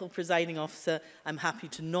helpful, Presiding Officer, I'm happy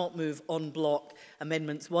to not move en bloc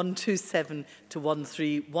Amendments 127 to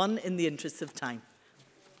 131 in the interest of time.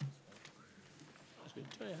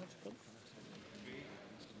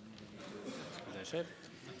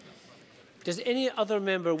 Does any other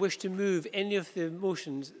member wish to move any of the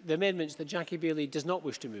motions, the amendments that Jackie Bailey does not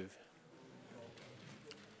wish to move?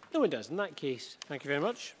 No one does. In that case, thank you very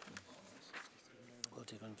much. We'll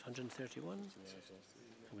take on 131.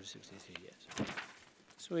 163, yes.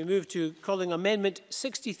 So we move to calling Amendment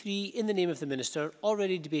 63 in the name of the Minister,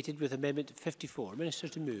 already debated with Amendment 54. Minister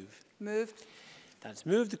to move. Moved. That's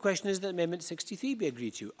moved. The question is that Amendment 63 be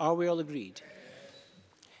agreed to. Are we all agreed?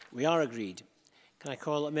 We are agreed. Can I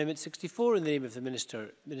call Amendment 64 in the name of the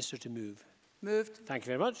Minister to move? Moved. Thank you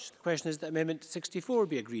very much. The question is that Amendment 64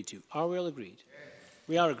 be agreed to. Are we all agreed? Yes.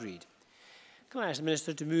 We are agreed. Can I ask the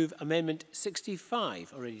Minister to move Amendment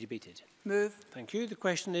 65, already debated? Move. Thank you. The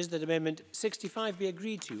question is that Amendment 65 be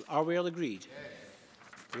agreed to. Are we all agreed?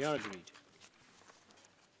 Yes. We are agreed.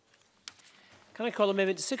 Can I call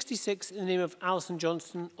Amendment 66 in the name of Alison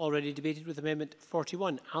Johnson, already debated, with Amendment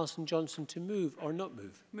 41? Alison Johnson to move or not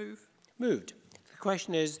move? Move. Moved. The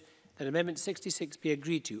question is that Amendment 66 be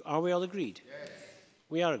agreed to. Are we all agreed? Yes.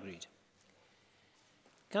 We are agreed.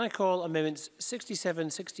 Can I call Amendments 67,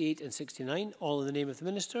 68 and 69, all in the name of the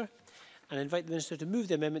Minister, and invite the Minister to move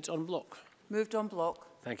the amendments en bloc? Moved en bloc.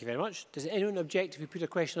 Thank you very much. Does anyone object if we put a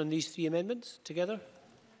question on these three amendments together?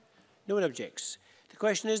 No one objects. The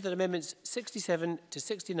question is that Amendments 67 to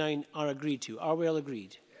 69 are agreed to. Are we all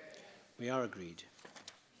agreed? Yes. We are agreed.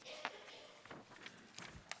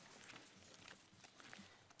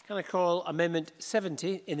 Can I call Amendment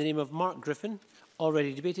 70 in the name of Mark Griffin,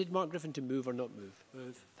 already debated? Mark Griffin to move or not move?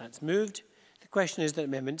 Move. That's moved. The question is that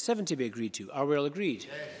Amendment 70 be agreed to. Are we all agreed?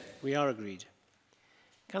 Yes. We are agreed.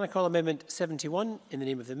 Can I call Amendment 71 in the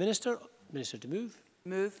name of the Minister? Minister to move?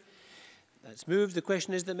 Move. That's moved. The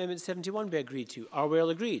question is that Amendment 71 be agreed to. Are we all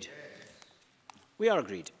agreed? Yes. We are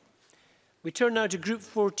agreed. We turn now to Group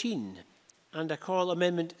 14, and I call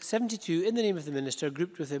Amendment 72 in the name of the Minister,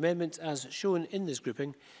 grouped with the amendments as shown in this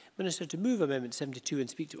grouping. Minister to move Amendment 72 and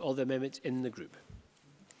speak to all the amendments in the group.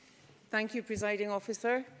 Thank you, Presiding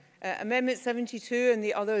Officer. Amendment 72 and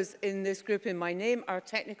the others in this group in my name are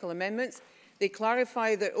technical amendments. They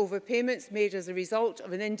clarify that overpayments made as a result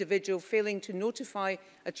of an individual failing to notify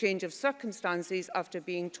a change of circumstances after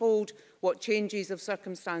being told what changes of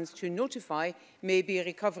circumstance to notify may be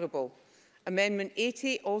recoverable. Amendment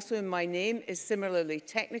 80, also in my name, is similarly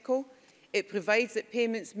technical. It provides that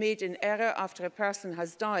payments made in error after a person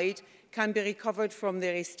has died can be recovered from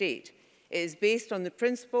their estate. It is based on the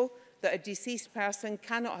principle that a deceased person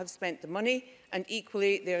cannot have spent the money, and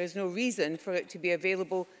equally there is no reason for it to be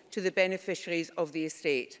available to the beneficiaries of the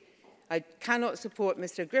estate. I cannot support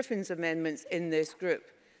Mr Griffin's amendments in this group.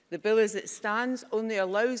 The bill as it stands only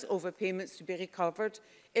allows overpayments to be recovered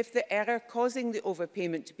if the error causing the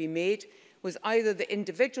overpayment to be made was either the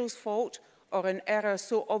individual's fault or an error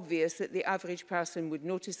so obvious that the average person would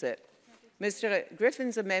notice it. Mr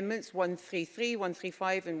Griffin's amendments 133,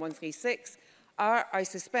 135 and 136 are, I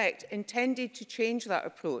suspect, intended to change that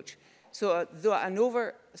approach so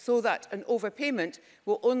that an overpayment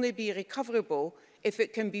will only be recoverable if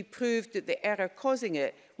it can be proved that the error causing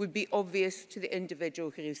it would be obvious to the individual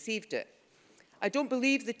who received it. I don't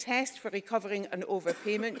believe the test for recovering an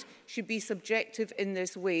overpayment should be subjective in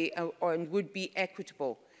this way and would be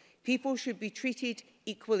equitable. People should be treated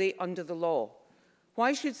equally under the law.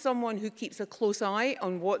 Why should someone who keeps a close eye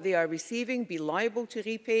on what they are receiving be liable to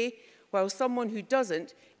repay, while someone who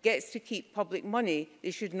doesn't gets to keep public money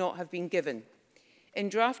they should not have been given? In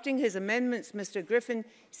drafting his amendments, Mr Griffin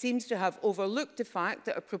seems to have overlooked the fact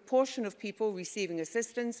that a proportion of people receiving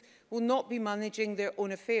assistance will not be managing their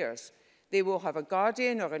own affairs. They will have a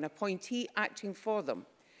guardian or an appointee acting for them.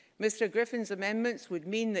 Mr Griffin's amendments would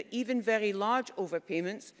mean that even very large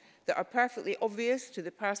overpayments that are perfectly obvious to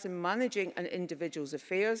the person managing an individual's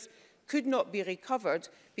affairs could not be recovered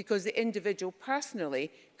because the individual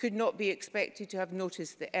personally could not be expected to have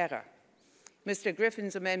noticed the error. Mr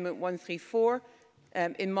Griffin's Amendment 134,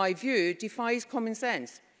 in my view, defies common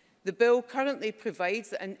sense. The bill currently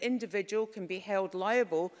provides that an individual can be held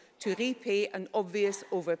liable to repay an obvious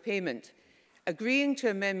overpayment. Agreeing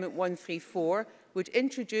to Amendment 134 would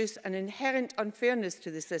introduce an inherent unfairness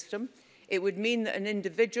to the system. It would mean that an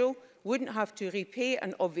individual wouldn't have to repay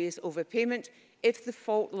an obvious overpayment if the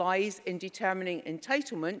fault lies in determining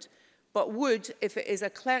entitlement, but would if it is a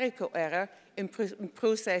clerical error in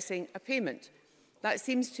processing a payment. That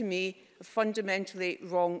seems to me a fundamentally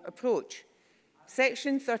wrong approach.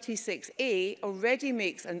 Section 36A already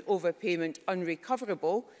makes an overpayment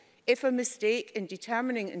unrecoverable if a mistake in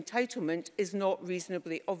determining entitlement is not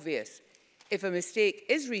reasonably obvious. If a mistake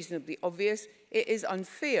is reasonably obvious, it is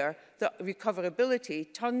unfair that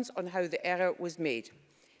recoverability turns on how the error was made.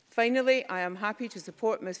 Finally, I am happy to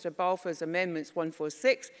support Mr Balfour's amendments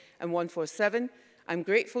 146 and 147. I'm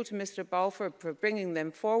grateful to Mr Balfour for bringing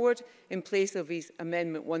them forward in place of his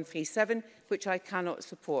Amendment 137, which I cannot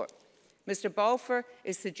support. Mr Balfour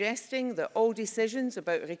is suggesting that all decisions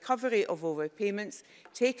about recovery of overpayments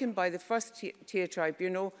taken by the first-tier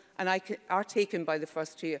tribunal are taken by the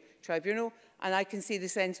first-tier tribunal, and I can see the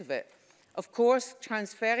sense of it. Of course,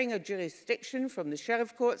 transferring a jurisdiction from the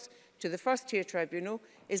Sheriff Courts to the first-tier tribunal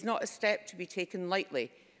is not a step to be taken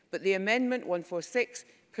lightly, but the Amendment 146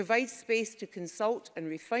 provides space to consult and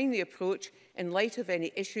refine the approach in light of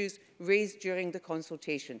any issues raised during the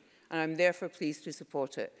consultation, and I am therefore pleased to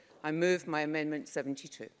support it. I move my Amendment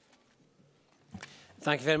 72.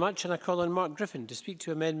 Thank you very much, and I call on Mark Griffin to speak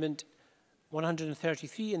to Amendment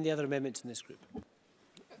 133 and the other amendments in this group.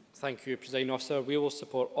 Thank you, Presiding Officer. We will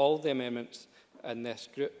support all the amendments in this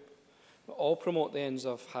group. All promote the ends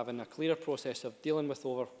of having a clearer process of dealing with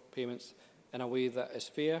overpayments in a way that is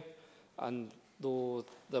fair, and though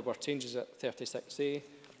there were changes at 36A,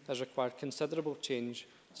 has required considerable change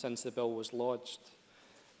since the bill was lodged.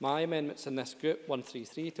 My amendments in this group,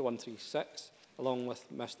 133 to 136, along with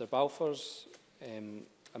Mr Balfour's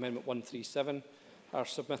Amendment 137, are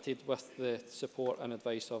submitted with the support and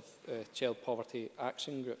advice of Child Poverty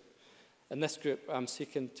Action Group. In this group, I am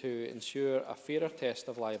seeking to ensure a fairer test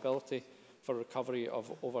of liability for recovery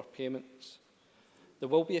of overpayments. There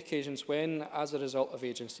will be occasions when, as a result of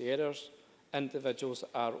agency errors, individuals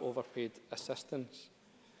are overpaid assistance.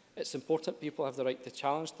 It's important people have the right to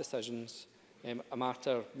challenge decisions, a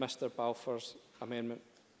matter Mr Balfour's amendment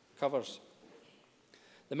covers.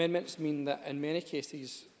 The amendments mean that in many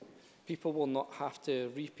cases, people will not have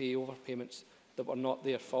to repay overpayments that were not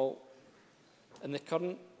their fault. In the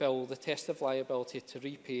current bill, the test of liability to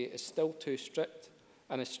repay is still too strict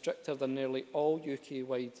and is stricter than nearly all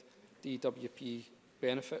UK-wide DWP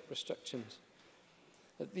benefit restrictions.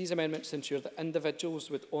 These amendments ensure that individuals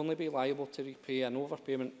would only be liable to repay an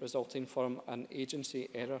overpayment resulting from an agency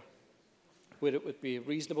error, where it would be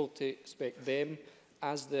reasonable to expect them,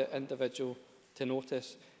 as the individual, to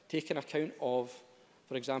notice, taking account of,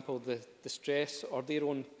 for example, the stress or their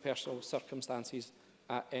own personal circumstances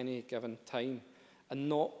at any given time, and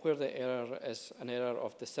not where the error is an error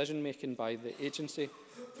of decision-making by the agency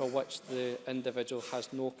for which the individual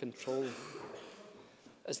has no control.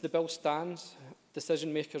 As the bill stands,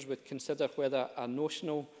 decision-makers would consider whether a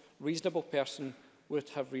notional, reasonable person would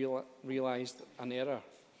have realised an error.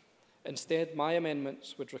 Instead, my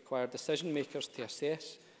amendments would require decision-makers to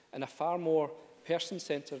assess in a far more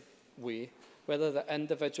person-centred way whether the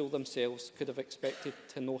individual themselves could have expected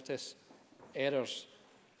to notice errors.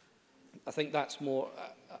 I think that's more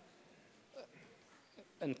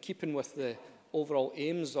in keeping with the overall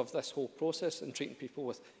aims of this whole process and treating people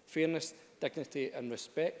with fairness, dignity and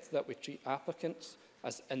respect, that we treat applicants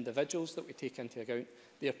as individuals, that we take into account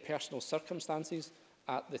their personal circumstances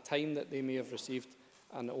at the time that they may have received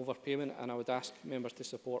an overpayment, and I would ask members to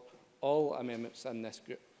support all amendments in this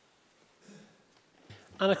group.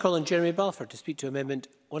 And I call on Jeremy Balfour to speak to Amendment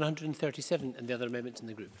 137 and the other amendments in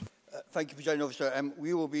the group. Thank you, President Officer.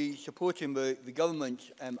 We will be supporting the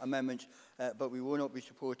government amendments, but we will not be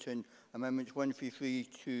supporting amendments 133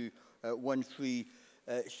 to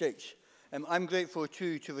 136. I'm grateful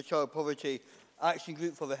too to the Child Poverty Action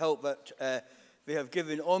Group for the help that they have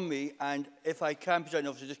given on me, and if I can, President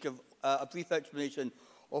Officer, just give a brief explanation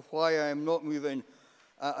of why I am not moving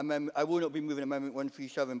I will not be moving Amendment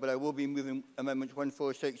 137, but I will be moving Amendments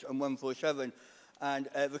 146 and 147. And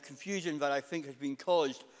the confusion that I think has been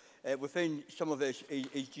caused within some of this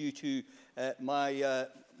is due to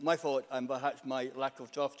my fault and perhaps my lack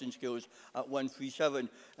of drafting skills at 137,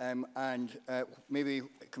 and maybe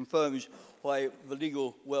confirms why the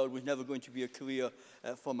legal world was never going to be a career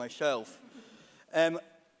for myself.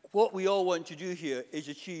 What we all want to do here is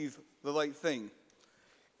achieve the right thing.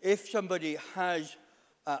 If somebody has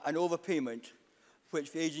an overpayment,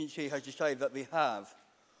 which the agency has decided that they have,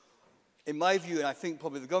 in my view, and I think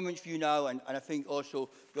probably the government's view now, and I think also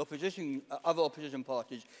the opposition, other opposition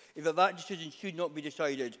parties, is that that decision should not be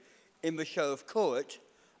decided in the Sheriff Court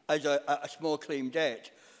as a small claim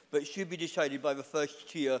debt, but should be decided by the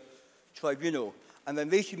first-tier tribunal. And then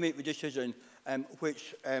they should make the decision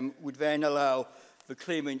which would then allow the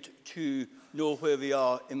claimant to know where they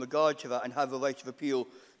are in regard to that and have the right of appeal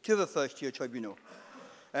to the first-tier tribunal.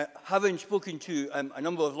 Having spoken to a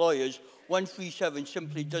number of lawyers, 137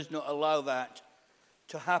 simply does not allow that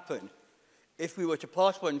to happen. If we were to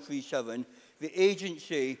pass 137, the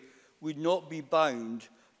agency would not be bound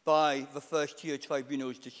by the first-tier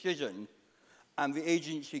tribunal's decision, and the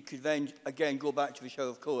agency could then again go back to the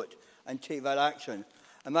Sheriff Court and take that action.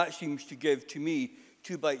 And that seems to give, to me,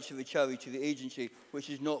 two bites of the cherry to the agency, which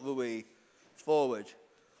is not the way forward.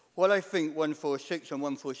 What I think 146 and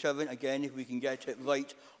 147, again, if we can get it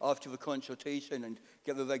right after the consultation and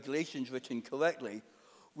get the regulations written correctly,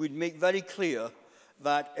 would make very clear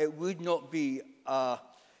that it would not be a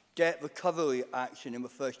debt recovery action in the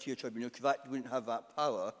first-tier tribunal, because that wouldn't have that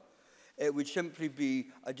power. It would simply be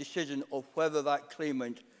a decision of whether that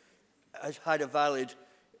claimant has had a valid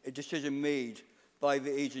decision made by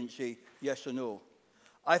the agency, yes or no.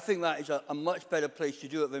 I think that is a much better place to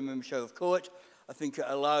do it than in Sheriff Court. I think it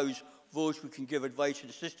allows those who can give advice and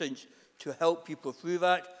assistance to help people through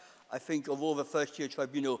that. I think although the First Tier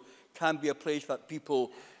Tribunal can be a place that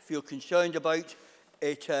people feel concerned about,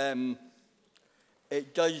 it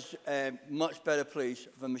does much better place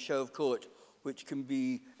than the Sheriff Court, which can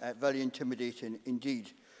be very intimidating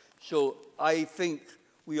indeed. So I think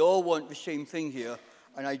we all want the same thing here,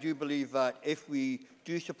 and I do believe that if we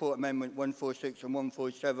do support Amendment 146 and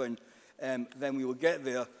 147, then we will get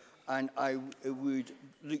there. And I would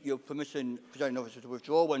look your permission, Presiding Officer, to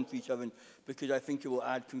withdraw 137 because I think it will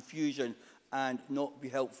add confusion and not be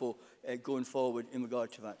helpful going forward in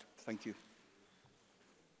regard to that. Thank you.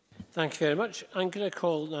 Thank you very much. I'm going to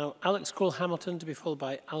call now Alex Cole-Hamilton to be followed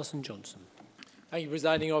by Alison Johnson. Thank you,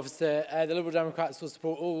 Presiding Officer. The Liberal Democrats will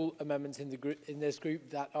support all amendments in this group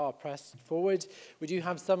that are pressed forward. We do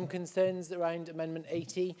have some concerns around Amendment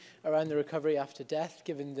 80, around the recovery after death,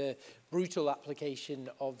 given the brutal application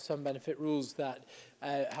of some benefit rules that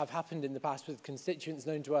have happened in the past with constituents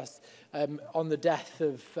known to us on the death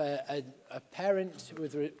of a parent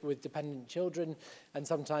with dependent children, and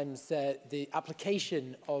sometimes the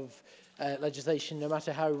application of legislation, no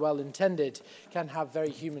matter how well intended, can have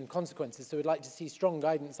very human consequences. So we'd like to see strong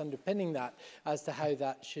guidance underpinning that as to how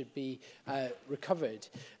that should be recovered.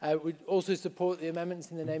 We'd also support the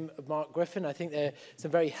amendments in the name of Mark Griffin. I think there are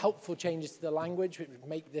some very helpful changes to the language which would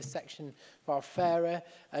make this section far fairer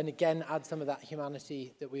and again add some of that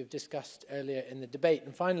humanity that we've discussed earlier in the debate.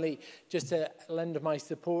 And finally, just to lend my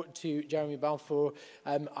support to Jeremy Balfour,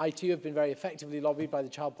 I too have been very effectively lobbied by the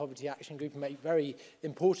Child Poverty Action Group and make very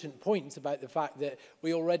important points about the fact that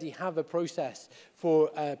we already have a process for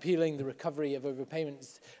appealing the recovery of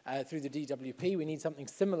overpayments through the DWP. We need something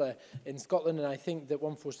similar in Scotland, and I think that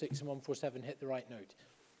 146 and 147 hit the right note.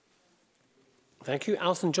 Thank you.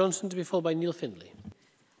 Alison Johnson to be followed by Neil Findlay.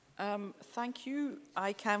 Thank you.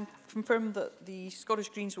 I can confirm that the Scottish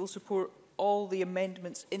Greens will support all the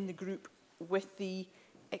amendments in the group with the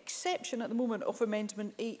exception at the moment of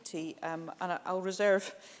Amendment 80, and I'll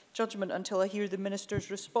reserve judgment until I hear the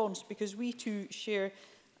Minister's response, because we too share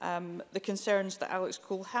the concerns that Alex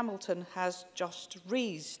Cole-Hamilton has just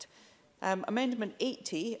raised. Amendment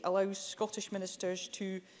 80 allows Scottish ministers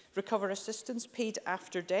to recover assistance paid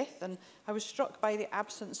after death, and I was struck by the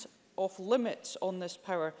absence of limits on this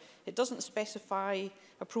power. It doesn't specify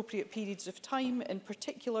appropriate periods of time. In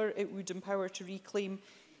particular, it would empower to reclaim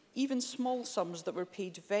even small sums that were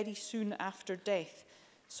paid very soon after death.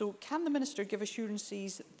 So can the Minister give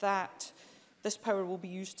assurances that this power will be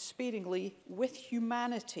used sparingly with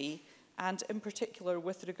humanity and in particular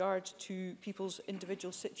with regard to people's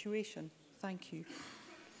individual situation? Thank you.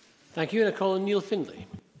 Thank you. And I call on Neil Findlay.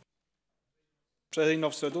 Presiding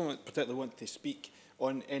Officer, I don't particularly want to speak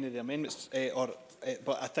on any of the amendments,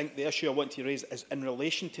 but I think the issue I want to raise is in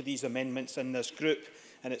relation to these amendments in this group,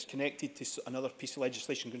 and it's connected to another piece of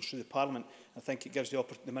legislation going through the Parliament. I think it gives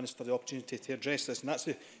the Minister the opportunity to address this, and that's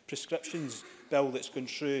the prescriptions bill that's gone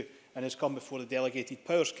through and has come before the Delegated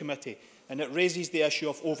Powers Committee, and it raises the issue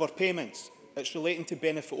of overpayments. It's relating to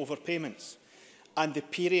benefit overpayments and the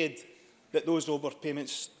period that those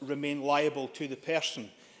overpayments remain liable to the person.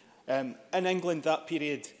 In England, that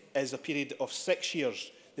period is a period of 6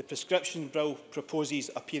 years. The prescription bill proposes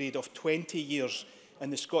a period of 20 years,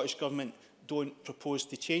 and the Scottish Government don't propose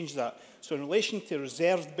to change that. So in relation to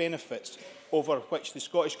reserved benefits over which the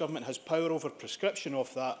Scottish Government has power over prescription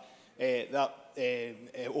of that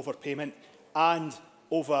overpayment and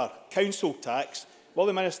over council tax, will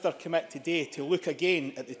the Minister commit today to look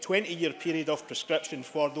again at the 20-year period of prescription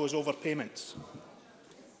for those overpayments?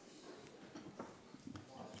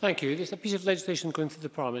 Thank you. There's a piece of legislation going through the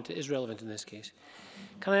Parliament. It is relevant in this case.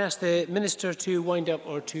 Can I ask the Minister to wind up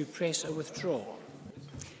or to press a withdrawal?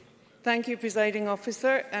 Thank you, Presiding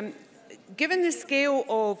Officer. Given the scale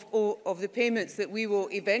of the payments that we will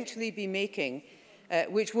eventually be making,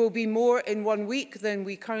 which will be more in 1 week than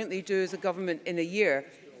we currently do as a government in a year,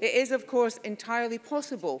 it is, of course, entirely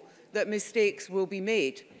possible that mistakes will be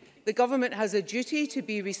made. The government has a duty to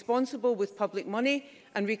be responsible with public money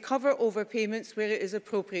and recover overpayments where it is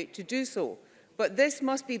appropriate to do so. But this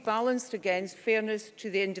must be balanced against fairness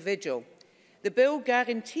to the individual. The bill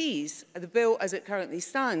guarantees, the bill as it currently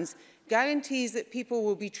stands, guarantees that people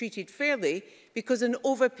will be treated fairly because an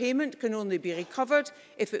overpayment can only be recovered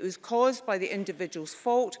if it was caused by the individual's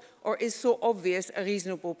fault or is so obvious a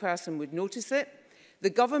reasonable person would notice it. The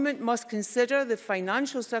government must consider the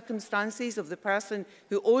financial circumstances of the person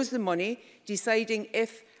who owes the money, deciding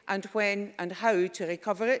if and when and how to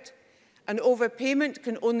recover it. An overpayment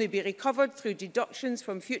can only be recovered through deductions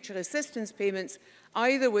from future assistance payments,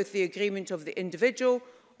 either with the agreement of the individual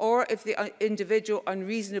or if the individual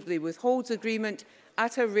unreasonably withholds agreement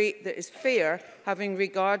at a rate that is fair, having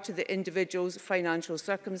regard to the individual's financial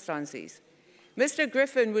circumstances. Mr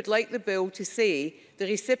Griffin would like the bill to say the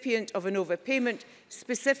recipient of an overpayment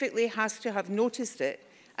specifically has to have noticed it,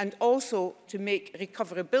 and also to make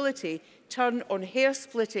recoverability turn on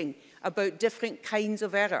hair-splitting about different kinds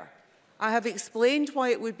of error. I have explained why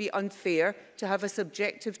it would be unfair to have a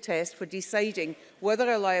subjective test for deciding whether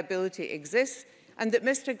a liability exists, and that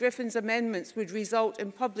Mr Griffin's amendments would result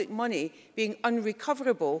in public money being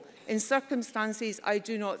unrecoverable in circumstances I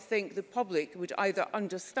do not think the public would either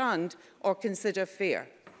understand or consider fair.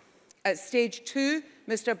 At stage 2,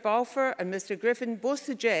 Mr Balfour and Mr Griffin both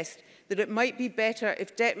suggest that it might be better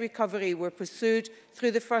if debt recovery were pursued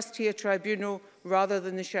through the first-tier tribunal rather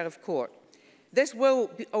than the Sheriff Court. This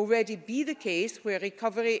will already be the case where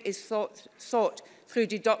recovery is sought through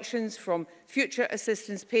deductions from future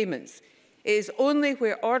assistance payments. It is only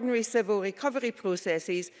where ordinary civil recovery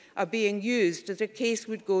processes are being used that a case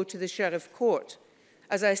would go to the Sheriff Court.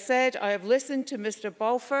 As I said, I have listened to Mr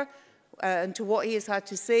Balfour and to what he has had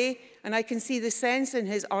to say, and I can see the sense in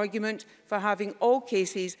his argument for having all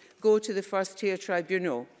cases go to the first-tier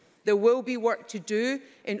tribunal. There will be work to do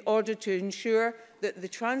in order to ensure that the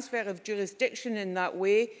transfer of jurisdiction in that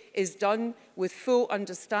way is done with full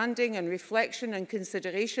understanding and reflection and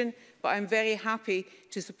consideration, but I'm very happy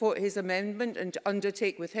to support his amendment and to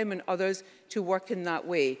undertake with him and others to work in that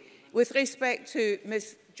way. With respect to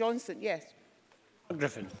Ms Johnson, yes.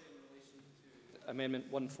 Griffin. Amendment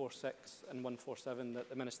 146 and 147 that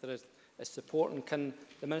the Minister is supporting. Can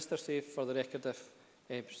the Minister say for the record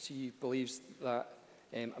if she believes that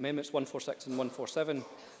Amendments 146 and 147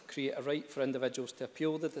 create a right for individuals to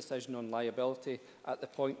appeal the decision on liability at the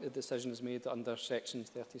point the decision is made under Section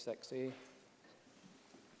 36A?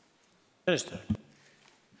 Minister.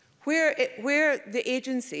 Where the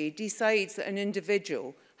agency decides that an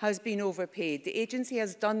individual has been overpaid, the agency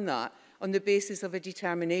has done that on the basis of a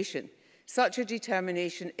determination. Such a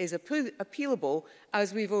determination is appealable,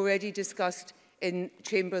 as we've already discussed in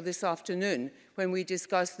Chamber this afternoon, when we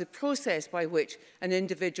discussed the process by which an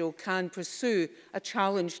individual can pursue a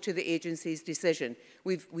challenge to the agency's decision.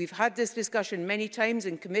 We've had this discussion many times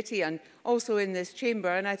in committee and also in this chamber,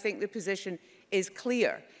 and I think the position is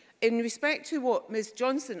clear. In respect to what Ms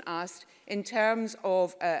Johnson asked in terms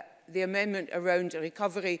of the amendment around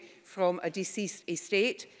recovery from a deceased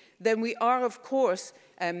estate, then we are, of course,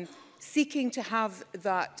 seeking to have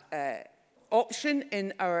that option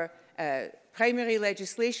in our primary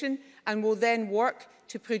legislation, and will then work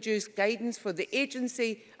to produce guidance for the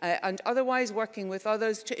agency and otherwise working with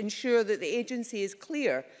others to ensure that the agency is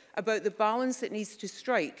clear about the balance it needs to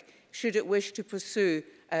strike should it wish to pursue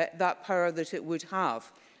that power that it would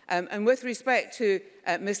have. And with respect to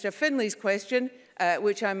Mr Finlay's question,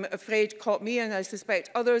 which I'm afraid caught me and I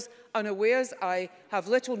suspect others unawares, I have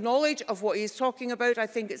little knowledge of what he is talking about. I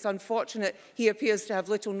think it's unfortunate he appears to have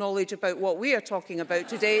little knowledge about what we are talking about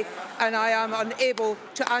today, and I am unable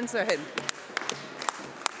to answer him.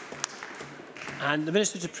 And the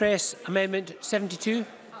Minister to press Amendment 72?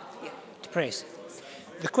 To press.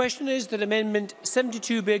 The question is that Amendment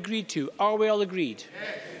 72 be agreed to. Are we all agreed?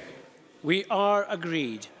 We are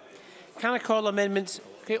agreed. Can I call amendments?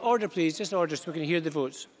 Okay, order please, just order so we can hear the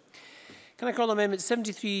votes. Can I call amendments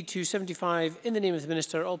 73 to 75 in the name of the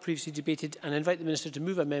Minister, all previously debated, and invite the Minister to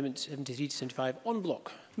move amendments 73 to 75 on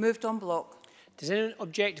block? Moved on block. Does anyone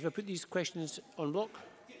object if I put these questions on block?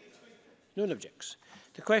 No one objects.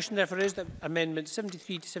 The question therefore is that amendments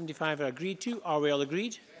 73 to 75 are agreed to. Are we all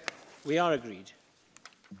agreed? We are agreed.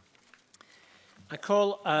 I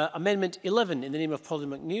call Amendment 11 in the name of Pauline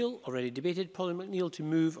McNeill, already debated. Pauline McNeill to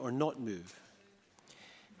move or not move.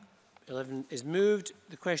 11 is moved.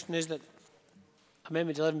 The question is that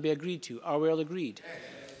Amendment 11 be agreed to. Are we all agreed?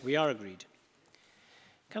 We are agreed.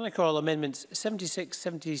 Can I call Amendments 76,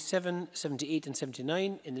 77, 78 and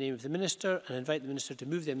 79 in the name of the Minister and invite the Minister to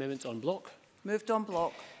move the amendments on block? Moved on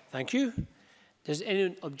block. Thank you. Does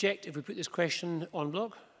anyone object if we put this question on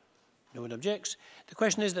block? No one objects. The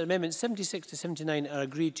question is that Amendments 76 to 79 are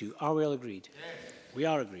agreed to. Are we all agreed? Yes. We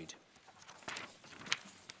are agreed.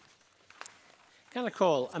 Can I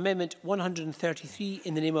call Amendment 133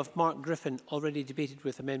 in the name of Mark Griffin, already debated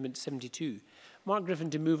with Amendment 72? Mark Griffin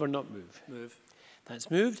to move or not move? Move.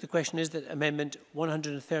 That's moved. The question is that Amendment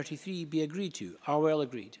 133 be agreed to. Are we all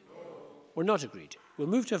agreed? No. We're not agreed. We'll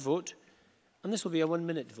move to a vote, and this will be a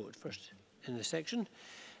 1-minute vote first in this section.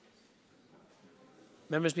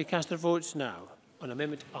 Members may cast their votes now on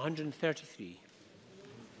Amendment 133.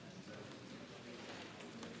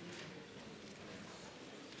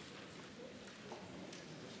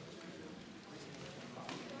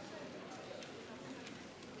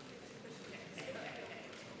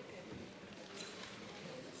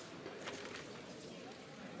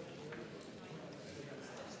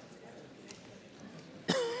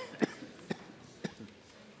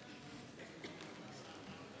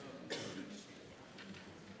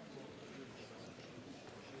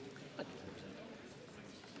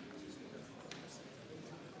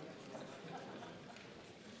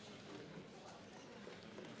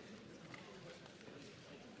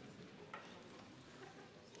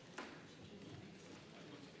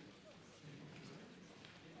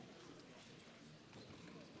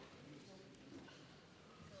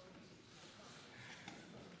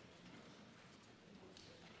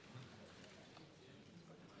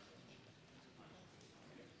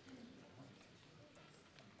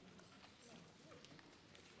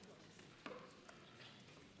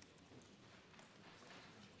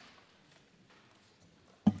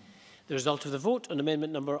 The result of the vote on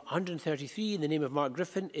amendment number 133 in the name of Mark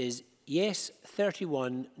Griffin is yes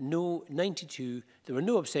 31, no 92. There were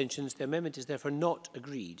no abstentions. The amendment is therefore not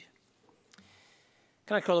agreed.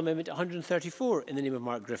 Can I call amendment 134 in the name of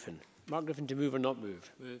Mark Griffin? Mark Griffin to move or not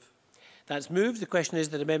move? Move. That's moved. The question is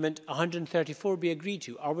that amendment 134 be agreed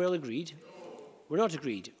to. Are we all agreed? No. We're not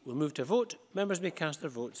agreed. We'll move to a vote. Members may cast their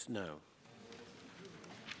votes now.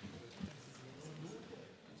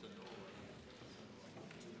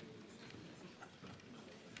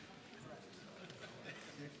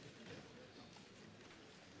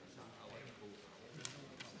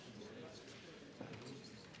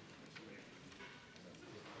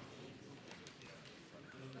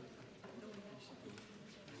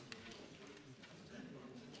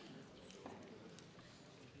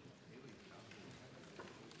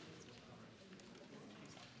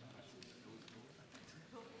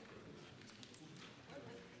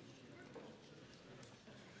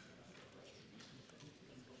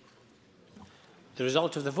 The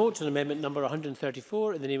result of the vote on amendment number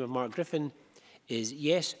 134 in the name of Mark Griffin is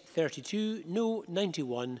yes 32, no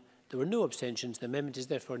 91. There were no abstentions. The amendment is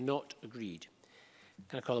therefore not agreed.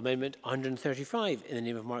 Can I call amendment 135 in the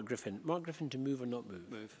name of Mark Griffin? Mark Griffin to move or not move?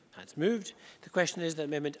 Move. That's moved. The question is that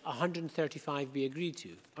amendment 135 be agreed to.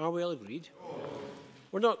 Are we all agreed? No.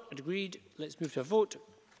 We're not agreed. Let's move to a vote.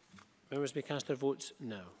 Members may cast their votes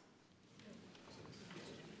now.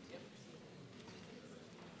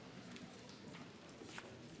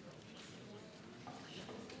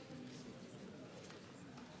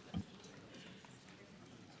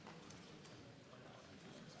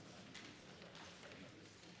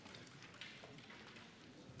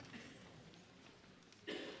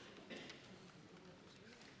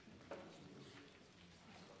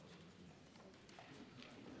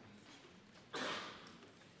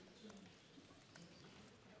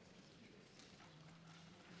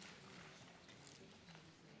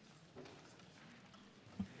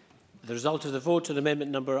 The result of the vote on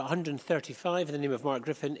amendment number 135 in the name of Mark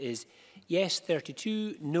Griffin is yes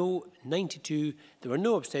 32, no 92. There were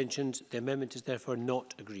no abstentions. The amendment is therefore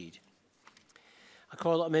not agreed. I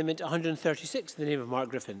call amendment 136 in the name of Mark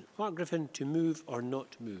Griffin. Mark Griffin to move or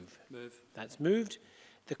not move? Move. That's moved.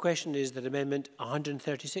 The question is that amendment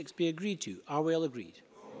 136 be agreed to. Are we all agreed?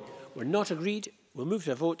 No. We're not agreed. We'll move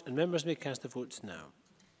to a vote and members may cast their votes now.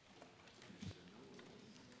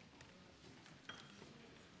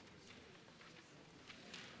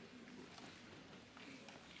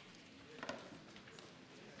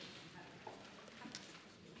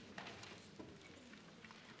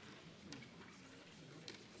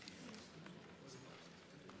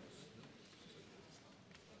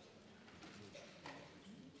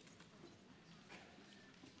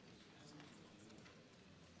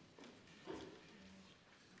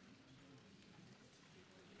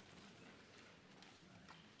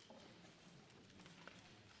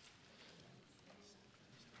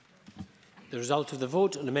 The result of the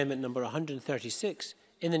vote on amendment number 136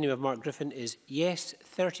 in the name of Mark Griffin is yes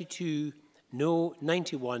 32, no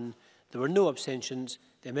 91. There were no abstentions.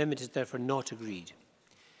 The amendment is therefore not agreed.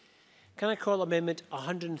 Can I call amendment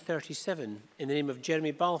 137 in the name of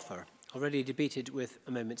Jeremy Balfour, already debated with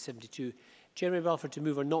amendment 72. Jeremy Balfour to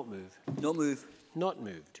move or not move? Not move. Not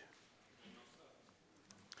moved.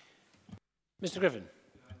 Mr Griffin.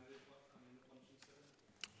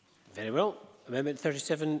 Very well. Amendment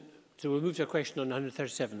 37. So we'll move to a question on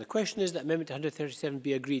 137. The question is that amendment 137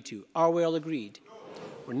 be agreed to. Are we all agreed? No.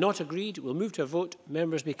 We're not agreed. We'll move to a vote.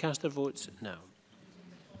 Members may cast their votes now.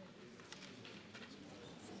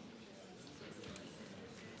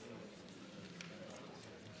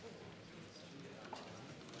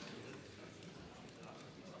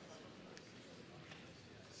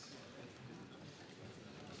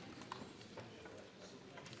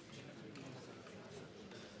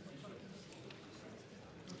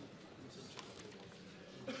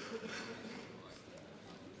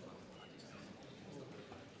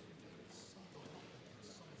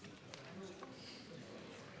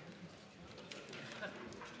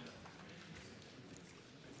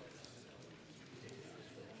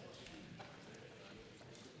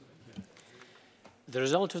 The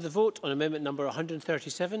result of the vote on amendment number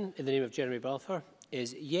 137 in the name of Jeremy Balfour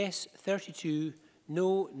is yes 32,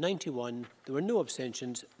 no 91. There were no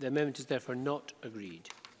abstentions. The amendment is therefore not agreed.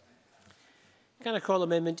 Can I call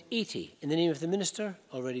amendment 80 in the name of the Minister,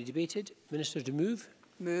 already debated? Minister to move?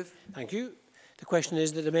 Move. Thank you. The question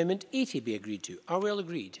is that amendment 80 be agreed to. Are we all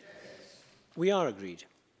agreed? Yes. We are agreed.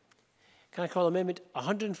 Can I call amendment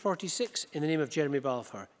 146 in the name of Jeremy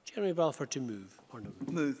Balfour? Jeremy Balfour to move or no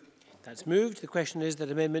move? Move. That's moved. The question is that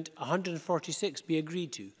amendment 146 be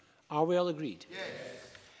agreed to. Are we all agreed? Yes.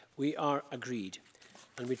 We are agreed.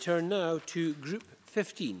 And we turn now to Group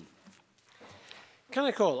 15. Can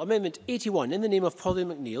I call Amendment 81 in the name of Pauline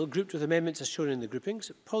McNeill, grouped with amendments as shown in the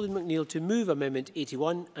groupings? Pauline McNeill to move Amendment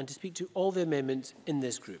 81 and to speak to all the amendments in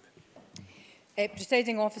this group.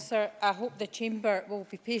 Presiding Officer, I hope the Chamber will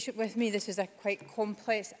be patient with me. This is a quite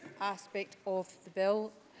complex aspect of the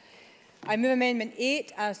bill. I move Amendment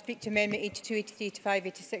 8 and speak to Amendment 82, 83, 85,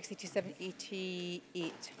 86, 87,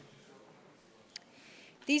 88.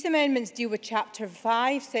 These amendments deal with Chapter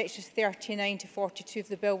 5, Sections 39 to 42 of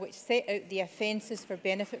the bill, which set out the offences for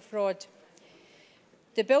benefit fraud.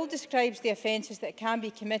 The bill describes the offences that can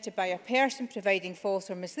be committed by a person providing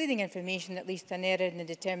false or misleading information that leads to an error in the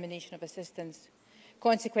determination of assistance.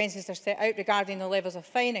 Consequences are set out regarding the levels of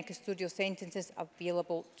fine and custodial sentences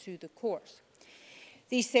available to the courts.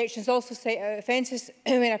 These sections also set out offences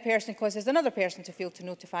when a person causes another person to fail to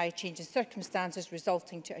notify a change in circumstances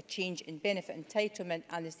resulting to a change in benefit entitlement,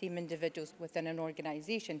 and the same individuals within an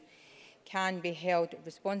organisation can be held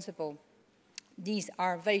responsible. These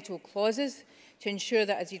are vital clauses to ensure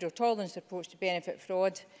that a zero-tolerance approach to benefit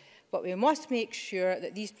fraud, but we must make sure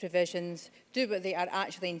that these provisions do what they are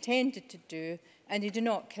actually intended to do, and they do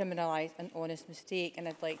not criminalise an honest mistake, and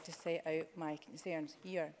I'd like to set out my concerns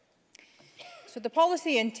here. So the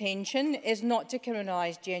policy intention is not to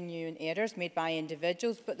criminalise genuine errors made by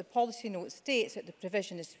individuals, but the policy note states that the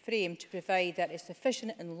provision is framed to provide that it is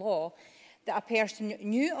sufficient in law that a person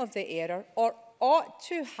knew of the error or ought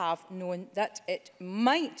to have known that it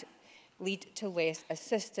might lead to less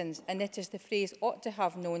assistance. And it is the phrase ought to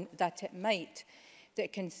have known that it might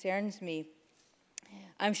that concerns me.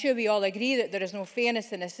 I'm sure we all agree that there is no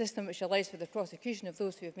fairness in a system which allows for the prosecution of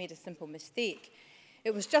those who have made a simple mistake.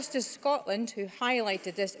 It was Justice Scotland who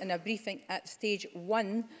highlighted this in a briefing at stage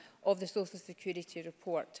 1 of the Social Security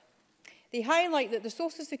report. They highlight that the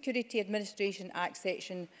Social Security Administration Act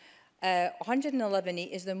section 111A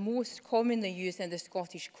is the most commonly used in the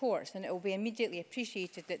Scottish courts, and it will be immediately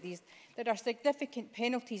appreciated that there are significant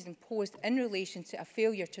penalties imposed in relation to a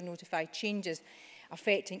failure to notify changes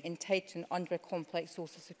affecting entitlement under a complex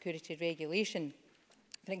Social Security regulation.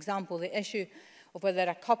 For example, the issue of whether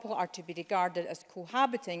a couple are to be regarded as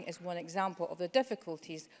cohabiting is one example of the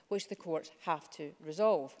difficulties which the courts have to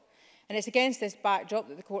resolve. And it's against this backdrop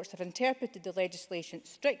that the courts have interpreted the legislation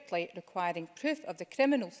strictly, requiring proof of the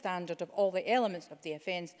criminal standard of all the elements of the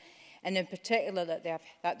offence, and in particular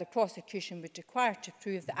that the prosecution would require to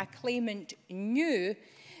prove that a claimant knew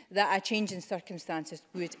that a change in circumstances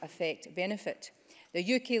would affect benefit.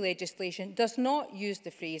 The UK legislation does not use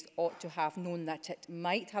the phrase ought to have known that it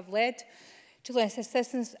might have led to less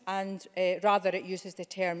assistance, and rather it uses the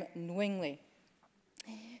term knowingly.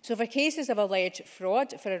 So for cases of alleged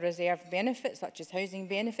fraud for a reserved benefit, such as housing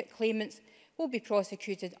benefit, claimants will be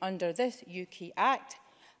prosecuted under this UK Act.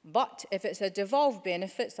 But if it's a devolved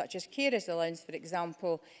benefit, such as carers allowance, for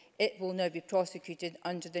example, it will now be prosecuted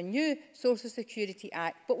under the new Social Security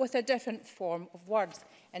Act, but with a different form of words.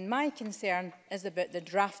 And my concern is about the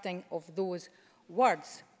drafting of those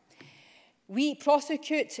words. We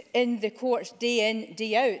prosecute in the courts day in,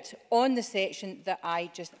 day out on the section that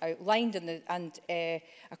I just outlined, and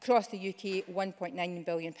across the UK, £1.9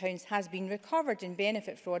 billion has been recovered in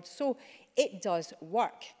benefit fraud, so it does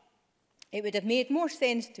work. It would have made more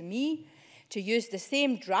sense to me to use the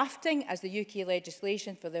same drafting as the UK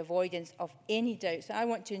legislation for the avoidance of any doubt. So I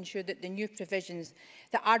want to ensure that the new provisions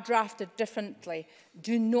that are drafted differently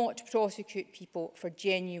do not prosecute people for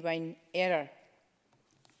genuine error.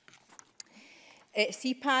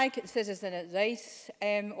 CPAG, Citizen Advice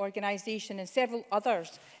Organisation, and several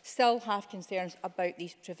others still have concerns about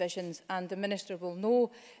these provisions, and the Minister will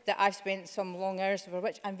know that I've spent some long hours, for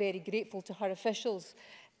which I'm very grateful to her officials,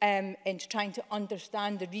 in trying to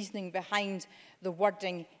understand the reasoning behind the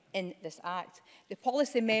wording in this Act. The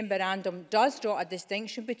policy memorandum does draw a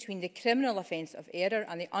distinction between the criminal offence of error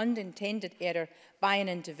and the unintended error by an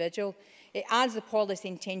individual. It adds the policy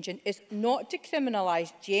intention is not to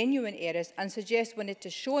criminalise genuine errors, and suggests when it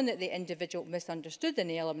is shown that the individual misunderstood an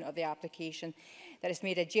element of the application that has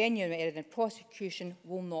made a genuine error, then prosecution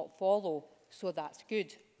will not follow. So that's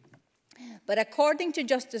good. But according to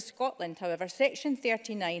Justice Scotland, however, Section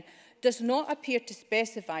 39 does not appear to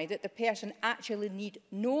specify that the person actually need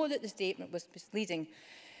know that the statement was misleading,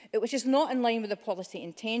 which is not in line with the policy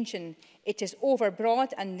intention. It is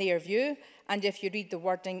overbroad in their view, and if you read the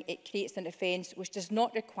wording, it creates an offence which does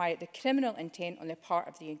not require the criminal intent on the part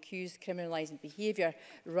of the accused, criminalising behaviour,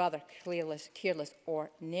 rather careless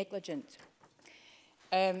or negligent.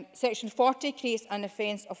 Section 40 creates an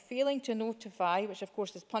offence of failing to notify, which of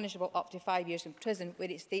course is punishable up to 5 years in prison,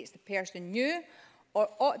 where it states the person knew or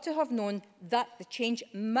ought to have known that the change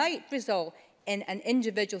might result in an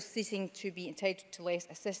individual ceasing to be entitled to less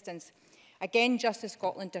assistance. Again, Justice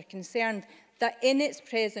Scotland are concerned that in its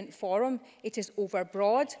present form, it is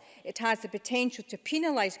overbroad. It has the potential to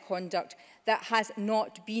penalise conduct that has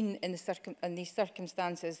not been in these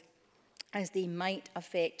circumstances, as they might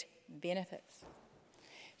affect benefits.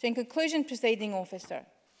 So in conclusion, Presiding Officer,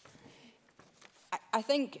 I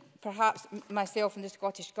think perhaps myself and the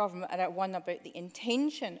Scottish Government are at one about the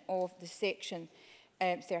intention of the section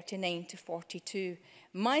 39 to 42.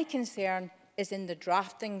 My concern is in the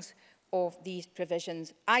draftings of these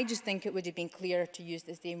provisions. I just think it would have been clearer to use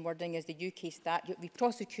the same wording as the UK statute. We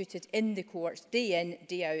prosecuted in the courts, day in,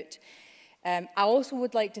 day out. I also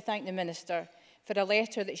would like to thank the Minister for a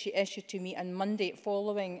letter that she issued to me on Monday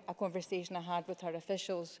following a conversation I had with her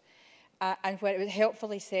officials, and where it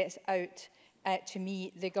helpfully sets out to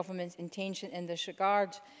me the Government's intention in this regard,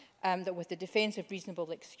 that with the defence of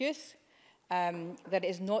reasonable excuse, that it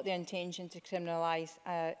is not the intention to criminalise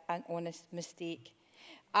an honest mistake.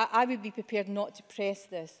 I would be prepared not to press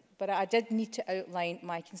this, but I did need to outline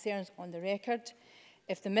my concerns on the record.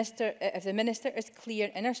 If the Minister is clear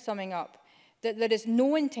in her summing up that there is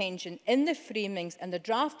no intention in the framings and the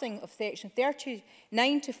drafting of section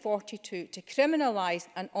 39 to 42 to criminalise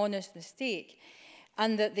an honest mistake,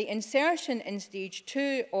 and that the insertion in stage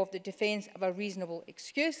 2 of the defence of a reasonable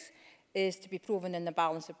excuse is to be proven in the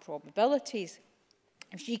balance of probabilities,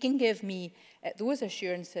 if she can give me those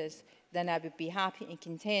assurances, then I would be happy and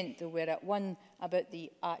content that we're at one about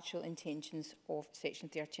the actual intentions of section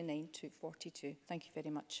 39 to 42. Thank you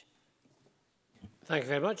very much. Thank you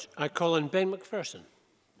very much. I call on Ben McPherson.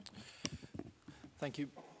 Thank you,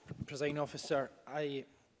 Presiding Officer. I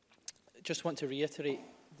just want to reiterate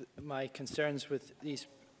my concerns with these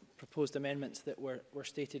proposed amendments that were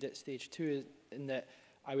stated at stage 2, in that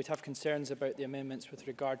I would have concerns about the amendments with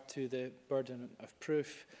regard to the burden of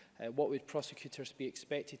proof, what would prosecutors be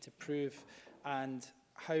expected to prove, and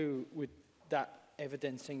how would that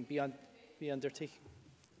evidencing be undertaken?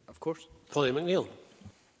 Of course. Polly McNeill.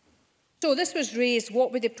 So this was raised,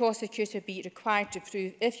 what would the prosecutor be required to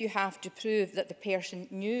prove if you have to prove that the person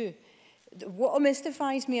knew? What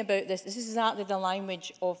mystifies me about this is exactly the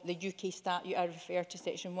language of the UK statute I refer to,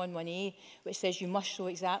 section 11A, which says you must show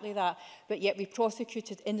exactly that. But yet we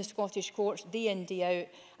prosecuted in the Scottish courts day in, day out,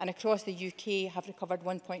 and across the UK have recovered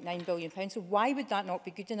 £1.9 billion. So why would that not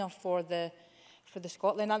be good enough for the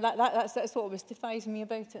Scotland? And that's what mystifies me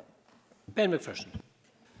about it. Ben McPherson.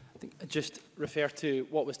 I think I just refer to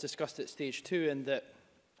what was discussed at stage 2, and that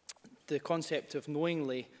the concept of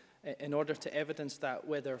knowingly, in order to evidence that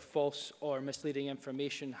whether false or misleading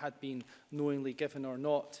information had been knowingly given or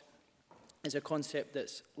not, is a concept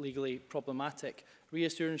that's legally problematic.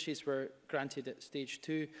 Reassurances were granted at stage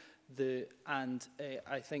 2, and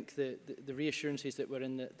I think the reassurances that were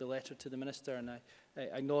in the letter to the Minister, and I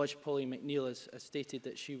acknowledge Polly McNeill has stated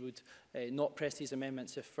that she would not press these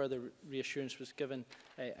amendments if further reassurance was given,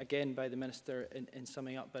 again by the Minister in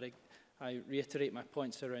summing up, but I reiterate my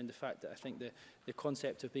points around the fact that I think the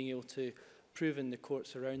concept of being able to prove in the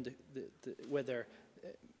courts around whether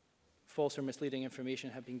false or misleading information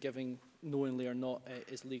had been given knowingly or not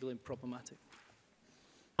is legally problematic.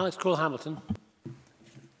 Alex Cole-Hamilton.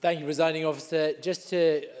 Thank you, Presiding Officer. Just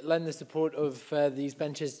to lend the support of these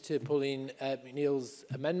benches to Pauline McNeill's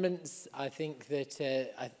amendments, I think that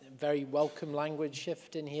a very welcome language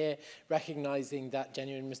shift in here, recognising that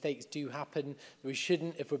genuine mistakes do happen. We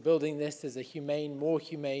shouldn't, if we're building this as a humane, more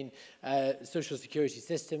humane social security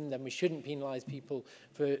system, then we shouldn't penalise people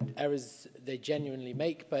for errors they genuinely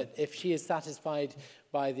make. But if she is satisfied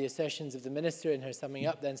by the assertions of the Minister in her summing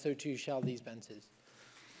up, then so too shall these benches.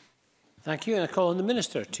 Thank you. And I call on the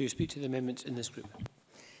Minister to speak to the amendments in this group.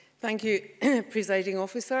 Thank you, Presiding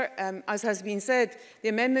Officer. As has been said, the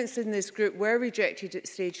amendments in this group were rejected at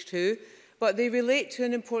stage 2, but they relate to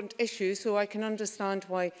an important issue, so I can understand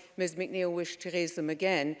why Ms McNeill wished to raise them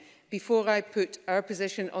again. Before I put our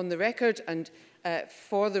position on the record and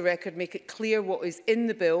for the record make it clear what is in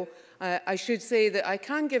the bill, I should say that I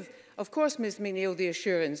can give, of course, Ms McNeill the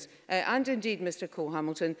assurance, and indeed Mr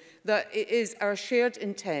Cole-Hamilton, that it is our shared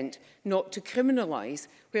intent not to criminalise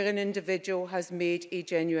where an individual has made a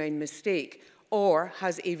genuine mistake or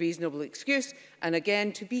has a reasonable excuse. And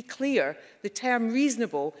again, to be clear, the term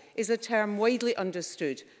reasonable is a term widely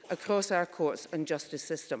understood across our courts and justice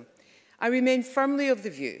system. I remain firmly of the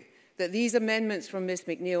view that these amendments from Ms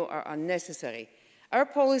McNeill are unnecessary. Our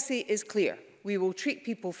policy is clear. We will treat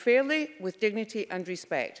people fairly, with dignity and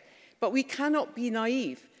respect. But we cannot be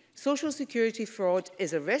naive. Social security fraud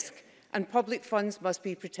is a risk, and public funds must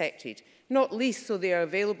be protected, not least so they are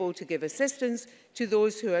available to give assistance to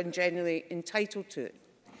those who are genuinely entitled to it.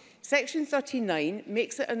 Section 39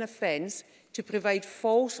 makes it an offence to provide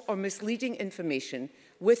false or misleading information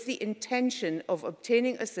with the intention of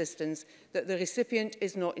obtaining assistance that the recipient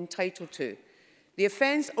is not entitled to. The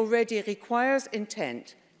offence already requires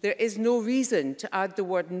intent. There is no reason to add the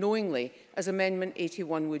word knowingly, as Amendment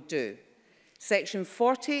 81 would do. Section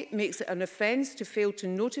 40 makes it an offence to fail to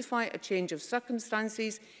notify a change of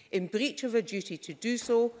circumstances in breach of a duty to do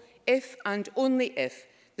so, if and only if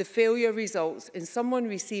the failure results in someone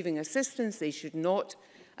receiving assistance they should not,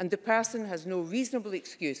 and the person has no reasonable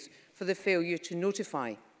excuse for the failure to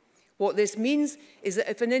notify. What this means is that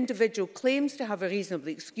if an individual claims to have a reasonable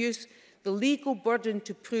excuse, the legal burden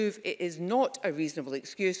to prove it is not a reasonable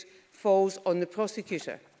excuse falls on the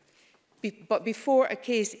prosecutor. But before a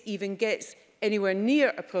case even gets anywhere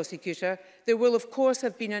near a prosecutor, there will of course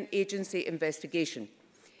have been an agency investigation.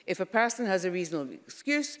 If a person has a reasonable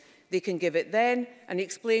excuse, they can give it then and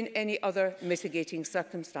explain any other mitigating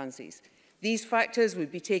circumstances. These factors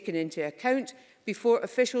would be taken into account before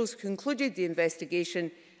officials concluded the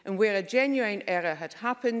investigation, and where a genuine error had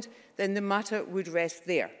happened, then the matter would rest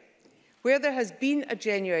there. Where there has been a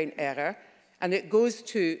genuine error and it goes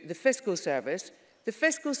to the Fiscal Service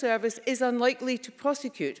is unlikely to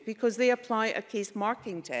prosecute because they apply a case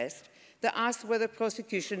marking test that asks whether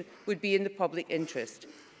prosecution would be in the public interest.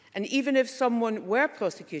 And even if someone were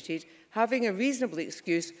prosecuted, having a reasonable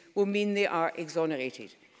excuse will mean they are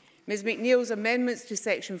exonerated. Ms McNeill's amendments to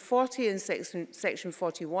Section 40 and Section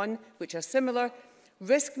 41, which are similar,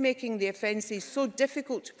 risk making the offences so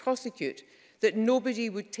difficult to prosecute that nobody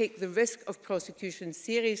would take the risk of prosecution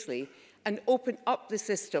seriously and open up the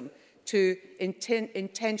system to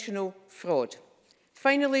intentional fraud.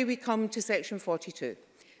 Finally, we come to Section 42.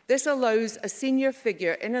 This allows a senior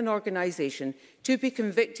figure in an organisation to be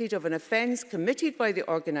convicted of an offence committed by the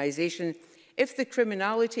organisation if the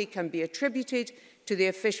criminality can be attributed to the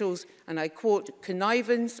officials, and I quote,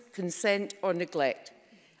 connivance, consent or neglect.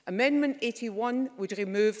 Amendment 81 would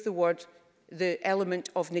remove the element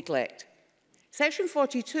of neglect. Section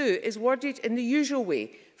 42 is worded in the usual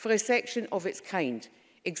way for a section of its kind.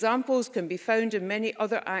 Examples can be found in many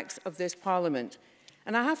other acts of this Parliament.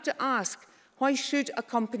 And I have to ask, why should a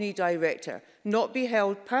company director not be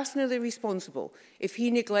held personally responsible if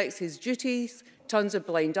he neglects his duties, turns a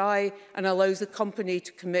blind eye and allows the company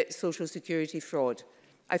to commit social security fraud?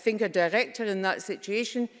 I think a director in that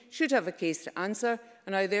situation should have a case to answer,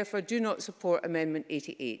 and I therefore do not support Amendment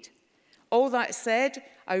 88. All that said,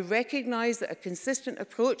 I recognise that a consistent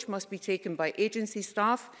approach must be taken by agency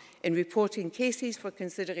staff in reporting cases for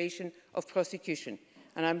consideration of prosecution.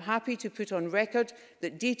 And I'm happy to put on record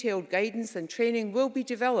that detailed guidance and training will be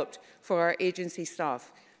developed for our agency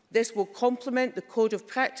staff. This will complement the Code of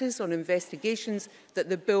Practice on investigations that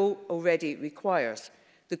the bill already requires.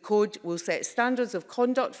 The Code will set standards of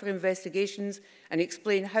conduct for investigations and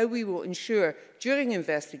explain how we will ensure during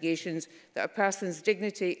investigations that a person's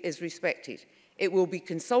dignity is respected. It will be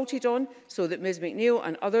consulted on so that Ms McNeill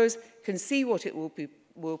and others can see what it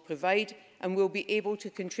will provide and will be able to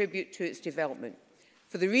contribute to its development.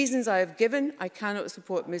 For the reasons I have given, I cannot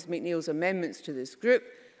support Ms McNeill's amendments to this group.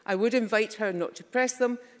 I would invite her not to press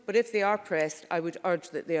them, but if they are pressed, I would urge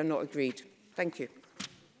that they are not agreed. Thank you.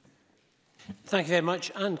 Thank you very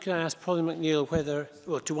much. And can I ask Polly McNeill whether,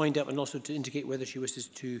 well, to wind up and also to indicate whether she wishes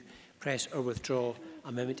to press or withdraw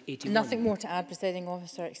Amendment 81? Nothing more to add, Presiding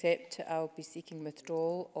Officer, except I'll be seeking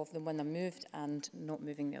withdrawal of the one I moved and not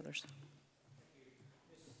moving the others.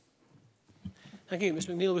 Thank you. Ms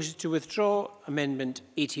McNeill wishes to withdraw Amendment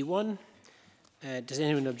 81. Does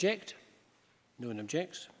anyone object? No one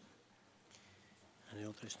objects. And the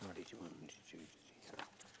author is not 81.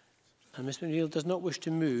 And Ms McNeill does not wish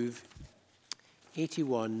to move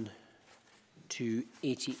 81 to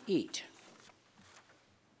 88.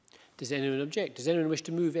 Does anyone object? Does anyone wish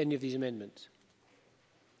to move any of these amendments?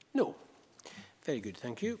 No. Very good,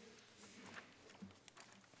 thank you.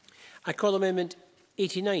 I call Amendment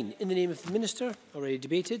 89 in the name of the Minister, already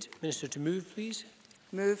debated. Minister to move, please.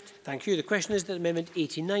 Moved. Thank you. The question is that Amendment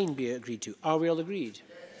 89 be agreed to. Are we all agreed?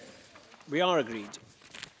 We are agreed.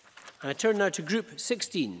 And I turn now to Group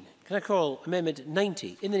 16. Can I call Amendment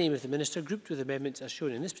 90 in the name of the Minister, grouped with amendments as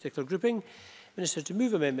shown in this particular grouping. Minister to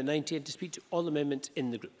move Amendment 90 and to speak to all amendments in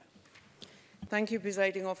the group. Thank you,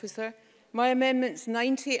 Presiding Officer. My amendments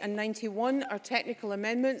 90 and 91 are technical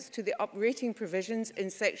amendments to the uprating provisions in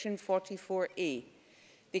Section 44A.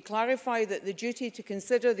 They clarify that the duty to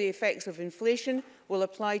consider the effects of inflation will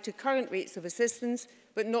apply to current rates of assistance,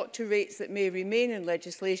 but not to rates that may remain in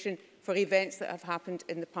legislation for events that have happened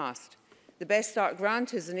in the past. The Best Start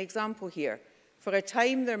grant is an example here. For a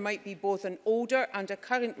time, there might be both an older and a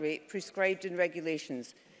current rate prescribed in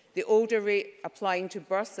regulations. The older rate applying to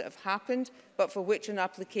births that have happened, but for which an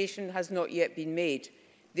application has not yet been made.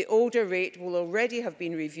 The older rate will already have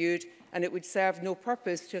been reviewed, and it would serve no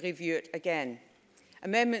purpose to review it again.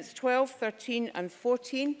 Amendments 12, 13 and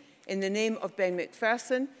 14, in the name of Ben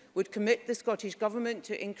Macpherson, would commit the Scottish Government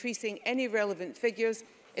to increasing any relevant figures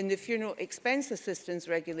in the funeral expense assistance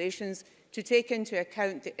regulations to take into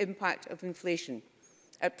account the impact of inflation.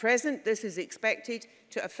 At present, this is expected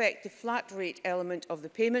to affect the flat rate element of the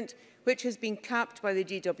payment, which has been capped by the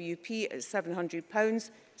DWP at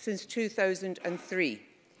 £700 since 2003.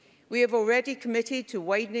 We have already committed to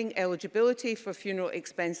widening eligibility for funeral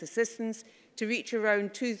expense assistance to reach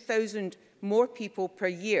around 2,000 more people per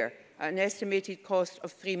year at an estimated cost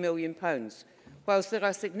of £3 million. Whilst there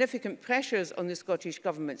are significant pressures on the Scottish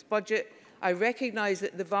Government's budget, I recognise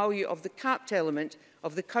that the value of the capped element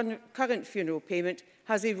of the current funeral payment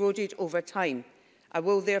has eroded over time. I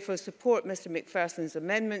will therefore support Mr Macpherson's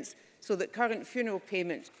amendments so that current funeral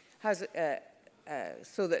payment has,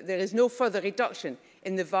 so that there is no further reduction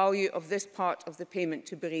in the value of this part of the payment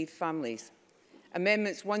to bereaved families.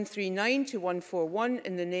 Amendments 139 to 141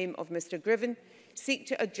 in the name of Mr Griffin seek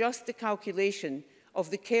to adjust the calculation of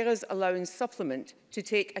the Carers Allowance Supplement to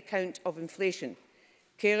take account of inflation.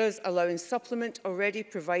 Carers Allowance Supplement already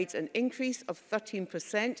provides an increase of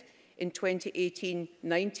 13% in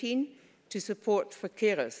 2018-19 to support for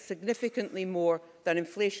carers, significantly more than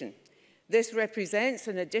inflation. This represents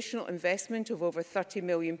an additional investment of over £30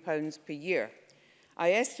 million per year.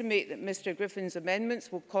 I estimate that Mr Griffin's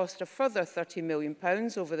amendments will cost a further £30 million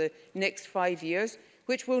over the next 5 years,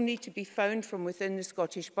 which will need to be found from within the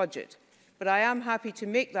Scottish budget. But I am happy to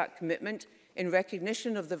make that commitment in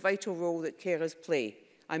recognition of the vital role that carers play.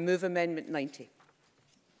 I move Amendment 90.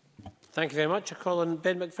 Thank you very much. I call on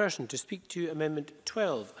Ben Macpherson to speak to Amendment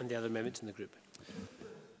 12 and the other amendments in the group.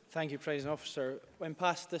 Thank you, President Officer. When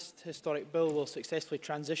passed, this historic bill will successfully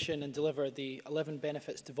transition and deliver the 11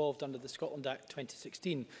 benefits devolved under the Scotland Act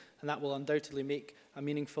 2016, and that will undoubtedly make a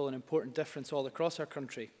meaningful and important difference all across our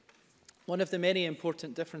country. One of the many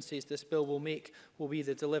important differences this bill will make will be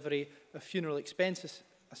the delivery of funeral expense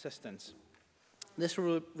assistance. This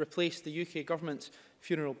will replace the UK Government's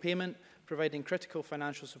funeral payment, providing critical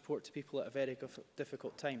financial support to people at a very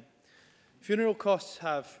difficult time. Funeral costs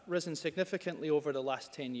have risen significantly over the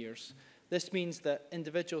last 10 years. This means that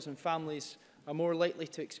individuals and families are more likely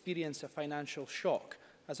to experience a financial shock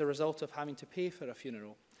as a result of having to pay for a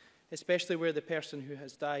funeral, especially where the person who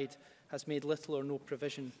has died has made little or no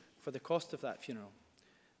provision for the cost of that funeral.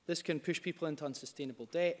 This can push people into unsustainable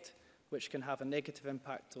debt, which can have a negative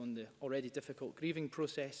impact on the already difficult grieving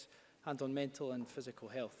process and on mental and physical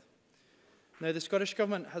health. Now, the Scottish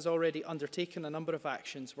Government has already undertaken a number of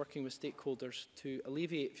actions working with stakeholders to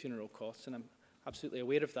alleviate funeral costs, and I'm absolutely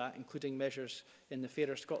aware of that, including measures in the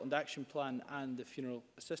Fairer Scotland Action Plan and the Funeral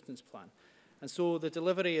Assistance Plan. And so the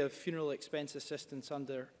delivery of funeral expense assistance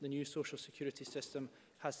under the new social security system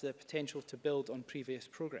has the potential to build on previous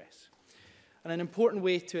progress. And an important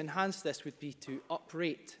way to enhance this would be to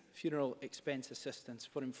uprate funeral expense assistance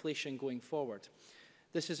for inflation going forward.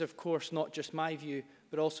 This is, of course, not just my view,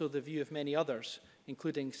 but also the view of many others,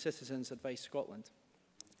 including Citizens Advice Scotland.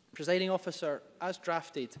 Presiding Officer, as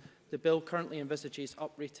drafted, the bill currently envisages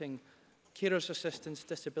uprating carers assistance,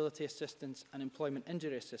 disability assistance and employment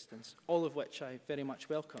injury assistance, all of which I very much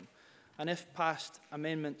welcome. And if passed,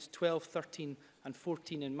 amendments 12, 13 and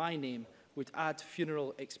 14 in my name would add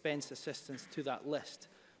funeral expense assistance to that list,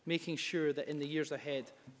 making sure that in the years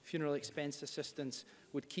ahead, funeral expense assistance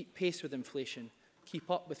would keep pace with inflation, keep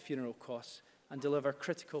up with funeral costs and deliver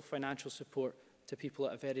critical financial support to people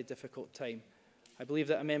at a very difficult time. I believe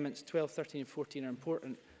that amendments 12, 13 and 14 are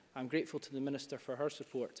important. I'm grateful to the Minister for her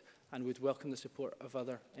support and would welcome the support of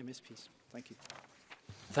other MSPs. Thank you.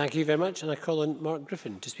 Thank you very much. And I call on Mark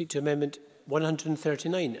Griffin to speak to Amendment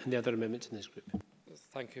 139 and the other amendments in this group.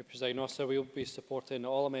 Thank you, Presiding Officer. We will be supporting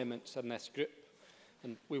all amendments in this group.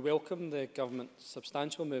 And we welcome the Government's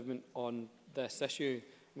substantial movement on this issue.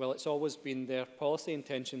 Well, it's always been their policy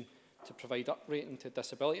intention to provide uprating to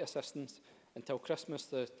disability assistance. Until Christmas,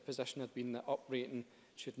 the position had been that uprating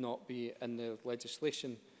should not be in the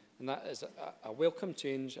legislation. And that is a welcome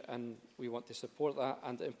change, and we want to support that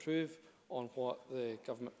and improve on what the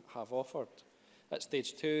Government have offered. At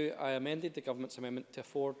stage 2, I amended the Government's amendment to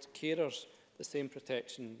afford carers the same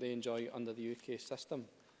protection they enjoy under the UK system.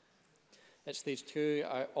 At stage 2,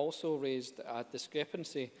 I also raised a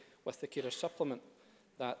discrepancy with the carer supplement,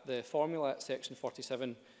 that the formula at section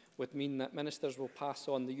 47 would mean that ministers will pass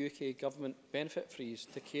on the UK Government benefit freeze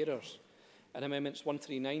to carers. In Amendments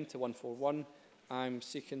 139 to 141, I'm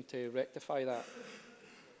seeking to rectify that.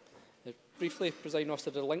 Briefly, Presiding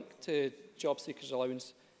Officer, the link to job seekers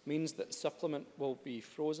allowance means that the supplement will be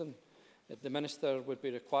frozen. The Minister would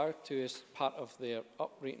be required to, as part of their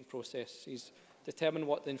uprating processes, determine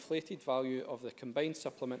what the inflated value of the combined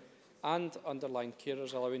supplement and underlying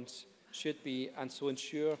carers allowance should be, and so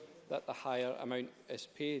ensure that the higher amount is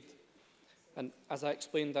paid. And as I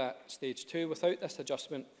explained at stage 2, without this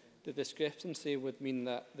adjustment, the discrepancy would mean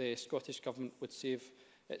that the Scottish Government would save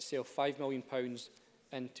itself £5 million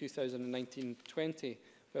in 2019-20,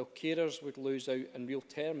 while carers would lose out in real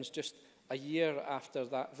terms just a year after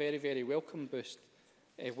that very, very welcome boost,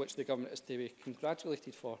 which the Government is to be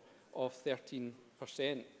congratulated for, of 13%.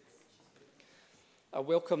 I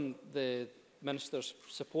welcome the Minister's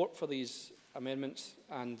support for these amendments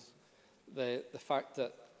and the fact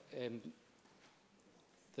that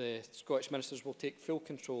the Scottish Ministers will take full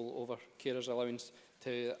control over carers' allowance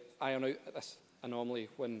to iron out this anomaly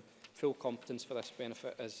when full competence for this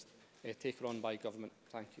benefit is taken on by Government.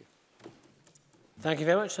 Thank you. Thank you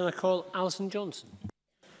very much. And I call Alison Johnson.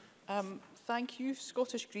 Thank you.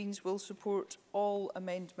 Scottish Greens will support all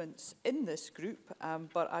amendments in this group,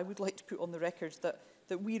 but I would like to put on the record that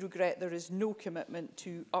we regret there is no commitment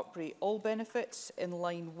to uprate all benefits in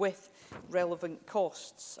line with relevant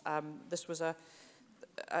costs. This was a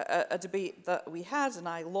debate that we had and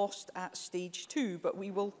I lost at stage 2, but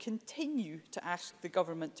we will continue to ask the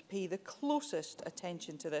Government to pay the closest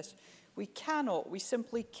attention to this. We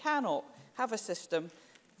simply cannot have a system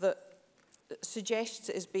that suggests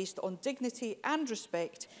it is based on dignity and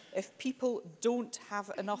respect if people don't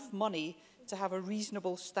have enough money to have a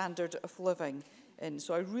reasonable standard of living. And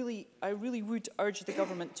so I really would urge the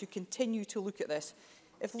Government to continue to look at this.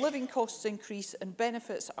 If living costs increase and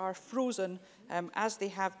benefits are frozen, as they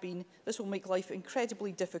have been, this will make life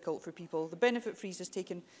incredibly difficult for people. The benefit freeze has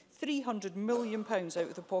taken £300 million out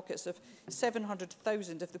of the pockets of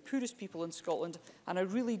 700,000 of the poorest people in Scotland, and I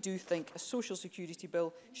really do think a social security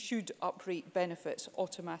bill should uprate benefits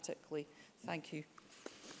automatically. Thank you.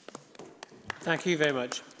 Thank you very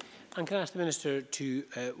much. And can I ask the Minister to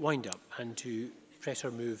wind up and to press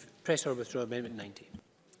or withdraw Amendment 90?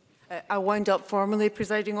 I'll wind up formally,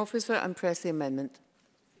 Presiding Officer, and press the amendment.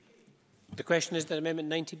 The question is that Amendment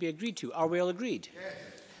 90 be agreed to. Are we all agreed? Yes.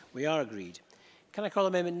 We are agreed. Can I call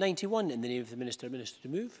Amendment 91 in the name of the Minister? Minister to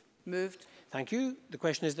move. Moved. Thank you. The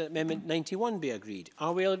question is that Amendment 91 be agreed.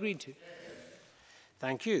 Are we all agreed to? Yes.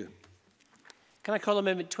 Thank you. Can I call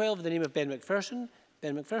Amendment 12 in the name of Ben McPherson?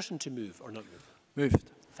 Ben McPherson to move or not move? Moved.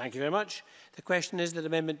 Thank you very much. The question is that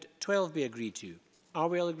Amendment 12 be agreed to. Are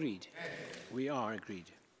we all agreed? Yes. We are agreed.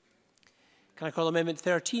 Can I call Amendment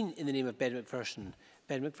 13 in the name of Ben McPherson?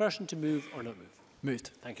 Ben McPherson to move or not move?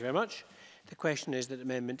 Moved. Thank you very much. The question is that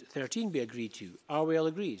Amendment 13 be agreed to. Are we all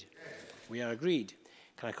agreed? Yes. We are agreed.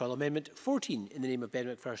 Can I call Amendment 14 in the name of Ben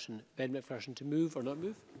McPherson? Ben McPherson to move or not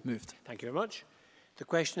move? Moved. Thank you very much. The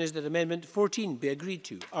question is that Amendment 14 be agreed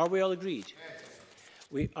to. Are we all agreed? Yes.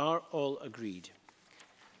 We are all agreed.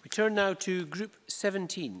 We turn now to Group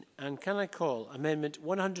 17, and can I call Amendment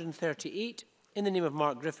 138 in the name of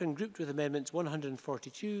Mark Griffin, grouped with Amendments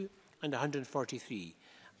 142 and 143.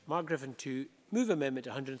 Mark Griffin to move Amendment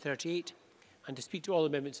 138 and to speak to all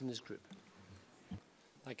amendments in this group.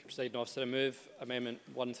 Thank you, Presiding Officer. I move Amendment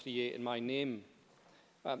 138 in my name.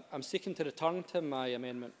 I'm seeking to return to my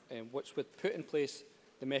amendment, which would put in place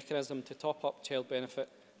the mechanism to top up child benefit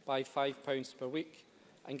by £5 per week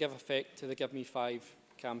and give effect to the Give Me 5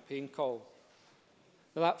 campaign call.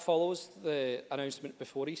 Now, that follows the announcement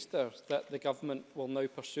before Easter that the Government will now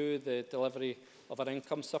pursue the delivery of an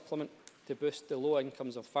income supplement to boost the low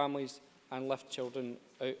incomes of families and lift children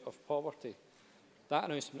out of poverty. That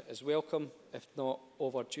announcement is welcome, if not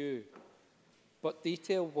overdue. But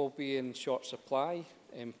detail will be in short supply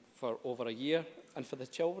for over a year, and for the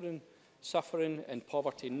children suffering in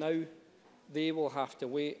poverty now, they will have to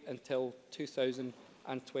wait until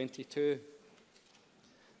 2022.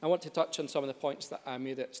 I want to touch on some of the points that I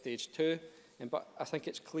made at stage 2, but I think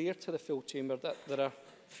it's clear to the full chamber that there are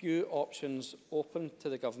few options open to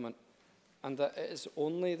the Government and that it is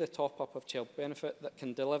only the top-up of child benefit that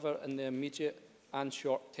can deliver in the immediate and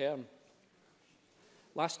short term.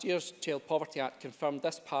 Last year's Child Poverty Act confirmed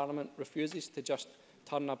this Parliament refuses to just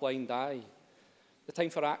turn a blind eye. The time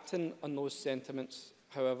for acting on those sentiments,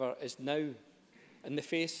 however, is now. In the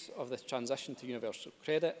face of the transition to universal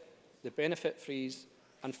credit, the benefit freeze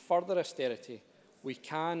and further austerity, we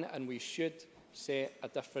can and we should set a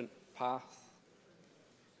different path.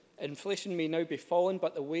 Inflation may now be falling,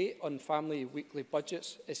 but the weight on family weekly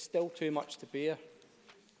budgets is still too much to bear.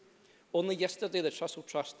 Only yesterday, the Trussell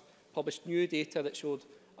Trust published new data that showed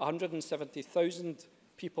 170,000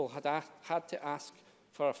 people had to ask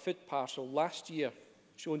for a food parcel last year,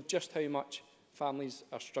 showing just how much families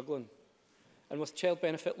are struggling. And with child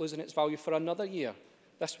benefit losing its value for another year,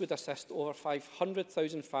 this would assist over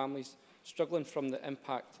 500,000 families struggling from the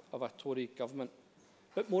impact of a Tory government.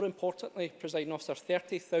 But more importantly, Presiding Officer,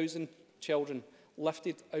 30,000 children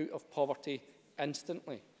lifted out of poverty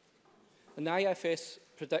instantly. And the IFS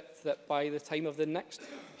predict that by the time of the next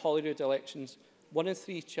Holyrood elections, 1 in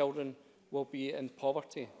 3 children will be in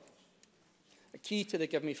poverty. A key to the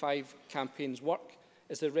Give Me 5 campaign's work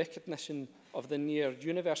is the recognition of the near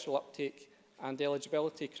universal uptake and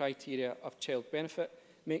eligibility criteria of child benefit,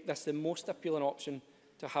 make this the most appealing option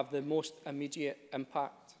to have the most immediate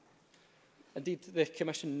impact. Indeed, the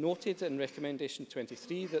Commission noted in Recommendation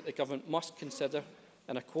 23 that the Government must consider,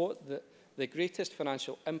 and I quote, that the greatest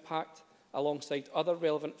financial impact alongside other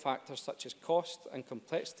relevant factors such as cost and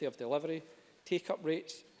complexity of delivery, take-up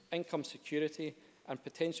rates, income security and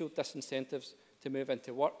potential disincentives to move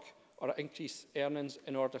into work or increase earnings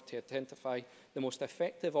in order to identify the most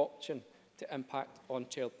effective option to impact on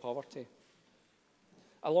child poverty.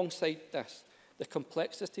 Alongside this, the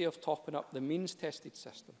complexity of topping up the means-tested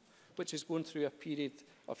system, which is going through a period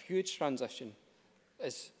of huge transition,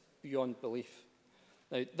 is beyond belief.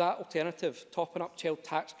 Now, that alternative, topping up child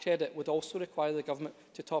tax credit, would also require the Government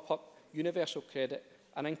to top up universal credit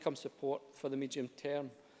and income support for the medium term.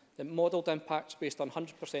 The modelled impacts based on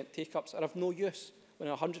 100% take-ups are of no use when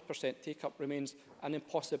 100% take-up remains an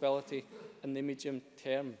impossibility in the medium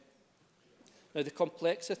term. Now, the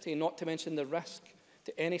complexity, not to mention the risk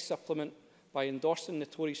to any supplement by endorsing the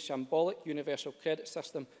Tories' shambolic universal credit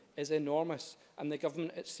system is enormous, and the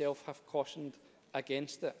Government itself have cautioned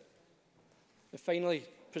against it. And finally,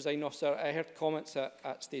 Presiding Officer, I heard comments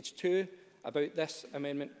at stage 2 about this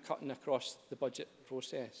amendment cutting across the budget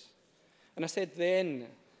process. And I said then,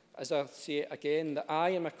 as I'll say it again, that I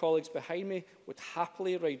and my colleagues behind me would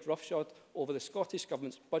happily ride roughshod over the Scottish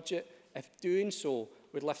Government's budget if doing so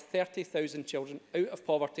would lift 30,000 children out of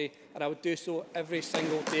poverty, and I would do so every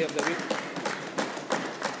single day of the week.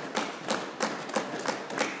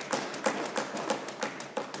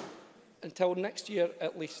 Until next year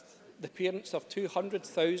at least, the parents of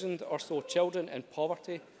 200,000 or so children in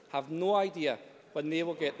poverty have no idea when they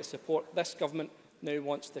will get the support this Government now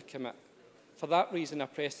wants to commit. For that reason, I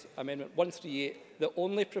press Amendment 138, the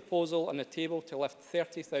only proposal on the table to lift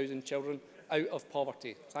 30,000 children out of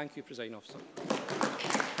poverty. Thank you, Presiding Officer.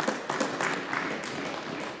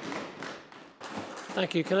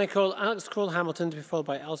 Thank you. Can I call Alex Cole-Hamilton to be followed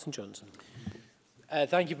by Alison Johnson?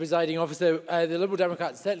 Thank you, Presiding Officer. The Liberal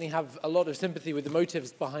Democrats certainly have a lot of sympathy with the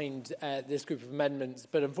motives behind this group of amendments,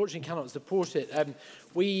 but unfortunately cannot support it.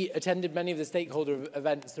 We attended many of the stakeholder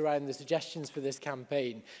events around the suggestions for this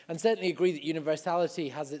campaign and certainly agree that universality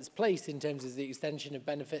has its place in terms of the extension of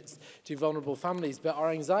benefits to vulnerable families, but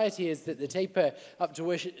our anxiety is that the taper up to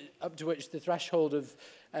which the threshold of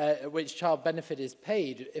at which child benefit is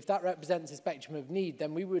paid, if that represents a spectrum of need,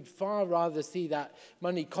 then we would far rather see that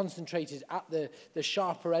money concentrated at the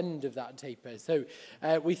sharper end of that taper. So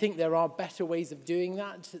we think there are better ways of doing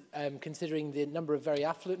that, considering the number of very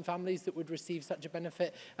affluent families that would receive such a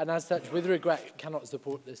benefit, and as such, with regret, cannot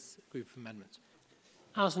support this group of amendments.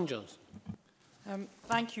 Alison Johnson.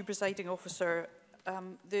 Thank you, Presiding Officer.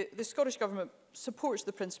 The Scottish Government supports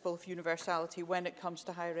the principle of universality when it comes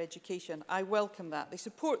to higher education. I welcome that. They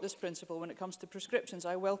support this principle when it comes to prescriptions.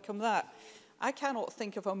 I welcome that. I cannot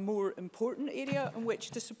think of a more important area in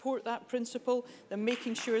which to support that principle than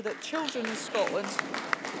making sure that children in Scotland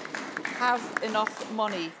have enough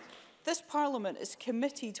money. This Parliament is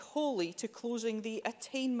committed wholly to closing the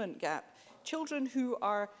attainment gap. Children who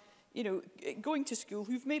are going to school,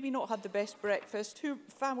 who've maybe not had the best breakfast, who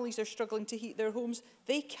families are struggling to heat their homes,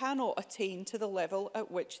 they cannot attain to the level at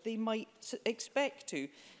which they might expect to.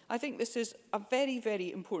 I think this is a very,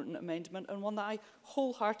 very important amendment and one that I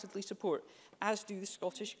wholeheartedly support, as do the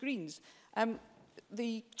Scottish Greens.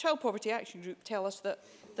 The Child Poverty Action Group tell us that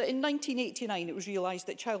in 1989 it was realised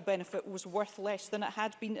that child benefit was worth less than it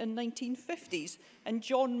had been in 1950s, and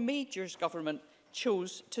John Major's government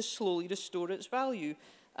chose to slowly restore its value.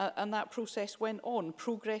 And that process went on.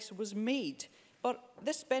 Progress was made. But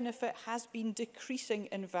this benefit has been decreasing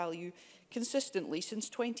in value consistently since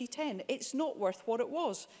 2010. It's not worth what it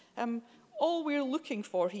was. All we're looking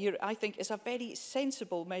for here, I think, is a very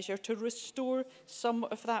sensible measure to restore some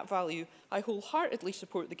of that value. I wholeheartedly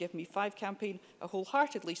support the Give Me 5 campaign. I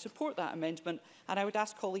wholeheartedly support that amendment. And I would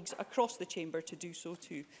ask colleagues across the chamber to do so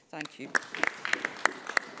too. Thank you.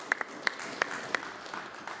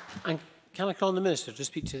 And can I call on the Minister to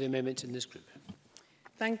speak to the amendments in this group?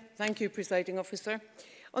 Thank you, Presiding Officer.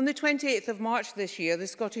 On the 28th of March this year, the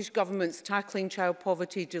Scottish Government's Tackling Child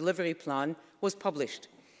Poverty Delivery Plan was published.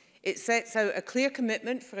 It sets out a clear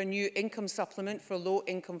commitment for a new income supplement for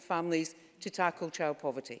low-income families to tackle child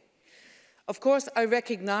poverty. Of course, I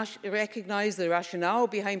recognise the rationale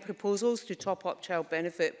behind proposals to top up child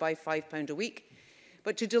benefit by £5 a week,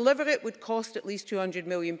 but to deliver it would cost at least £200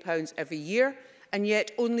 million every year, and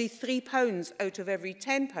yet only £3 out of every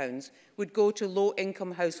 £10 would go to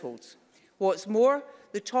low-income households. What's more,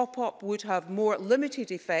 the top-up would have more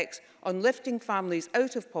limited effects on lifting families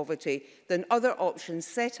out of poverty than other options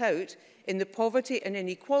set out in the Poverty and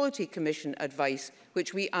Inequality Commission advice,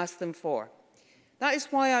 which we asked them for. That is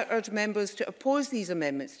why I urge members to oppose these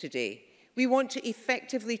amendments today. We want to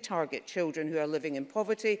effectively target children who are living in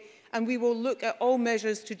poverty, and we will look at all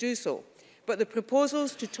measures to do so. But the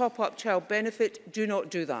proposals to top up child benefit do not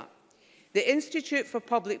do that. The Institute for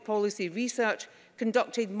Public Policy Research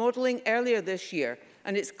conducted modelling earlier this year,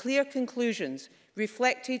 and its clear conclusions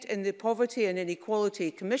reflected in the Poverty and Inequality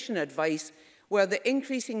Commission advice where the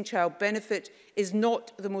increasing child benefit is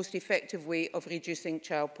not the most effective way of reducing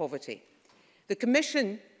child poverty. The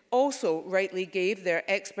Commission also rightly gave their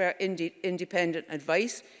expert independent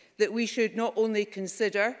advice that we should not only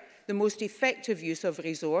consider the most effective use of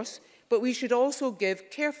resource, but we should also give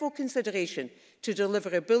careful consideration to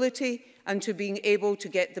deliverability and to being able to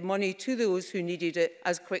get the money to those who needed it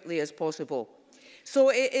as quickly as possible. So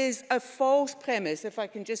it is a false premise, if I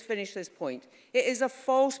can just finish this point, it is a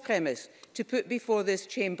false premise to put before this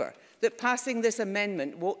chamber that passing this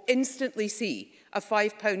amendment will instantly see a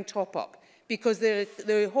 £5 top-up, because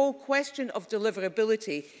the whole question of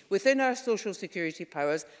deliverability within our social security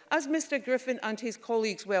powers, as Mr Griffin and his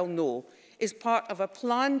colleagues well know, is part of a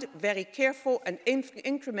planned, very careful and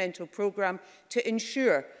incremental programme to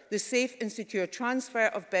ensure the safe and secure transfer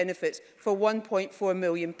of benefits for £1.4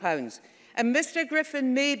 million. And Mr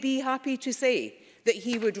Griffin may be happy to say that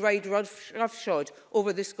he would ride roughshod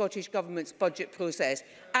over the Scottish Government's budget process.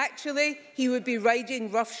 Actually, he would be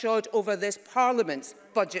riding roughshod over this Parliament's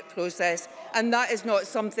budget process, and that is not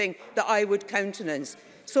something that I would countenance.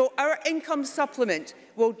 So our income supplement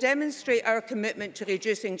will demonstrate our commitment to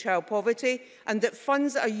reducing child poverty, and that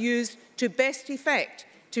funds are used to best effect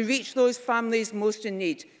to reach those families most in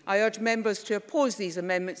need. I urge members to oppose these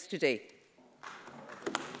amendments today.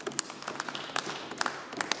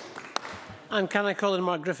 And can I call on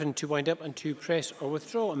Mark Griffin to wind up and to press or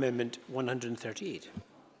withdraw Amendment 138?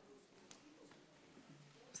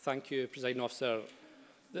 Thank you, Presiding Officer.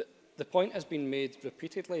 The point has been made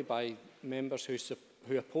repeatedly by members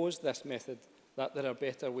who oppose this method that there are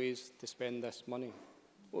better ways to spend this money.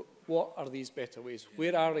 What are these better ways?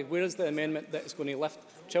 Where are they? Where is the amendment that is going to lift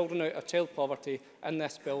children out of child poverty in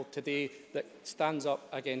this bill today that stands up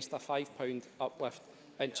against a £5 uplift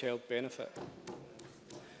in child benefit?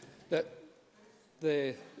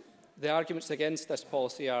 The arguments against this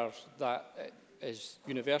policy are that it is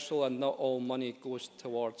universal and not all money goes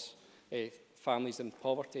towards families in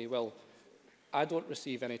poverty. Well, I don't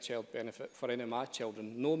receive any child benefit for any of my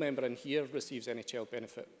children. No member in here receives any child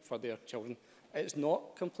benefit for their children. It's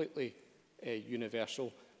not completely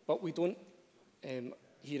universal, but we don't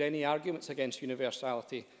hear any arguments against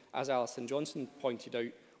universality, as Alison Johnson pointed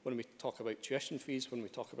out, when we talk about tuition fees, when we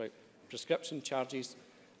talk about prescription charges.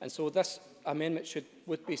 And so this amendment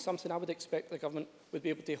would be something I would expect the government would be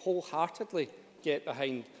able to wholeheartedly get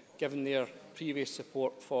behind, given their previous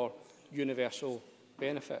support for universal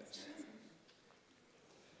benefits.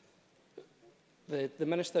 The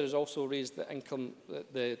Minister has also raised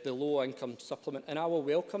the low-income supplement, and I will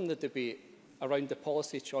welcome the debate around the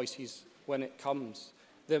policy choices when it comes.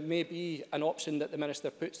 There may be an option that the Minister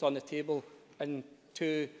puts on the table in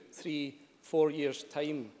 2, 3, 4 years'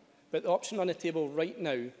 time, but the option on the table right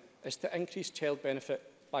now is to increase child benefit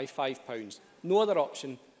by £5. No other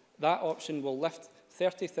option. That option will lift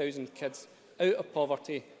 30,000 kids out of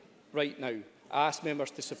poverty right now. I ask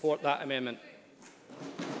members to support that amendment.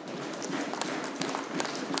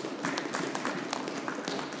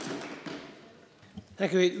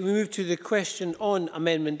 Thank you. We move to the question on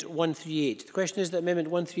Amendment 138. The question is that Amendment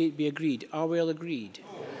 138 be agreed. Are we all agreed?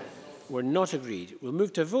 We're not agreed. We'll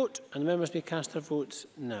move to a vote, and the members may cast their votes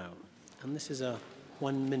now. And this is a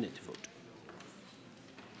 1-minute vote.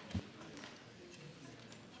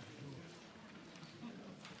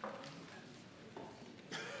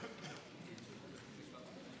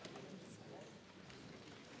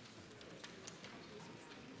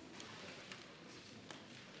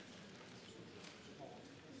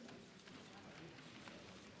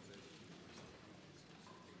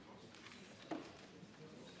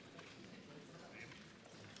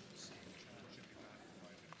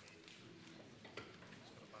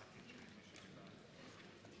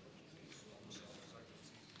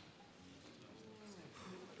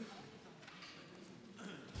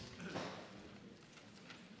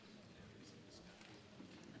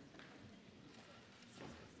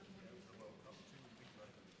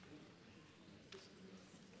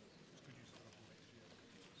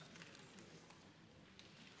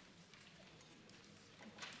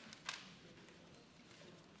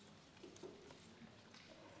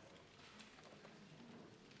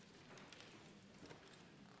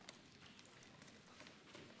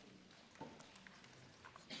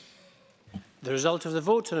 The result of the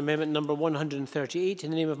vote on amendment number 138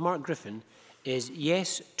 in the name of Mark Griffin is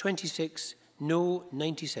yes 26, no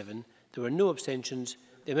 97. There were no abstentions.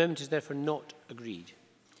 The amendment is therefore not agreed.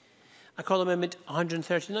 I call amendment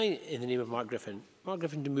 139 in the name of Mark Griffin. Mark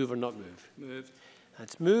Griffin, to move or not move? Moved.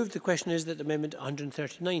 That's moved. The question is that amendment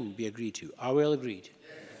 139 be agreed to. Are we all agreed?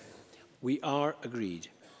 Yes. We are agreed.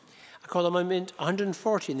 I call amendment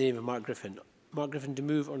 140 in the name of Mark Griffin. Mark Griffin, to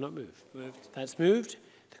move or not move? Moved. That's moved.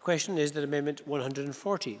 The question is that amendment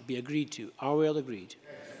 140 be agreed to. Are we all agreed?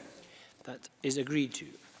 Yes. That is agreed to.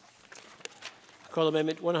 I call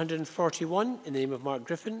amendment 141 in the name of Mark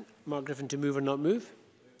Griffin. Mark Griffin, to move or not move?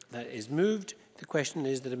 That is moved. The question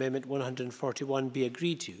is that amendment 141 be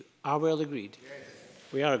agreed to. Are we all agreed? Yes.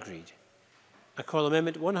 We are agreed. I call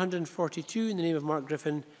amendment 142 in the name of Mark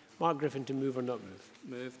Griffin. Mark Griffin, to move or not move?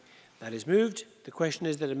 Move. That is moved. The question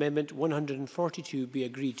is that amendment 142 be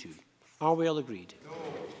agreed to. Are we all agreed? No.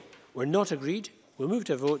 We're not agreed. We'll move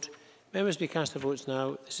to a vote. Members may cast their votes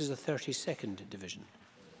now. This is the 32nd division.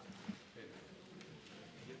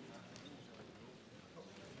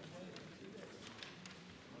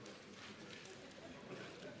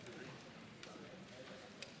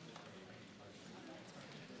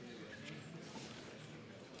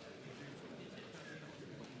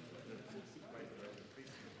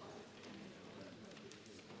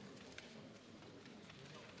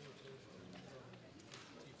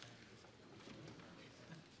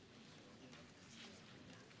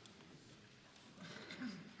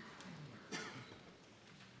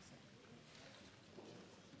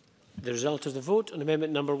 The result of the vote on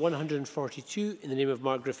amendment number 142 in the name of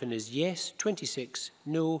Mark Griffin is yes 26,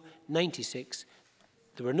 no 96.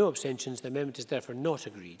 There were no abstentions. The amendment is therefore not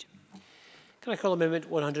agreed. Can I call amendment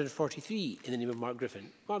 143 in the name of Mark Griffin?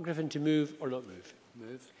 Mark Griffin, to move or not move?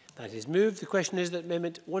 Move. That is moved. The question is that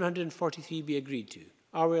amendment 143 be agreed to.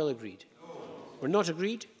 Are we all agreed? No. We're not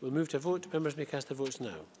agreed. We'll move to a vote. Members may cast their votes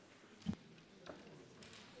now.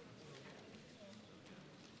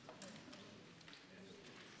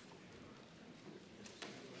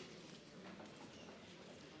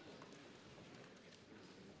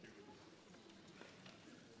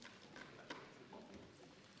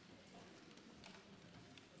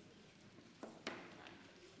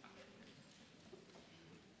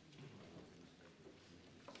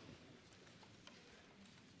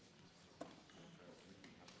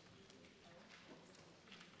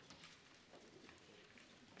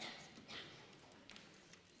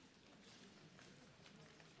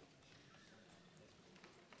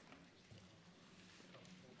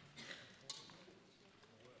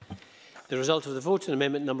 The result of the vote on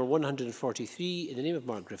amendment number 143 in the name of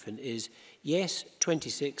Mark Griffin is yes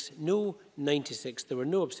 26, no 96. There were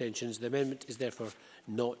no abstentions. The amendment is therefore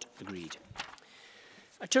not agreed.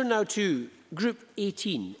 I turn now to Group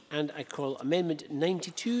 18 and I call Amendment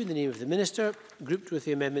 92 in the name of the Minister, grouped with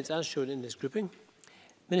the amendments as shown in this grouping.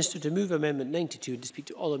 Minister, to move Amendment 92 and to speak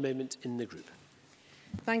to all amendments in the group.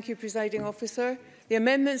 Thank you, Presiding Officer. The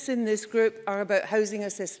amendments in this group are about housing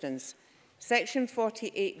assistance. Section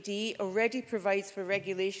 48D already provides for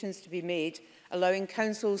regulations to be made allowing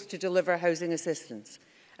councils to deliver housing assistance.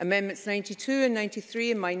 Amendments 92 and 93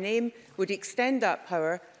 in my name would extend that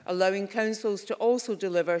power, allowing councils to also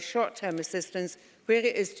deliver short-term assistance where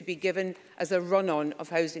it is to be given as a run-on of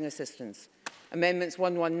housing assistance. Amendments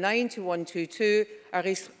 119 to 122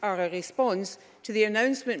 are a response to the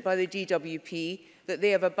announcement by the DWP that they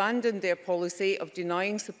have abandoned their policy of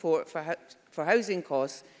denying support for housing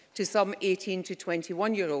costs to some 18 to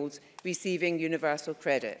 21-year-olds receiving universal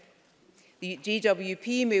credit. The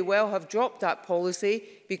DWP may well have dropped that policy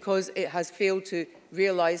because it has failed to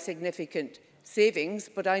realise significant savings,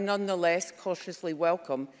 but I nonetheless cautiously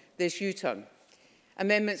welcome this U-turn.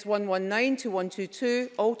 Amendments 119 to 122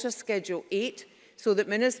 alter Schedule 8 so that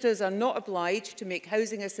ministers are not obliged to make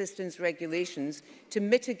housing assistance regulations to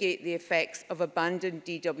mitigate the effects of abandoned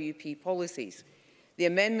DWP policies. The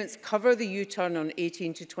amendments cover the U-turn on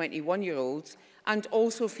 18 to 21-year-olds and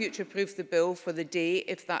also future-proof the bill for the day,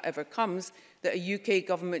 if that ever comes, that a UK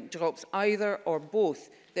government drops either or both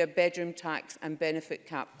their bedroom tax and benefit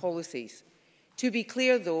cap policies. To be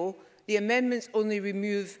clear, though, the amendments only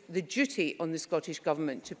remove the duty on the Scottish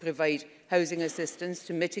Government to provide housing assistance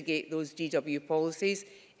to mitigate those DW policies,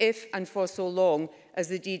 if and for so long as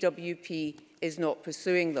the DWP is not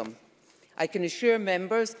pursuing them. I can assure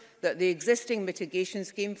members that the existing mitigation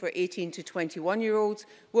scheme for 18 to 21-year-olds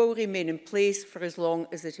will remain in place for as long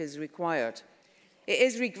as it is required. It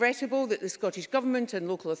is regrettable that the Scottish Government and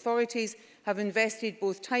local authorities have invested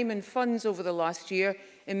both time and funds over the last year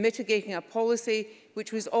in mitigating a policy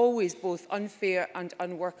which was always both unfair and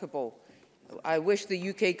unworkable. I wish the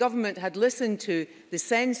UK Government had listened to the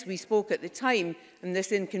sense we spoke at the time, and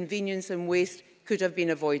this inconvenience and waste could have been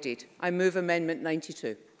avoided. I move Amendment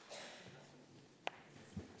 92.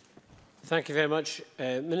 Thank you very much,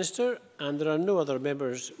 Minister. And there are no other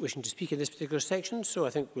members wishing to speak in this particular section, so I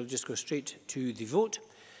think we'll just go straight to the vote.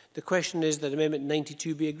 The question is that Amendment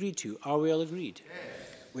 92 be agreed to. Are we all agreed? Yes.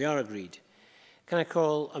 We are agreed. Can I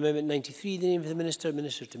call Amendment 93 in the name of the Minister?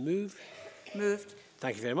 Minister to move. Moved.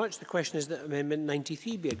 Thank you very much. The question is that Amendment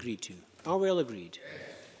 93 be agreed to. Are we all agreed? Yes.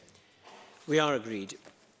 We are agreed.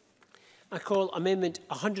 I call Amendment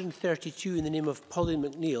 132 in the name of Pauline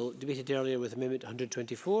McNeill, debated earlier with Amendment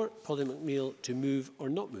 124. Pauline McNeill to move or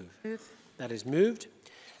not move? Move. That is moved.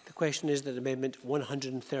 The question is that Amendment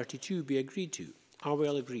 132 be agreed to. Are we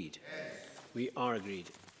all agreed? Yes. We are agreed.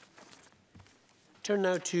 Turn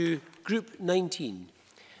now to Group 19.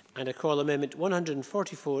 And I call Amendment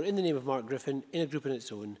 144 in the name of Mark Griffin, in a group on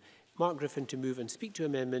its own. Mark Griffin to move and speak to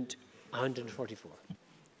Amendment 144.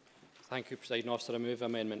 Thank you, Presiding Officer. I move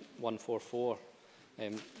Amendment 144.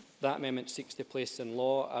 That amendment seeks to place in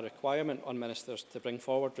law a requirement on ministers to bring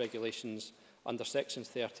forward regulations under Section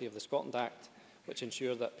 30 of the Scotland Act, which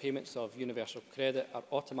ensure that payments of universal credit are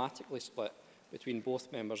automatically split between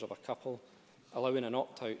both members of a couple, allowing an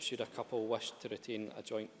opt-out should a couple wish to retain a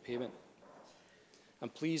joint payment. I'm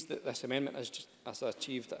pleased that this amendment has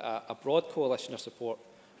achieved a broad coalition of support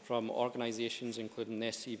from organisations including the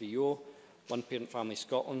SCVO, One Parent Family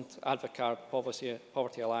Scotland, Advocard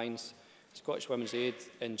Poverty Alliance, Scottish Women's Aid,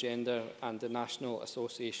 Engender and the National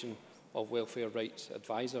Association of Welfare Rights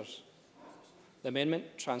Advisors. The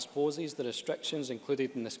amendment transposes the restrictions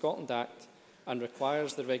included in the Scotland Act and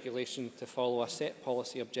requires the regulation to follow a set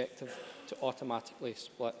policy objective to automatically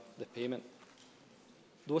split the payment.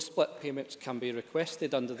 Those split payments can be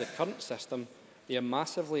requested under the current system. They are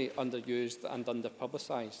massively underused and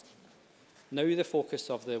underpublicised. Now the focus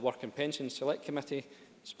of the Work and Pension Select Committee,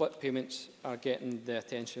 split payments are getting the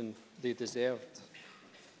attention they deserved.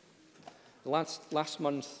 Last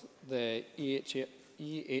month, the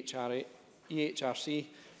EHRC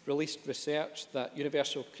released research that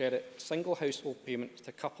universal credit single household payments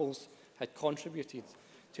to couples had contributed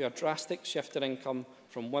to a drastic shift in income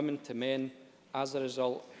from women to men as a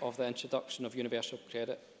result of the introduction of universal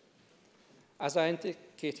credit. As I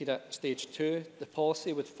indicated at Stage 2, the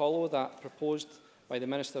policy would follow that proposed by the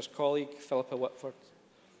Minister's colleague, Philippa Whitford.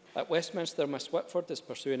 At Westminster, Ms Whitford is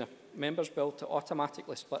pursuing a Members' Bill to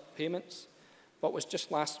automatically split payments, but was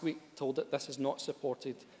just last week told that this is not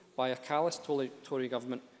supported by a callous Tory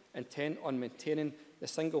government intent on maintaining the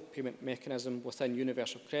single payment mechanism within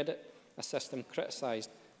universal credit, a system criticised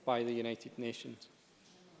by the United Nations.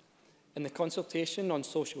 In the consultation on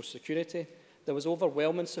social security, there was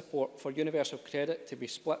overwhelming support for universal credit to be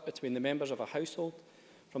split between the members of a household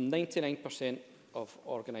from 99% of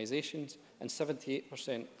organisations and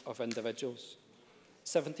 78% of individuals.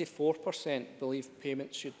 74% believe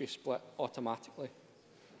payments should be split automatically.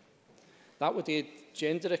 That would aid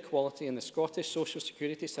gender equality in the Scottish social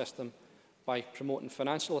security system by promoting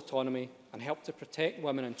financial autonomy and help to protect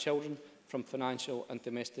women and children from financial and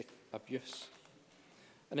domestic abuse.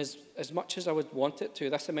 And as much as I would want it to,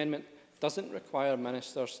 this amendment doesn't require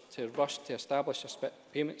ministers to rush to establish a split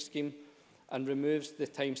payment scheme and removes the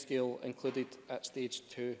timescale included at Stage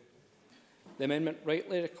 2. The amendment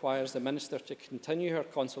rightly requires the minister to continue her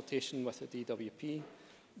consultation with the DWP.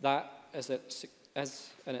 That is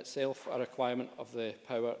in itself a requirement of the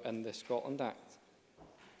power in the Scotland Act.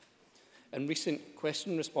 In recent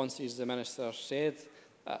question responses, the minister said,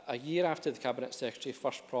 a year after the Cabinet Secretary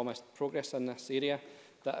first promised progress in this area,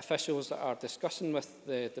 that officials are discussing with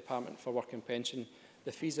the Department for Work and Pension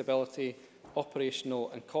the feasibility,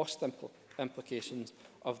 operational and cost implications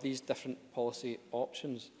of these different policy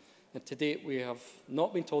options. And to date, we have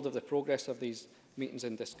not been told of the progress of these meetings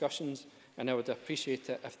and discussions, and I would appreciate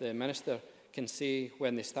it if the Minister can say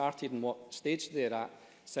when they started and what stage they're at,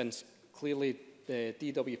 since clearly the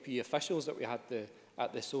DWP officials that we had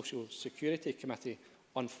at the Social Security Committee,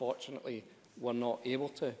 unfortunately, were not able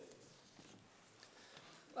to.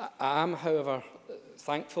 I am, however,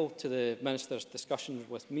 thankful to the Minister's discussions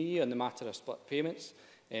with me on the matter of split payments.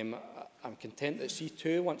 I'm content that she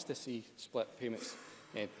too wants to see split payments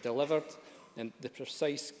delivered, and the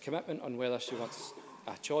precise commitment on whether she wants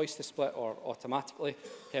a choice to split or automatically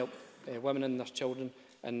help women and their children.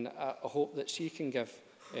 And I hope that she can give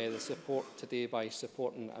the support today by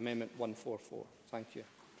supporting Amendment 144. Thank you.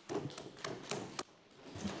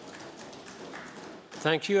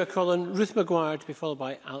 Thank you. I call on Ruth Maguire to be followed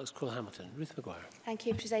by Alex Cole-Hamilton. Ruth Maguire. Thank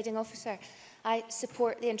you, Presiding Officer. I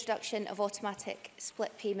support the introduction of automatic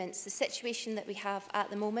split payments. The situation that we have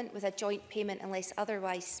at the moment with a joint payment unless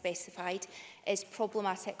otherwise specified is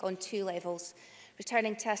problematic on two levels.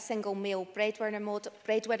 Returning to a single male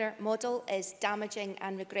breadwinner model is damaging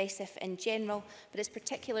and regressive in general, but it's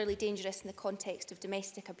particularly dangerous in the context of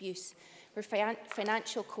domestic abuse, where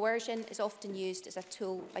financial coercion is often used as a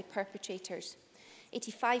tool by perpetrators.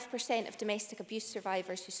 85% of domestic abuse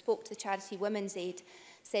survivors who spoke to the charity Women's Aid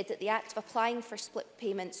said that the act of applying for split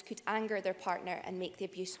payments could anger their partner and make the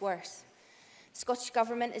abuse worse. The Scottish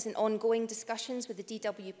Government is in ongoing discussions with the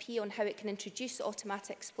DWP on how it can introduce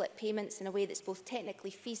automatic split payments in a way that's both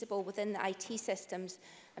technically feasible within the IT systems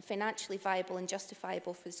and financially viable and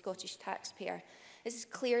justifiable for the Scottish taxpayer. This is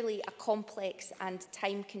clearly a complex and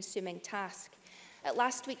time-consuming task. At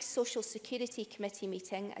last week's Social Security Committee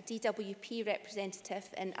meeting, a DWP representative,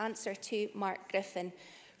 in answer to Mark Griffin,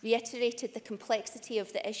 reiterated the complexity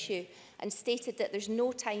of the issue and stated that there's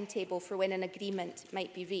no timetable for when an agreement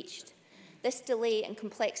might be reached. This delay and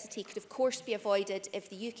complexity could of course be avoided if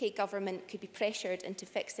the UK Government could be pressured into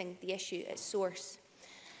fixing the issue at source.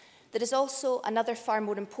 There is also another far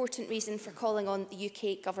more important reason for calling on the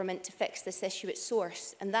UK Government to fix this issue at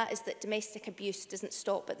source, and that is that domestic abuse doesn't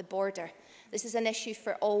stop at the border. This is an issue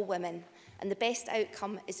for all women, and the best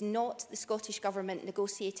outcome is not the Scottish Government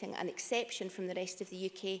negotiating an exception from the rest of the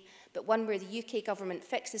UK, but one where the UK Government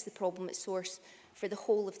fixes the problem at source for the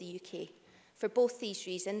whole of the UK. For both these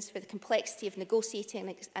reasons, for the complexity of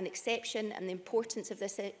negotiating an exception and the importance of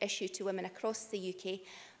this issue to women across the UK,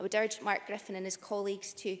 I would urge Mark Griffin and his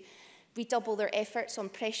colleagues to redouble their efforts on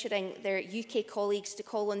pressuring their UK colleagues to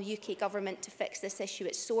call on the UK Government to fix this issue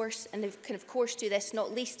at source, and they can of course do this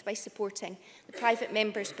not least by supporting the private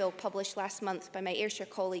members' bill published last month by my Ayrshire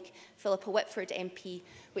colleague Philippa Whitford MP,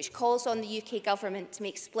 which calls on the UK Government to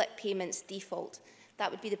make split payments default.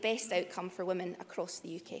 That would be the best outcome for women across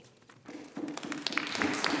the UK.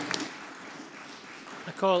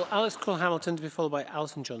 I call Alex Cole-Hamilton to be followed by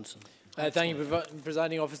Alison Johnson. Thank you,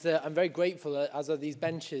 Presiding Officer. I'm very grateful, as are these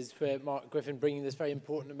benches, for Mark Griffin bringing this very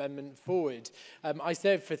important amendment forward. I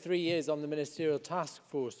served for 3 years on the Ministerial Task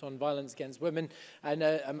Force on Violence Against Women, and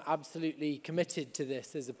I'm absolutely committed to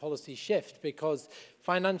this as a policy shift, because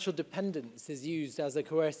financial dependence is used as a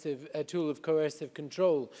tool of coercive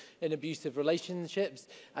control in abusive relationships,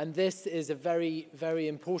 and this is a very, very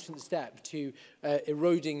important step to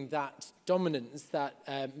eroding that dominance that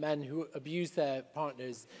men who abuse their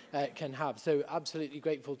partners can have. So absolutely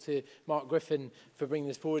grateful to Mark Griffin for bringing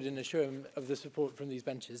this forward and assure him of the support from these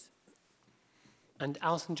benches. And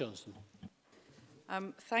Alison Johnson.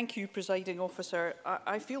 Thank you, Presiding Officer.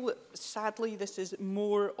 I feel that sadly this is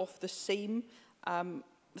more of the same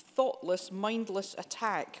thoughtless, mindless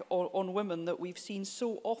attack on women that we've seen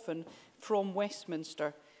so often from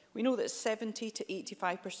Westminster. We know that 70 to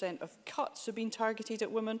 85% of cuts have been targeted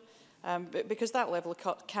at women, because that level of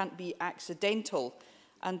cut can't be accidental.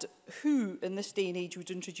 And who in this day and age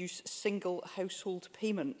would introduce single household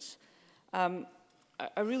payments?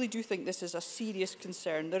 I really do think this is a serious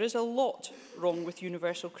concern. There is a lot wrong with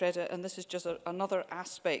universal credit, and this is just another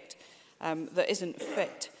aspect that isn't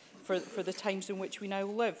fit for the times in which we now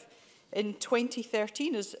live. In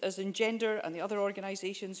 2013, as Engender and the other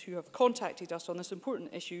organisations who have contacted us on this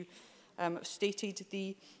important issue stated,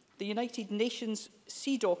 the United Nations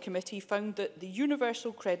CEDAW Committee found that the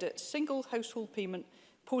universal credit single household payment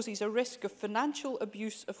poses a risk of financial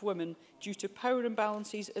abuse of women due to power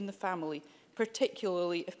imbalances in the family,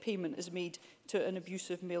 particularly if payment is made to an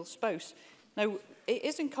abusive male spouse. Now, it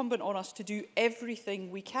is incumbent on us to do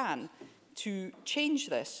everything we can to change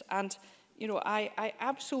this. And, you know, I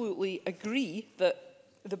absolutely agree that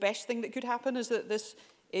the best thing that could happen is that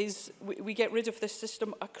we get rid of this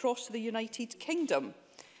system across the United Kingdom.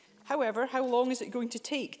 However, how long is it going to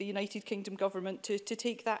take the United Kingdom government to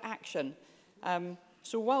take that action?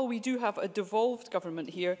 So while we do have a devolved government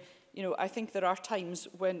here, you know, I think there are times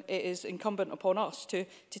when it is incumbent upon us to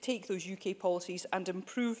take those UK policies and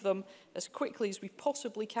improve them as quickly as we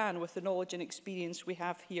possibly can with the knowledge and experience we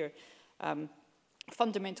have here.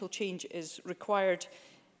 Fundamental change is required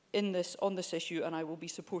on this issue, and I will be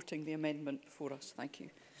supporting the amendment for us. Thank you.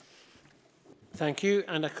 Thank you.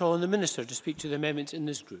 And I call on the Minister to speak to the amendments in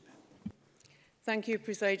this group. Thank you,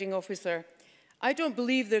 Presiding Officer. I don't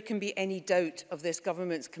believe there can be any doubt of this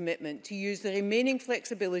government's commitment to use the remaining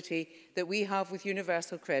flexibility that we have with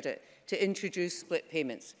universal credit to introduce split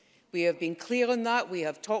payments. We have been clear on that, we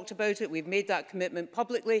have talked about it, we've made that commitment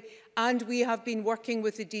publicly, and we have been working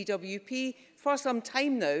with the DWP for some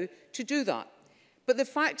time now to do that. But the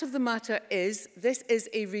fact of the matter is, this is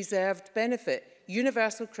a reserved benefit.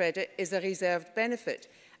 Universal credit is a reserved benefit.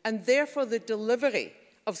 and therefore the delivery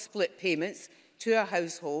of split payments to a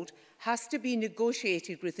household has to be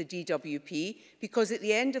negotiated with the DWP, because at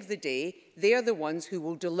the end of the day, they are the ones who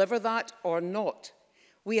will deliver that or not.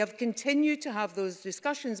 We have continued to have those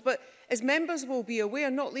discussions, but as members will be aware,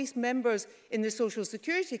 not least members in the Social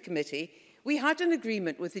Security Committee, we had an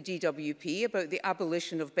agreement with the DWP about the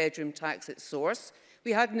abolition of bedroom tax at source.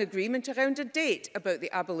 We had an agreement around a date about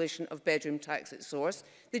the abolition of bedroom tax at source.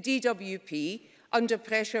 The DWP, under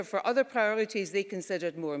pressure for other priorities they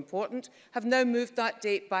considered more important, have now moved that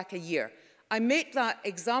date back a year. I make that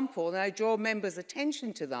example and I draw members'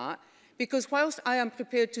 attention to that because whilst I am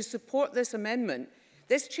prepared to support this amendment,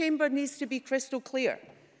 this chamber needs to be crystal clear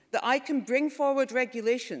that I can bring forward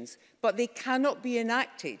regulations, but they cannot be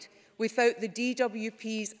enacted without the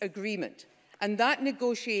DWP's agreement. And that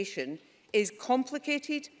negotiation is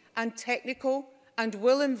complicated and technical and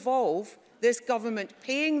will involve this government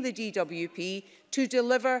paying the DWP to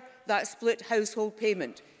deliver that split household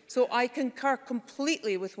payment. So I concur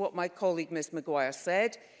completely with what my colleague Ms Maguire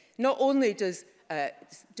said. Not only does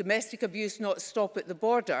domestic abuse not stop at the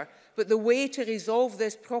border, but the way to resolve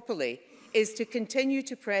this properly is to continue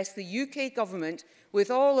to press the UK government with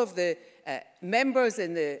all of the members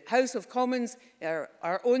in the House of Commons,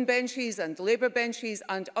 our own benches and Labour benches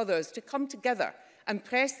and others to come together and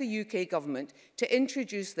press the UK government to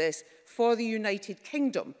introduce this for the United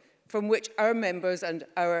Kingdom, from which our members and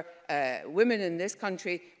our women in this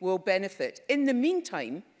country will benefit. In the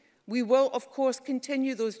meantime, we will, of course,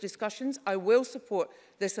 continue those discussions. I will support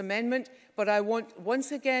this amendment, but I want,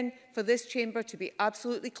 once again, for this chamber to be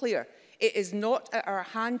absolutely clear. It is not at our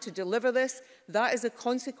hand to deliver this. That is a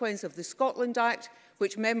consequence of the Scotland Act,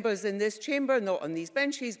 which members in this chamber, not on these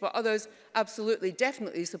benches, but others, absolutely,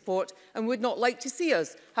 definitely support and would not like to see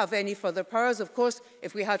us have any further powers. Of course,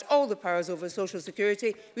 if we had all the powers over social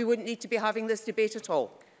security, we wouldn't need to be having this debate at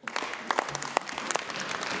all.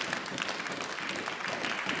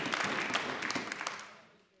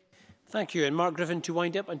 Thank you. And Mark Griffin to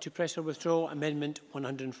wind up and to press or withdraw Amendment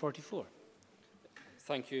 144.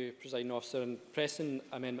 Thank you, Presiding Officer. In pressing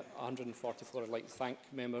Amendment 144, I'd like to thank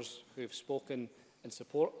members who have spoken in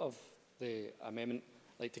support of the amendment.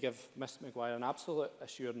 I'd like to give Ms Maguire an absolute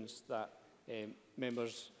assurance that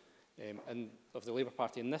members of the Labour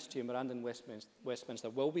Party in this chamber and in Westminster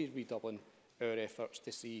will be redoubling our efforts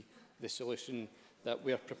to see the solution that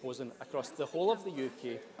we are proposing across the whole of the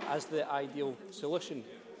UK as the ideal solution.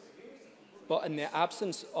 But in the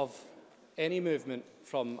absence of any movement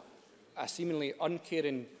from a seemingly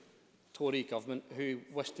uncaring Tory government who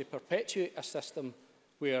wish to perpetuate a system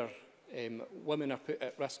where women are put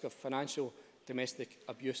at risk of financial domestic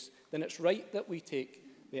abuse, then it's right that we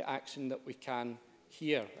take the action that we can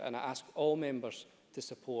here. And I ask all members to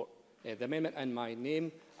support the amendment in my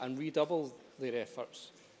name and redouble their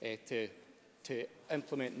efforts to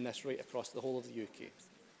implementing this right across the whole of the UK.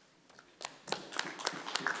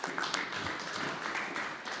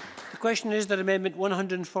 The question is that Amendment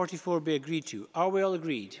 144 be agreed to. Are we all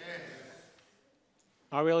agreed? Yes.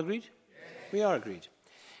 Are we all agreed? Yes. We are agreed.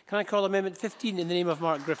 Can I call Amendment 15 in the name of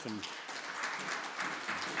Mark Griffin?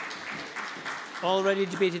 Already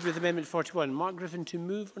debated with Amendment 41. Mark Griffin to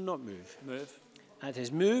move or not move? Move. That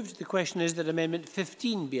is moved. The question is that Amendment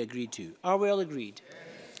 15 be agreed to. Are we all agreed?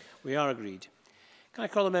 Yes. We are agreed. Can I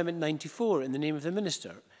call Amendment 94 in the name of the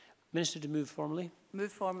Minister? Minister to move formally?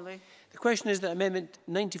 Move formally. The question is that Amendment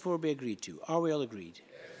 94 be agreed to. Are we all agreed?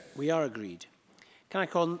 Yes. We are agreed. Can I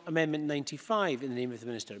call Amendment 95 in the name of the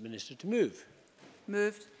Minister? Minister to move?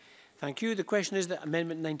 Moved. Thank you. The question is that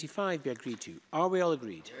Amendment 95 be agreed to. Are we all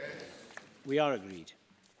agreed? Yes. We are agreed.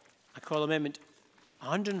 I call Amendment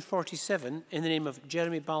 147 in the name of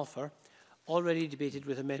Jeremy Balfour, already debated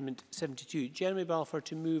with Amendment 72. Jeremy Balfour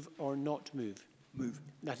to move or not move? Move.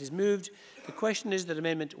 That is moved. The question is that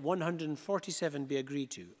Amendment 147 be agreed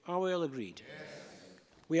to. Are we all agreed? Yes.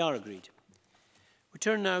 We are agreed. We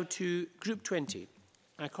turn now to Group 20.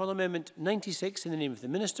 I call Amendment 96 in the name of the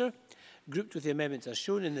Minister, grouped with the amendments as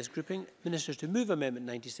shown in this grouping. Minister to move Amendment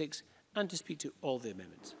 96 and to speak to all the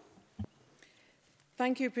amendments.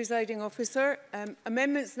 Thank you, Presiding Officer.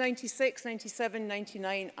 Amendments 96, 97,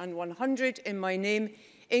 99 and 100 in my name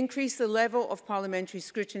increase the level of parliamentary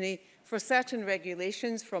scrutiny for certain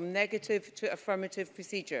regulations from negative to affirmative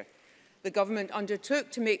procedure. The Government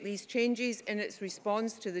undertook to make these changes in its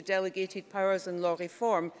response to the Delegated Powers and Law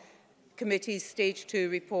Reform Committee's Stage 2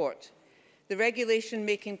 report. The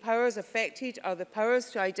regulation-making powers affected are the powers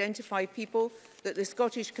to identify people that the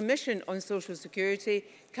Scottish Commission on Social Security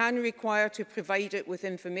can require to provide it with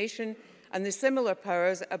information, and the similar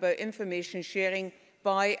powers about information sharing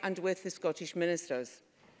by and with the Scottish Ministers.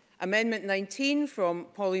 Amendment 19 from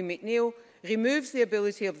Polly McNeill removes the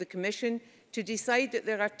ability of the Commission to decide that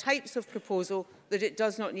there are types of proposal that it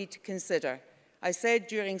does not need to consider. I said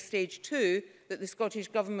during stage 2 that the Scottish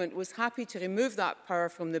Government was happy to remove that power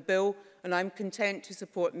from the bill, and I'm content to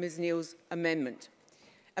support Ms Neill's amendment.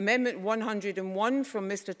 Amendment 101 from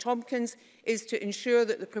Mr Tompkins is to ensure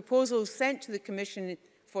that the proposals sent to the Commission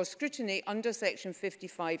for scrutiny under Section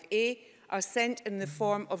 55A are sent in the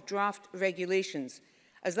form of draft regulations.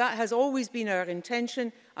 As that has always been our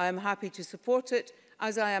intention, I am happy to support it,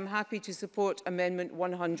 as I am happy to support Amendment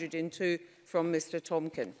 102 from Mr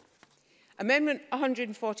Tompkins. Amendment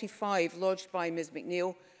 145, lodged by Ms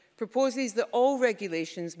McNeill, proposes that all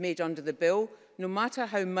regulations made under the bill, no matter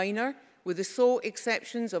how minor, with the sole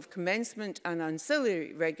exceptions of commencement and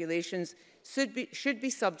ancillary regulations, should be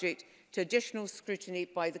subject to additional scrutiny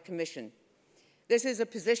by the Commission. This is a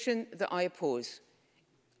position that I oppose.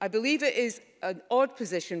 I believe it is an odd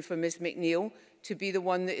position for Ms McNeill to be the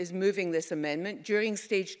one that is moving this amendment. During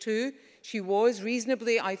stage 2, she was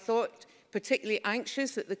reasonably, I thought, particularly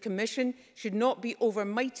anxious that the Commission should not be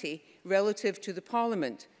overmighty relative to the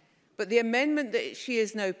Parliament. But the amendment that she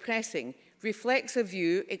is now pressing reflects a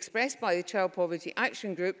view expressed by the Child Poverty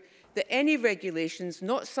Action Group that any regulations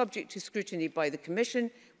not subject to scrutiny by the Commission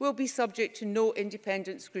will be subject to no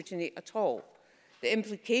independent scrutiny at all. The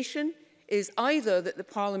implication is either that the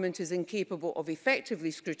Parliament is incapable of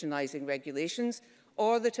effectively scrutinising regulations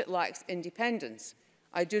or that it lacks independence.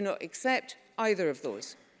 I do not accept either of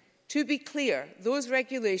those. To be clear, those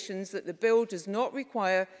regulations that the bill does not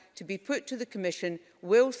require to be put to the Commission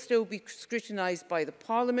will still be scrutinised by the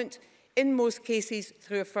Parliament, in most cases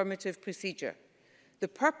through affirmative procedure. The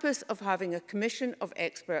purpose of having a commission of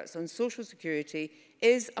experts on social security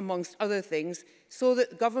is, amongst other things, so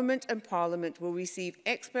that government and Parliament will receive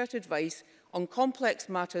expert advice on complex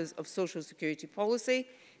matters of social security policy,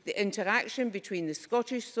 the interaction between the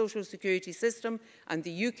Scottish social security system and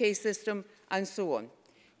the UK system, and so on.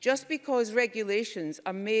 Just because regulations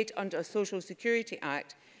are made under a Social Security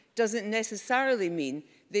Act doesn't necessarily mean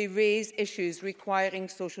they raise issues requiring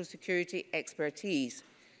social security expertise.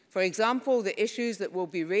 For example, the issues that will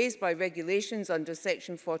be raised by regulations under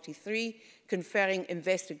Section 43 conferring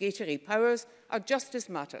investigatory powers are justice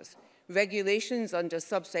matters. Regulations under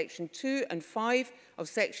subsection 2 and 5 of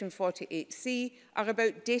Section 48C are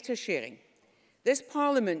about data sharing. This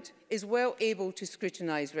Parliament is well able to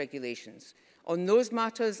scrutinise regulations on those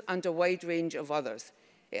matters and a wide range of others.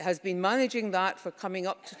 It has been managing that for coming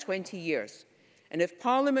up to 20 years. And if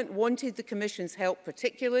Parliament wanted the Commission's help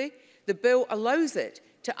particularly, the bill allows it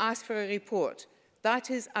to ask for a report.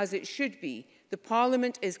 That is as it should be. The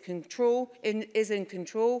Parliament is in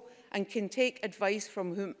control and can take advice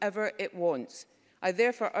from whomever it wants. I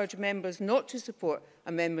therefore urge members not to support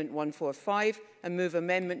Amendment 145 and move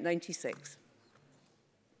Amendment 96.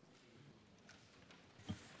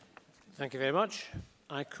 Thank you very much.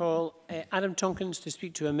 I call Adam Tompkins to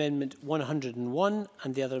speak to Amendment 101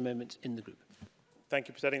 and the other amendments in the group. Thank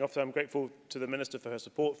you, Presiding Officer. I'm grateful to the Minister for her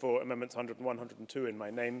support for Amendments 101 and 102 in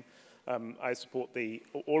my name. I support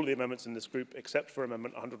all of the amendments in this group except for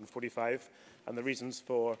Amendment 145, and the reasons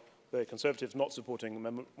for the Conservatives not supporting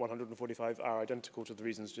Amendment 145 are identical to the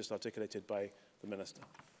reasons just articulated by the Minister.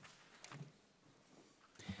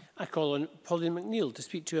 I call on Pauline McNeill to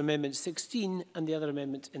speak to Amendment 16 and the other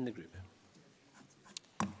amendments in the group.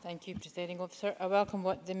 Thank you, Presiding Officer. I welcome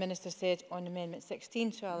what the Minister said on Amendment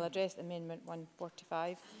 16, so I'll address Amendment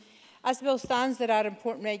 145. As the bill stands, there are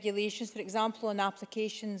important regulations, for example, on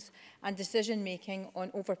applications and decision-making on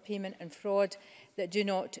overpayment and fraud that do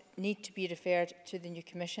not need to be referred to the new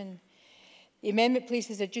Commission. The amendment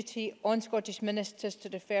places a duty on Scottish ministers to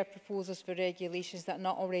refer proposals for regulations that are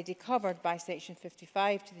not already covered by Section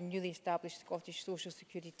 55 to the newly established Scottish Social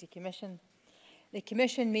Security Commission. The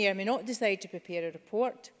Commission may or may not decide to prepare a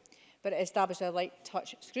report, but it established a light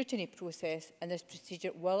touch scrutiny process, and this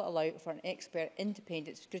procedure will allow for an expert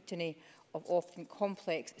independent scrutiny of often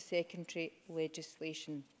complex secondary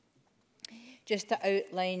legislation. Just to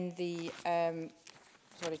outline the,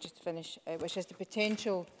 which has the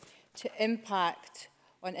potential to impact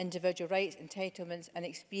on individual rights, entitlements and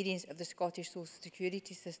experience of the Scottish social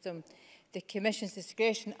security system. The Commission's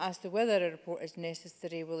discretion as to whether a report is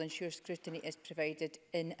necessary will ensure scrutiny is provided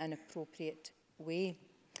in an appropriate way,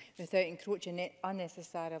 without encroaching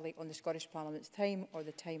unnecessarily on the Scottish Parliament's time or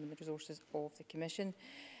the time and the resources of the Commission.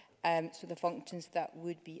 So the functions that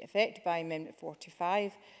would be affected by Amendment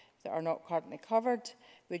 45 that are not currently covered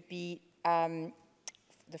would be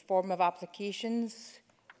the form of applications,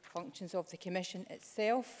 functions of the Commission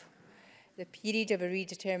itself, the period of a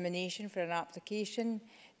redetermination for an application,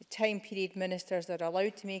 the time period ministers are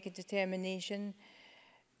allowed to make a determination,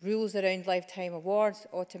 rules around lifetime awards,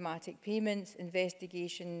 automatic payments,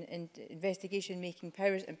 investigation-making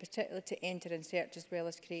powers, in particular to enter and search as well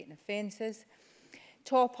as creating offences,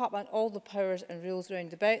 top up on all the powers and rules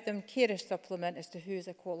round about them, carer supplement as to who is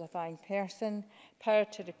a qualifying person, power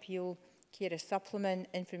to repeal, carer supplement,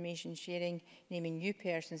 information sharing, naming new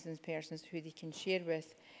persons and persons who they can share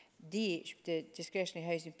with, DH, the discretionary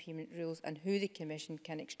housing payment rules, and who the Commission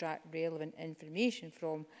can extract relevant information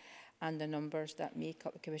from, and the numbers that make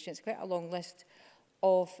up the Commission. It's quite a long list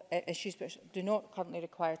of issues which do not currently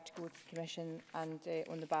require to go to the Commission, and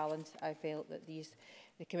on the balance I felt that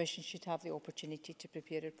the Commission should have the opportunity to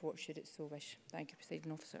prepare a report should it so wish. Thank you,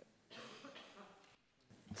 Presiding Officer.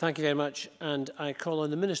 Thank you very much, and I call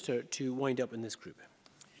on the Minister to wind up in this group.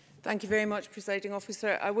 Thank you very much, Presiding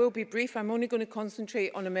Officer. I will be brief. I'm only going to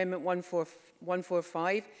concentrate on Amendment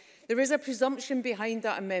 145. There is a presumption behind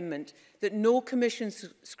that amendment that no Commission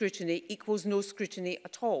scrutiny equals no scrutiny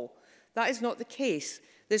at all. That is not the case.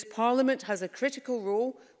 This Parliament has a critical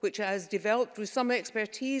role which it has developed with some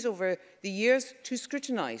expertise over the years to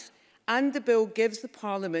scrutinise, and the bill gives the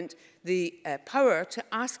Parliament the power to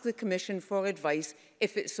ask the Commission for advice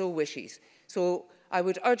if it so wishes. So I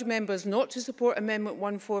would urge members not to support Amendment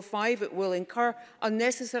 145. It will incur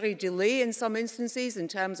unnecessary delay in some instances in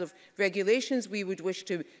terms of regulations we would wish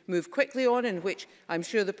to move quickly on, in which I'm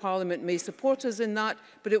sure the Parliament may support us in that,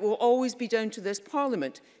 but it will always be down to this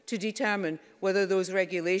Parliament to determine whether those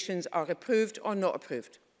regulations are approved or not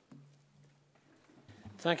approved.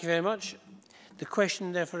 Thank you very much. The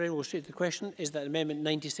question, therefore, I will straight to the question, is that Amendment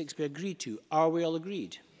 96 be agreed to. Are we all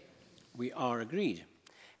agreed? We are agreed.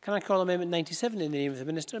 Can I call Amendment 97 in the name of the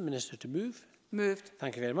Minister? Minister to move. Moved.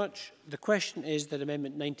 Thank you very much. The question is that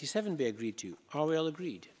Amendment 97 be agreed to. Are we all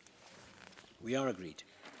agreed? We are agreed.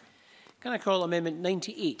 Can I call Amendment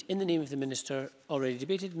 98 in the name of the Minister? Already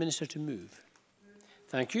debated. Minister to move.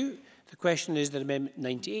 Thank you. The question is that Amendment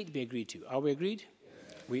 98 be agreed to. Are we agreed?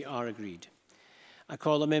 Yes. We are agreed. I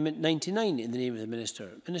call Amendment 99 in the name of the Minister.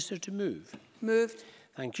 Minister to move. Moved.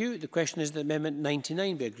 Thank you. The question is that Amendment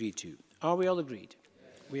 99 be agreed to. Are we all agreed?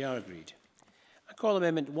 We are agreed. I call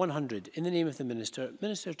Amendment 100 in the name of the Minister.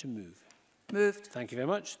 Minister to move. Moved. Thank you very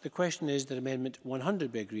much. The question is that Amendment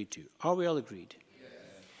 100 be agreed to. Are we all agreed? Yes.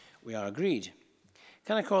 We are agreed.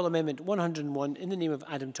 Can I call Amendment 101 in the name of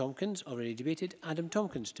Adam Tompkins, already debated? Adam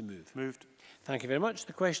Tompkins to move. Moved. Thank you very much.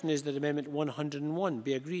 The question is that Amendment 101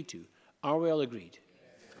 be agreed to. Are we all agreed?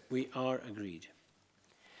 Yes. We are agreed.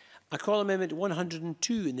 I call Amendment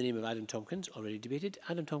 102 in the name of Adam Tompkins, already debated.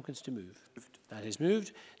 Adam Tompkins to move. Moved. That is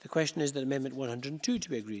moved. The question is that Amendment 102 to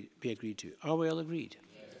be agreed to. Are we all agreed?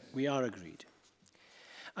 Yes. We are agreed.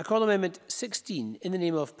 I call Amendment 16 in the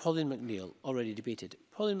name of Pauline McNeill, already debated.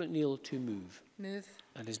 Pauline McNeill to move. Move.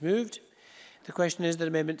 That is moved. The question is that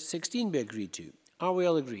Amendment 16 be agreed to. Are we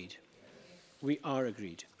all agreed? Yes. We are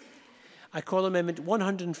agreed. I call Amendment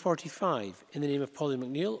 145 in the name of Pauline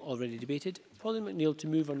McNeill, already debated. Pauline McNeill to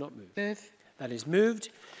move or not move? Move. That is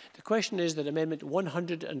moved. The question is that Amendment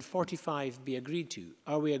 145 be agreed to.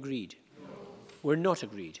 Are we agreed? No. We're not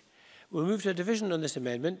agreed. We'll move to a division on this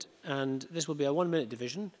amendment, and this will be a 1-minute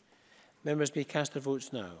division. Members may cast their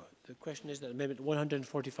votes now. The question is that Amendment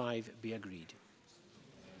 145 be agreed.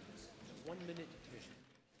 1-minute division.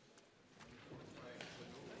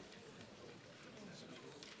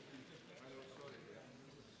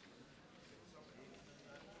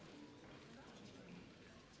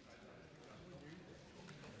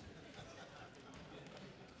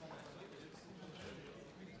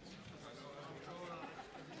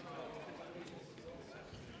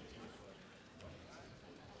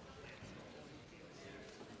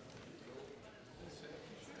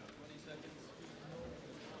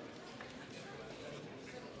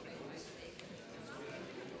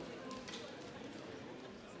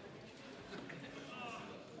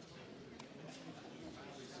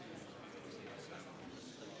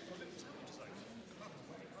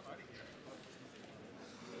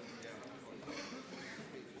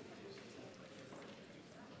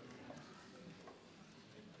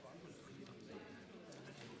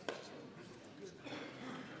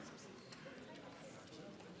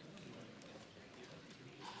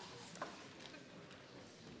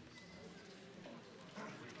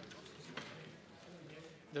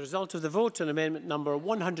 The result of the vote on amendment number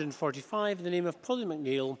 145 in the name of Pauline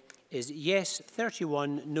McNeill is yes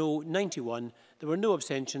 31, no 91. There were no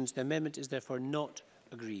abstentions. The amendment is therefore not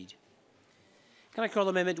agreed. Can I call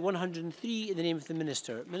amendment 103 in the name of the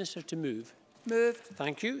Minister? Minister to move. Moved.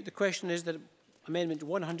 Thank you. The question is that amendment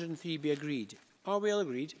 103 be agreed. Are we all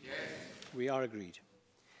agreed? Yes. We are agreed.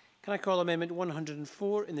 Can I call Amendment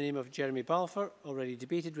 104 in the name of Jeremy Balfour, already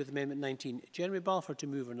debated with Amendment 19? Jeremy Balfour to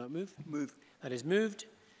move or not move? Move. That is moved.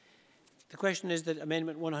 The question is that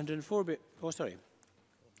Amendment 104 be... Oh, sorry.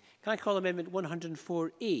 Can I call Amendment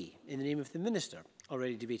 104A in the name of the Minister,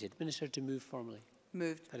 already debated? Minister to move formally.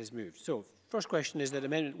 Moved. That is moved. So, first question is that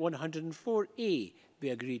Amendment 104A be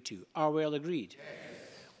agreed to. Are we all agreed? Yes.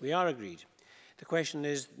 We are agreed. The question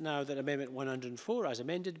is now that Amendment 104, as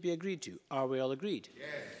amended, be agreed to. Are we all agreed? Yes.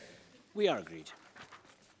 We are agreed.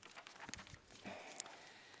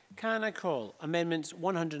 Can I call Amendments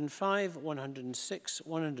 105, 106,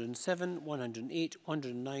 107, 108,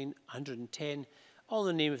 109, 110, all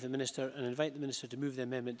in the name of the Minister, and invite the Minister to move the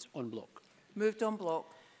amendments en bloc? Moved en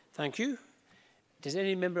bloc. Thank you. Does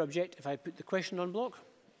any member object if I put the question en bloc?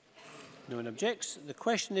 No one objects. The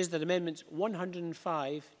question is that Amendments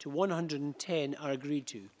 105 to 110 are agreed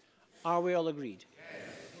to. Are we all agreed?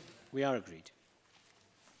 Yes. We are agreed.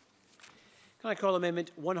 Can I call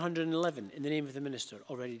Amendment 111 in the name of the Minister,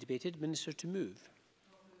 already debated? Minister to move.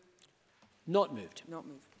 Not moved. Not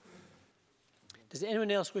moved. Does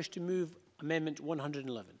anyone else wish to move Amendment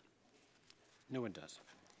 111? No one does.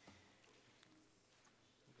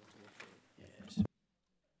 Yes.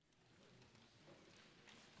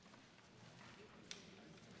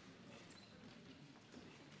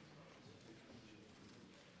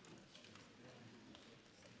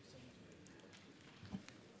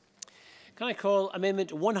 Can I call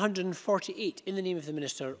Amendment 148 in the name of the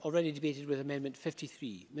Minister, already debated with Amendment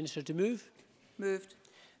 53? Minister to move? Moved.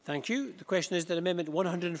 Thank you. The question is that Amendment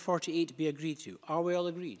 148 be agreed to. Are we all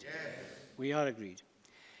agreed? Yes. We are agreed.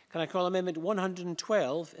 Can I call Amendment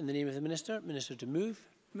 112 in the name of the Minister? Minister to move?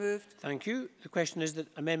 Moved. Thank you. The question is that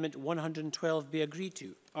Amendment 112 be agreed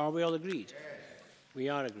to. Are we all agreed? Yes. We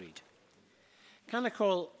are agreed. Can I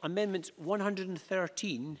call Amendments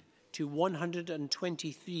 113 to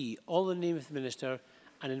 123, all in the name of the Minister,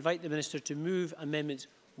 and invite the Minister to move Amendments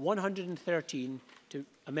 113 to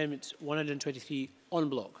Amendments 123 en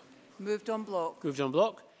bloc? Moved en bloc. Moved en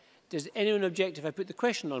bloc. Does anyone object if I put the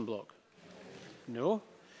question en bloc? No.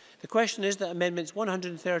 The question is that Amendments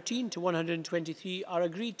 113 to 123 are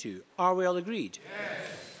agreed to. Are we all agreed? Yes.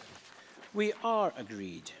 We are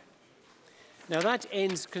agreed. Now that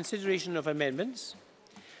ends consideration of amendments.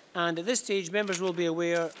 And at this stage, members will be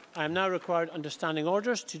aware I am now required under standing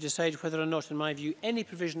orders to decide whether or not, in my view, any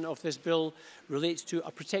provision of this bill relates to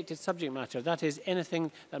a protected subject matter. That is,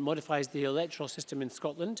 anything that modifies the electoral system in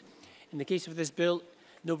Scotland. In the case of this bill,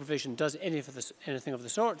 no provision does anything of the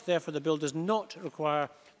sort. Therefore, the bill does not require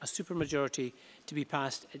a supermajority to be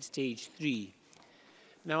passed at stage 3.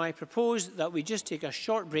 Now, I propose that we just take a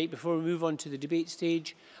short break before we move on to the debate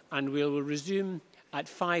stage, and we will resume at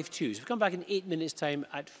 5 to. So we'll come back in 8 minutes' time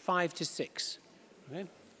at 5 to 6. Okay?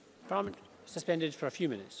 Parliament suspended for a few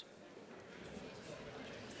minutes.